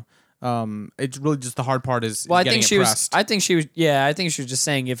 so it's really just the hard part is well, I getting think it she was. pressed. I think she was. Yeah, I think she was just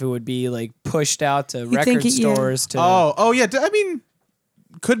saying if it would be like pushed out to think record it- yeah. stores. To Oh yeah. I mean,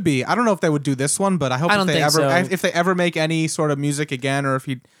 could be. I don't know if they would do this one, but I hope I if don't they think ever so. if they ever make any sort of music again, or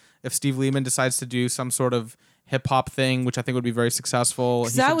if Steve Lehman decides to do some sort of hip hop thing, which I think would be very successful.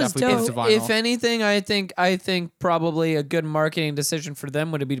 'Cause He that should was definitely dope. put it to vinyl. If anything, I think probably a good marketing decision for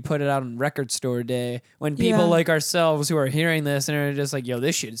them would be to put it out on record store day when people Yeah. like ourselves who are hearing this and are just like, "Yo,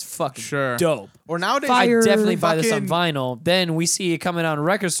 this shit is fucking Sure. dope." Or nowadays, Fire. I definitely buy this on fucking- vinyl. Then we see it coming out on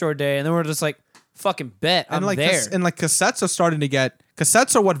record store day, and then we're just like, fucking bet. I'm like there. and like cassettes are starting to get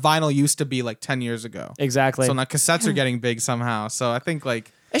cassettes are what vinyl used to be like 10 years ago. Exactly. So now cassettes are getting big somehow. So I think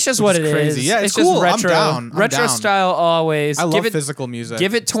like it's just which what is it crazy. is. Yeah, it's just cool. retro. I'm retro down. style always. I love give it, physical music.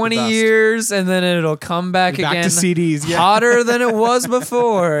 Give it It's the 20 best. years and then it'll come back Back again. to CDs. Yeah. Hotter than it was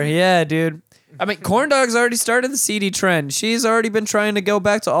before. Yeah, dude. I mean, Corn Dog's already started the CD trend. She's already been trying to go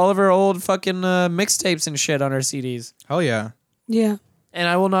back to all of her old fucking mixtapes and shit on her CDs. Hell yeah. Yeah. And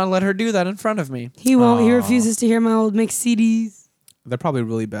I will not let her do that in front of me. He won't. He refuses to hear my old mixed CDs. They're probably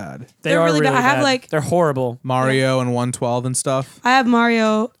really bad. They are really bad. I have like they're horrible. Mario and 112 and stuff. I have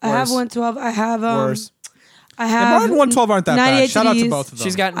Mario. I have Worse. 112. I have Worse. I And have Mario and 112 aren't that bad. 98 Shout out to degrees. both of them.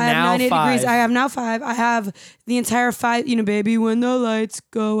 She's got I have now 98 5. degrees. I have now 5. I have the entire 5. You know, baby, when the lights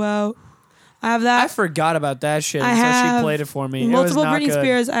go out. I have that. I forgot about that shit I until she have played it for me. multiple it was not Britney good.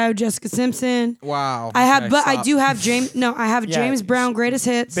 Spears. I have Jessica Simpson. Wow. I have, Okay, but I stop. do have James. No, I have Yeah, James Brown greatest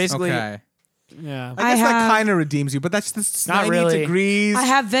hits. Basically, Okay. yeah. I guess I that have- kind of redeems you, but that's just Not 90 really. degrees. I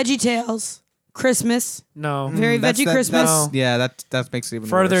have Veggie Tales. Christmas. No. Very veggie Christmas. No. Yeah, that makes it even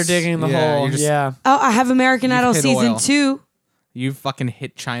Further worse. digging the Yeah, hole. you're just- Yeah. Oh, I have American You've Idol hit season oil. 2. You fucking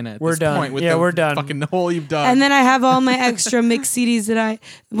hit China at We're this done. point with Yeah, the we're done. fucking hole you've done. And then I have all my extra mixed CDs that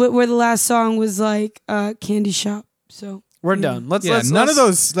where the last song was like Candy Shop. So We're done. Let's yeah, let's none let's, of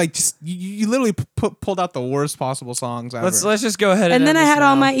those like just you literally pulled out the worst possible songs ever. Let's just go ahead and then end I this had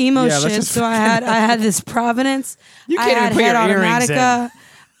all now. my emo Yeah, let's shit. just- So I had this Providence. You I can't even had put your Head earrings in. Automatica.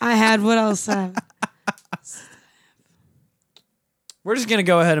 I had what else? We're just gonna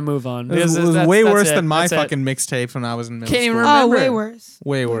go ahead and move on. it was, because it was that's- way that's worse it. than my That's it. fucking mixtapes when I was in middle Can't even school. remember. Oh, way worse.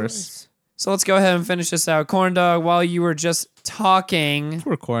 Way worse. So let's go ahead and finish this out. Corn Dog, while you were just talking.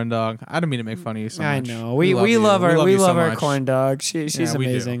 Poor corn dog. I didn't mean to make fun of you so much. I know. We you. love our you so our much. corn dog. She's Yeah, we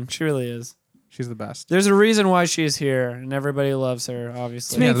do. amazing. She really is. She's the best. There's a reason why she's here, and everybody loves her, To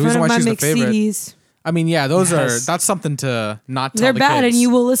obviously. Yeah, make the reason fun why of my she's the mixed favorite. CDs. I mean, yeah, those Yes. that's something to not tell They're the bad, kids. and you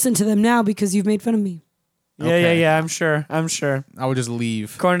will listen to them now because you've made fun of me. Okay. Yeah. I'm sure. I would just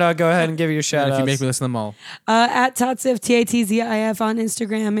leave. Corn Dog, go ahead and give your shout And if you outs. make me listen to them all. At Tatzif, TATZIF on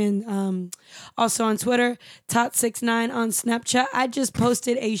Instagram and also on Twitter, Tot69 on Snapchat. I just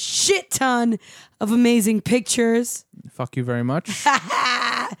posted a shit ton of amazing pictures, Fuck you very much.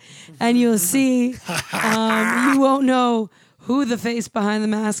 and you'll see. You won't know who the face behind the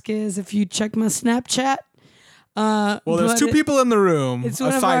mask is if you check my Snapchat. Well, there's But 2 people in the room it's one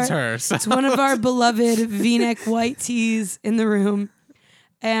of besides our- her. So. It's one of our beloved V-neck white tees in the room.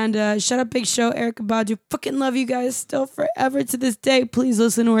 And shout out Big Show, Erica Badu. Fucking love you guys still forever to this day. Please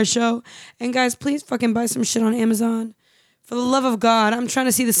listen to our show. And guys, please fucking buy some shit on Amazon. For the love of God, I'm trying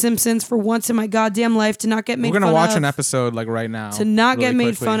to see The Simpsons for once in my goddamn life to not get made We're fun gonna watch of. an episode like right now. To not really get made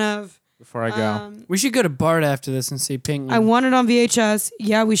quickly fun of. before I go. We should go to Bart after this and see Pinkman. I want it on VHS.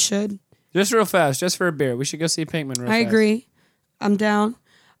 Yeah, we should. Just real fast, just for a beer. We should go see Pinkman real fast. I agree. I'm down.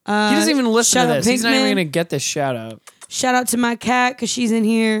 He doesn't even listen shout to out this. He's not even Pinkman. going to get this shout out. Shout out to my cat because she's in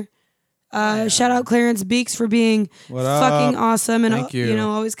here. Shout out Clarence Beeks for being What fucking up? awesome and Thank you.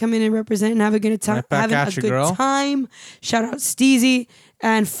 always come in and represent and have a good time. Right back having at a you, good girl. time. Shout out Steezy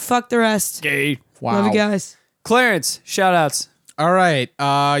and fuck the rest. Gay. Wow. Love you guys. Clarence, shout outs. All right.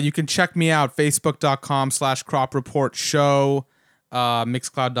 You can check me out, facebook.com/crop report show,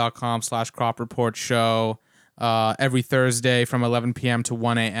 mixcloud.com/crop report show, every Thursday from 11 p.m. to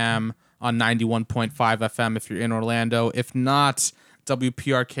 1 a.m. on 91.5 FM if you're in Orlando. If not,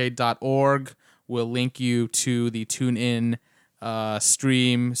 WPRK.org will link you to the TuneIn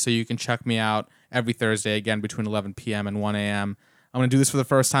stream so you can check me out every Thursday, again, between 11 p.m. and 1 a.m. I'm going to do this for the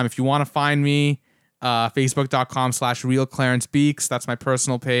first time. If you want to find me, facebook.com/realclarencebeeks. That's my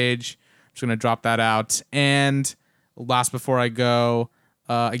personal page. I'm just going to drop that out. And last before I go,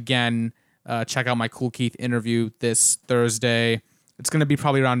 again, check out my Cool Keith interview this Thursday. It's going to be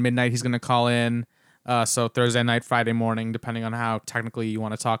probably around midnight. He's going to call in. So Thursday night, Friday morning, depending on how technically you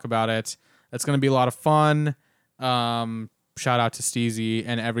want to talk about it. It's going to be a lot of fun. Shout out to Steezy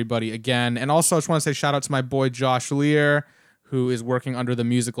and everybody again. And also, I just want to say shout out to my boy Josh Lear, who is working under the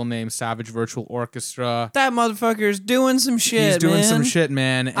musical name Savage Virtual Orchestra. That motherfucker's doing some shit, He's doing man. some shit,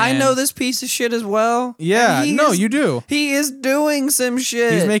 man. I and know this piece of shit as well. Yeah, And he no, is- you do. He is doing some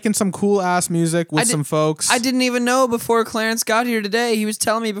shit. He's making some cool ass music with some folks. I didn't even know before Clarence got here today. He was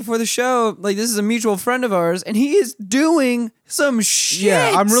telling me before the show, like, this is a mutual friend of ours, and he is doing some shit.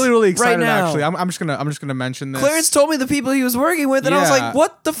 Yeah, I'm really excited. right now. Actually, I'm just gonna mention this. Clarence told me the people he was working with, and I was Yeah. like,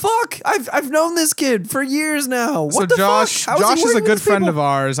 "What the fuck? I've known this kid for years now. What So the Josh, fuck? How Josh he is a working good with friend people? of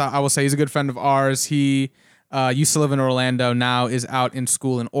ours. I will say he's a good friend of ours. He used to live in Orlando. Now is out in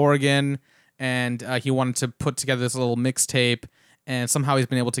school in Oregon, and he wanted to put together this little mixtape. And somehow he's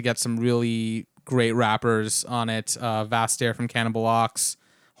been able to get some really great rappers on it. Vastair from Cannibal Ox,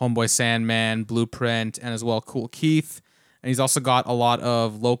 Homeboy Sandman, Blueprint, and as well Cool Keith. And he's also got a lot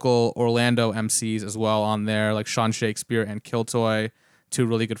of local Orlando MCs as well on there, like Sean Shakespeare and Killtoy, two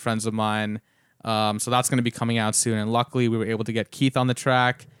really good friends of mine. So that's going to be coming out soon. And luckily, we were able to get Keith on the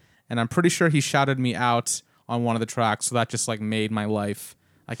track. And I'm pretty sure he shouted me out on one of the tracks. So that just like made my life.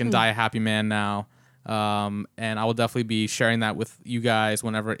 I can die a happy man now. And I will definitely be sharing that with you guys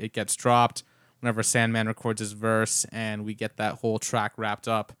whenever it gets dropped, whenever Sandman records his verse, and we get that whole track wrapped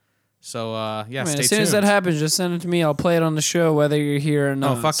up. So, yeah, stay tuned. As soon as that happens, just send it to me. I'll play it on the show, whether you're here or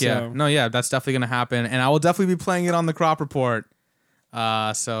not. Oh, fuck yeah. No, yeah, that's definitely going to happen. And I will definitely be playing it on the Crop Report.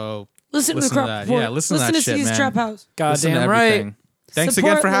 So Listen to the Crop that. Report. Yeah, listen to that shit, Steve's man. Trap House. Listen to Goddamn right. everything. Thanks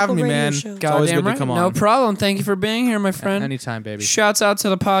Support again for having me, local radio man. shows. It's always good Goddamn to right. come on. No problem. Thank you for being here, my friend. Anytime, baby. Shouts out to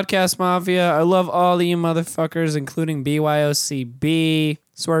the Podcast Mafia. I love all of you motherfuckers, including BYOCB,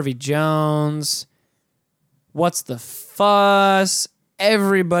 Swervy Jones, What's the Fuss,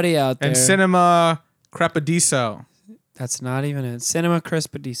 everybody out there. And Cinema Crepadiso. That's not even it. Cinema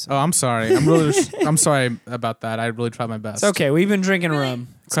Crespediso. Oh, I'm sorry. I'm sorry about that. I really tried my best. It's okay. We've been drinking rum.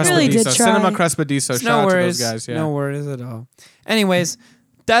 Really did try. Cinema Crespediso. Shout No out worries. to those guys. Yeah. No worries at all. Anyways,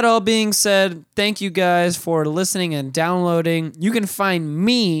 that all being said, thank you guys for listening and downloading. You can find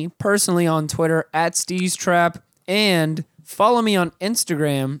me personally on Twitter at Steez Trap and follow me on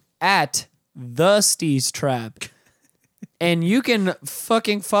Instagram at the Steez Trap. And you can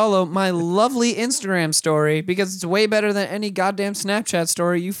fucking follow my lovely Instagram story because it's way better than any goddamn Snapchat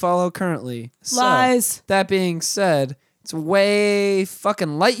story you follow currently. Lies. So, that being said, it's way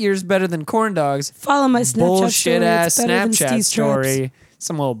fucking light years better than Corn Dogs. Follow my Snapchat Bullshit story. ass It's better than Snapchat Steve's story. Traps.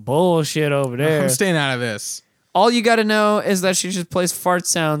 Some little bullshit over there. I'm staying out of this. All you got to know is that she just plays fart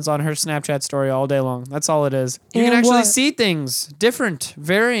sounds on her Snapchat story all day long. That's all it is. You can And actually what? see things, different,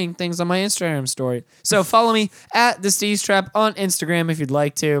 varying things on my Instagram story. So follow me at the Steez Trap on Instagram if you'd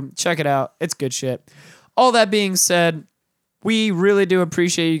like to. Check it out. It's good shit. All that being said, we really do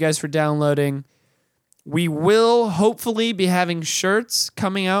appreciate you guys for downloading. We will hopefully be having shirts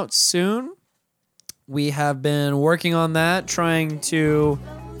coming out soon. We have been working on that, trying to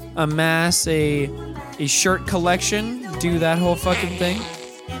amass a shirt collection, do that whole fucking thing.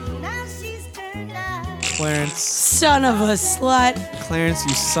 Clarence, Son of a slut.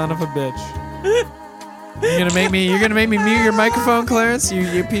 you son of a bitch. You're gonna make me mute your microphone, Clarence,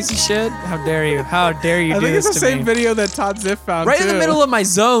 you piece of shit. How dare you I do think this it's the to same me. video that Todd Ziff found Right too. in the middle of my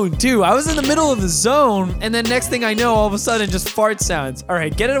zone, too. I was in the middle of the zone, and then next thing I know, all of a sudden, just fart sounds. All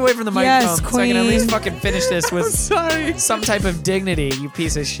right, get it away from the Yes, microphone so I can at least queen. fucking finish this with Sorry. some type of dignity, you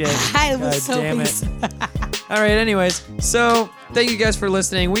piece of shit. I was God damn so it. All right, anyways, so thank you guys for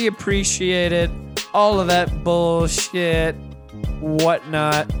listening. We appreciate it. All of that bullshit,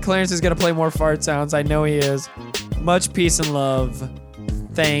 whatnot. Clarence is going to play more fart sounds. I know he is. Much peace and love.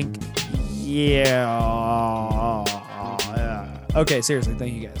 Thank you. Okay, seriously,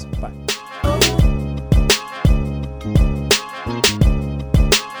 thank you guys. Bye.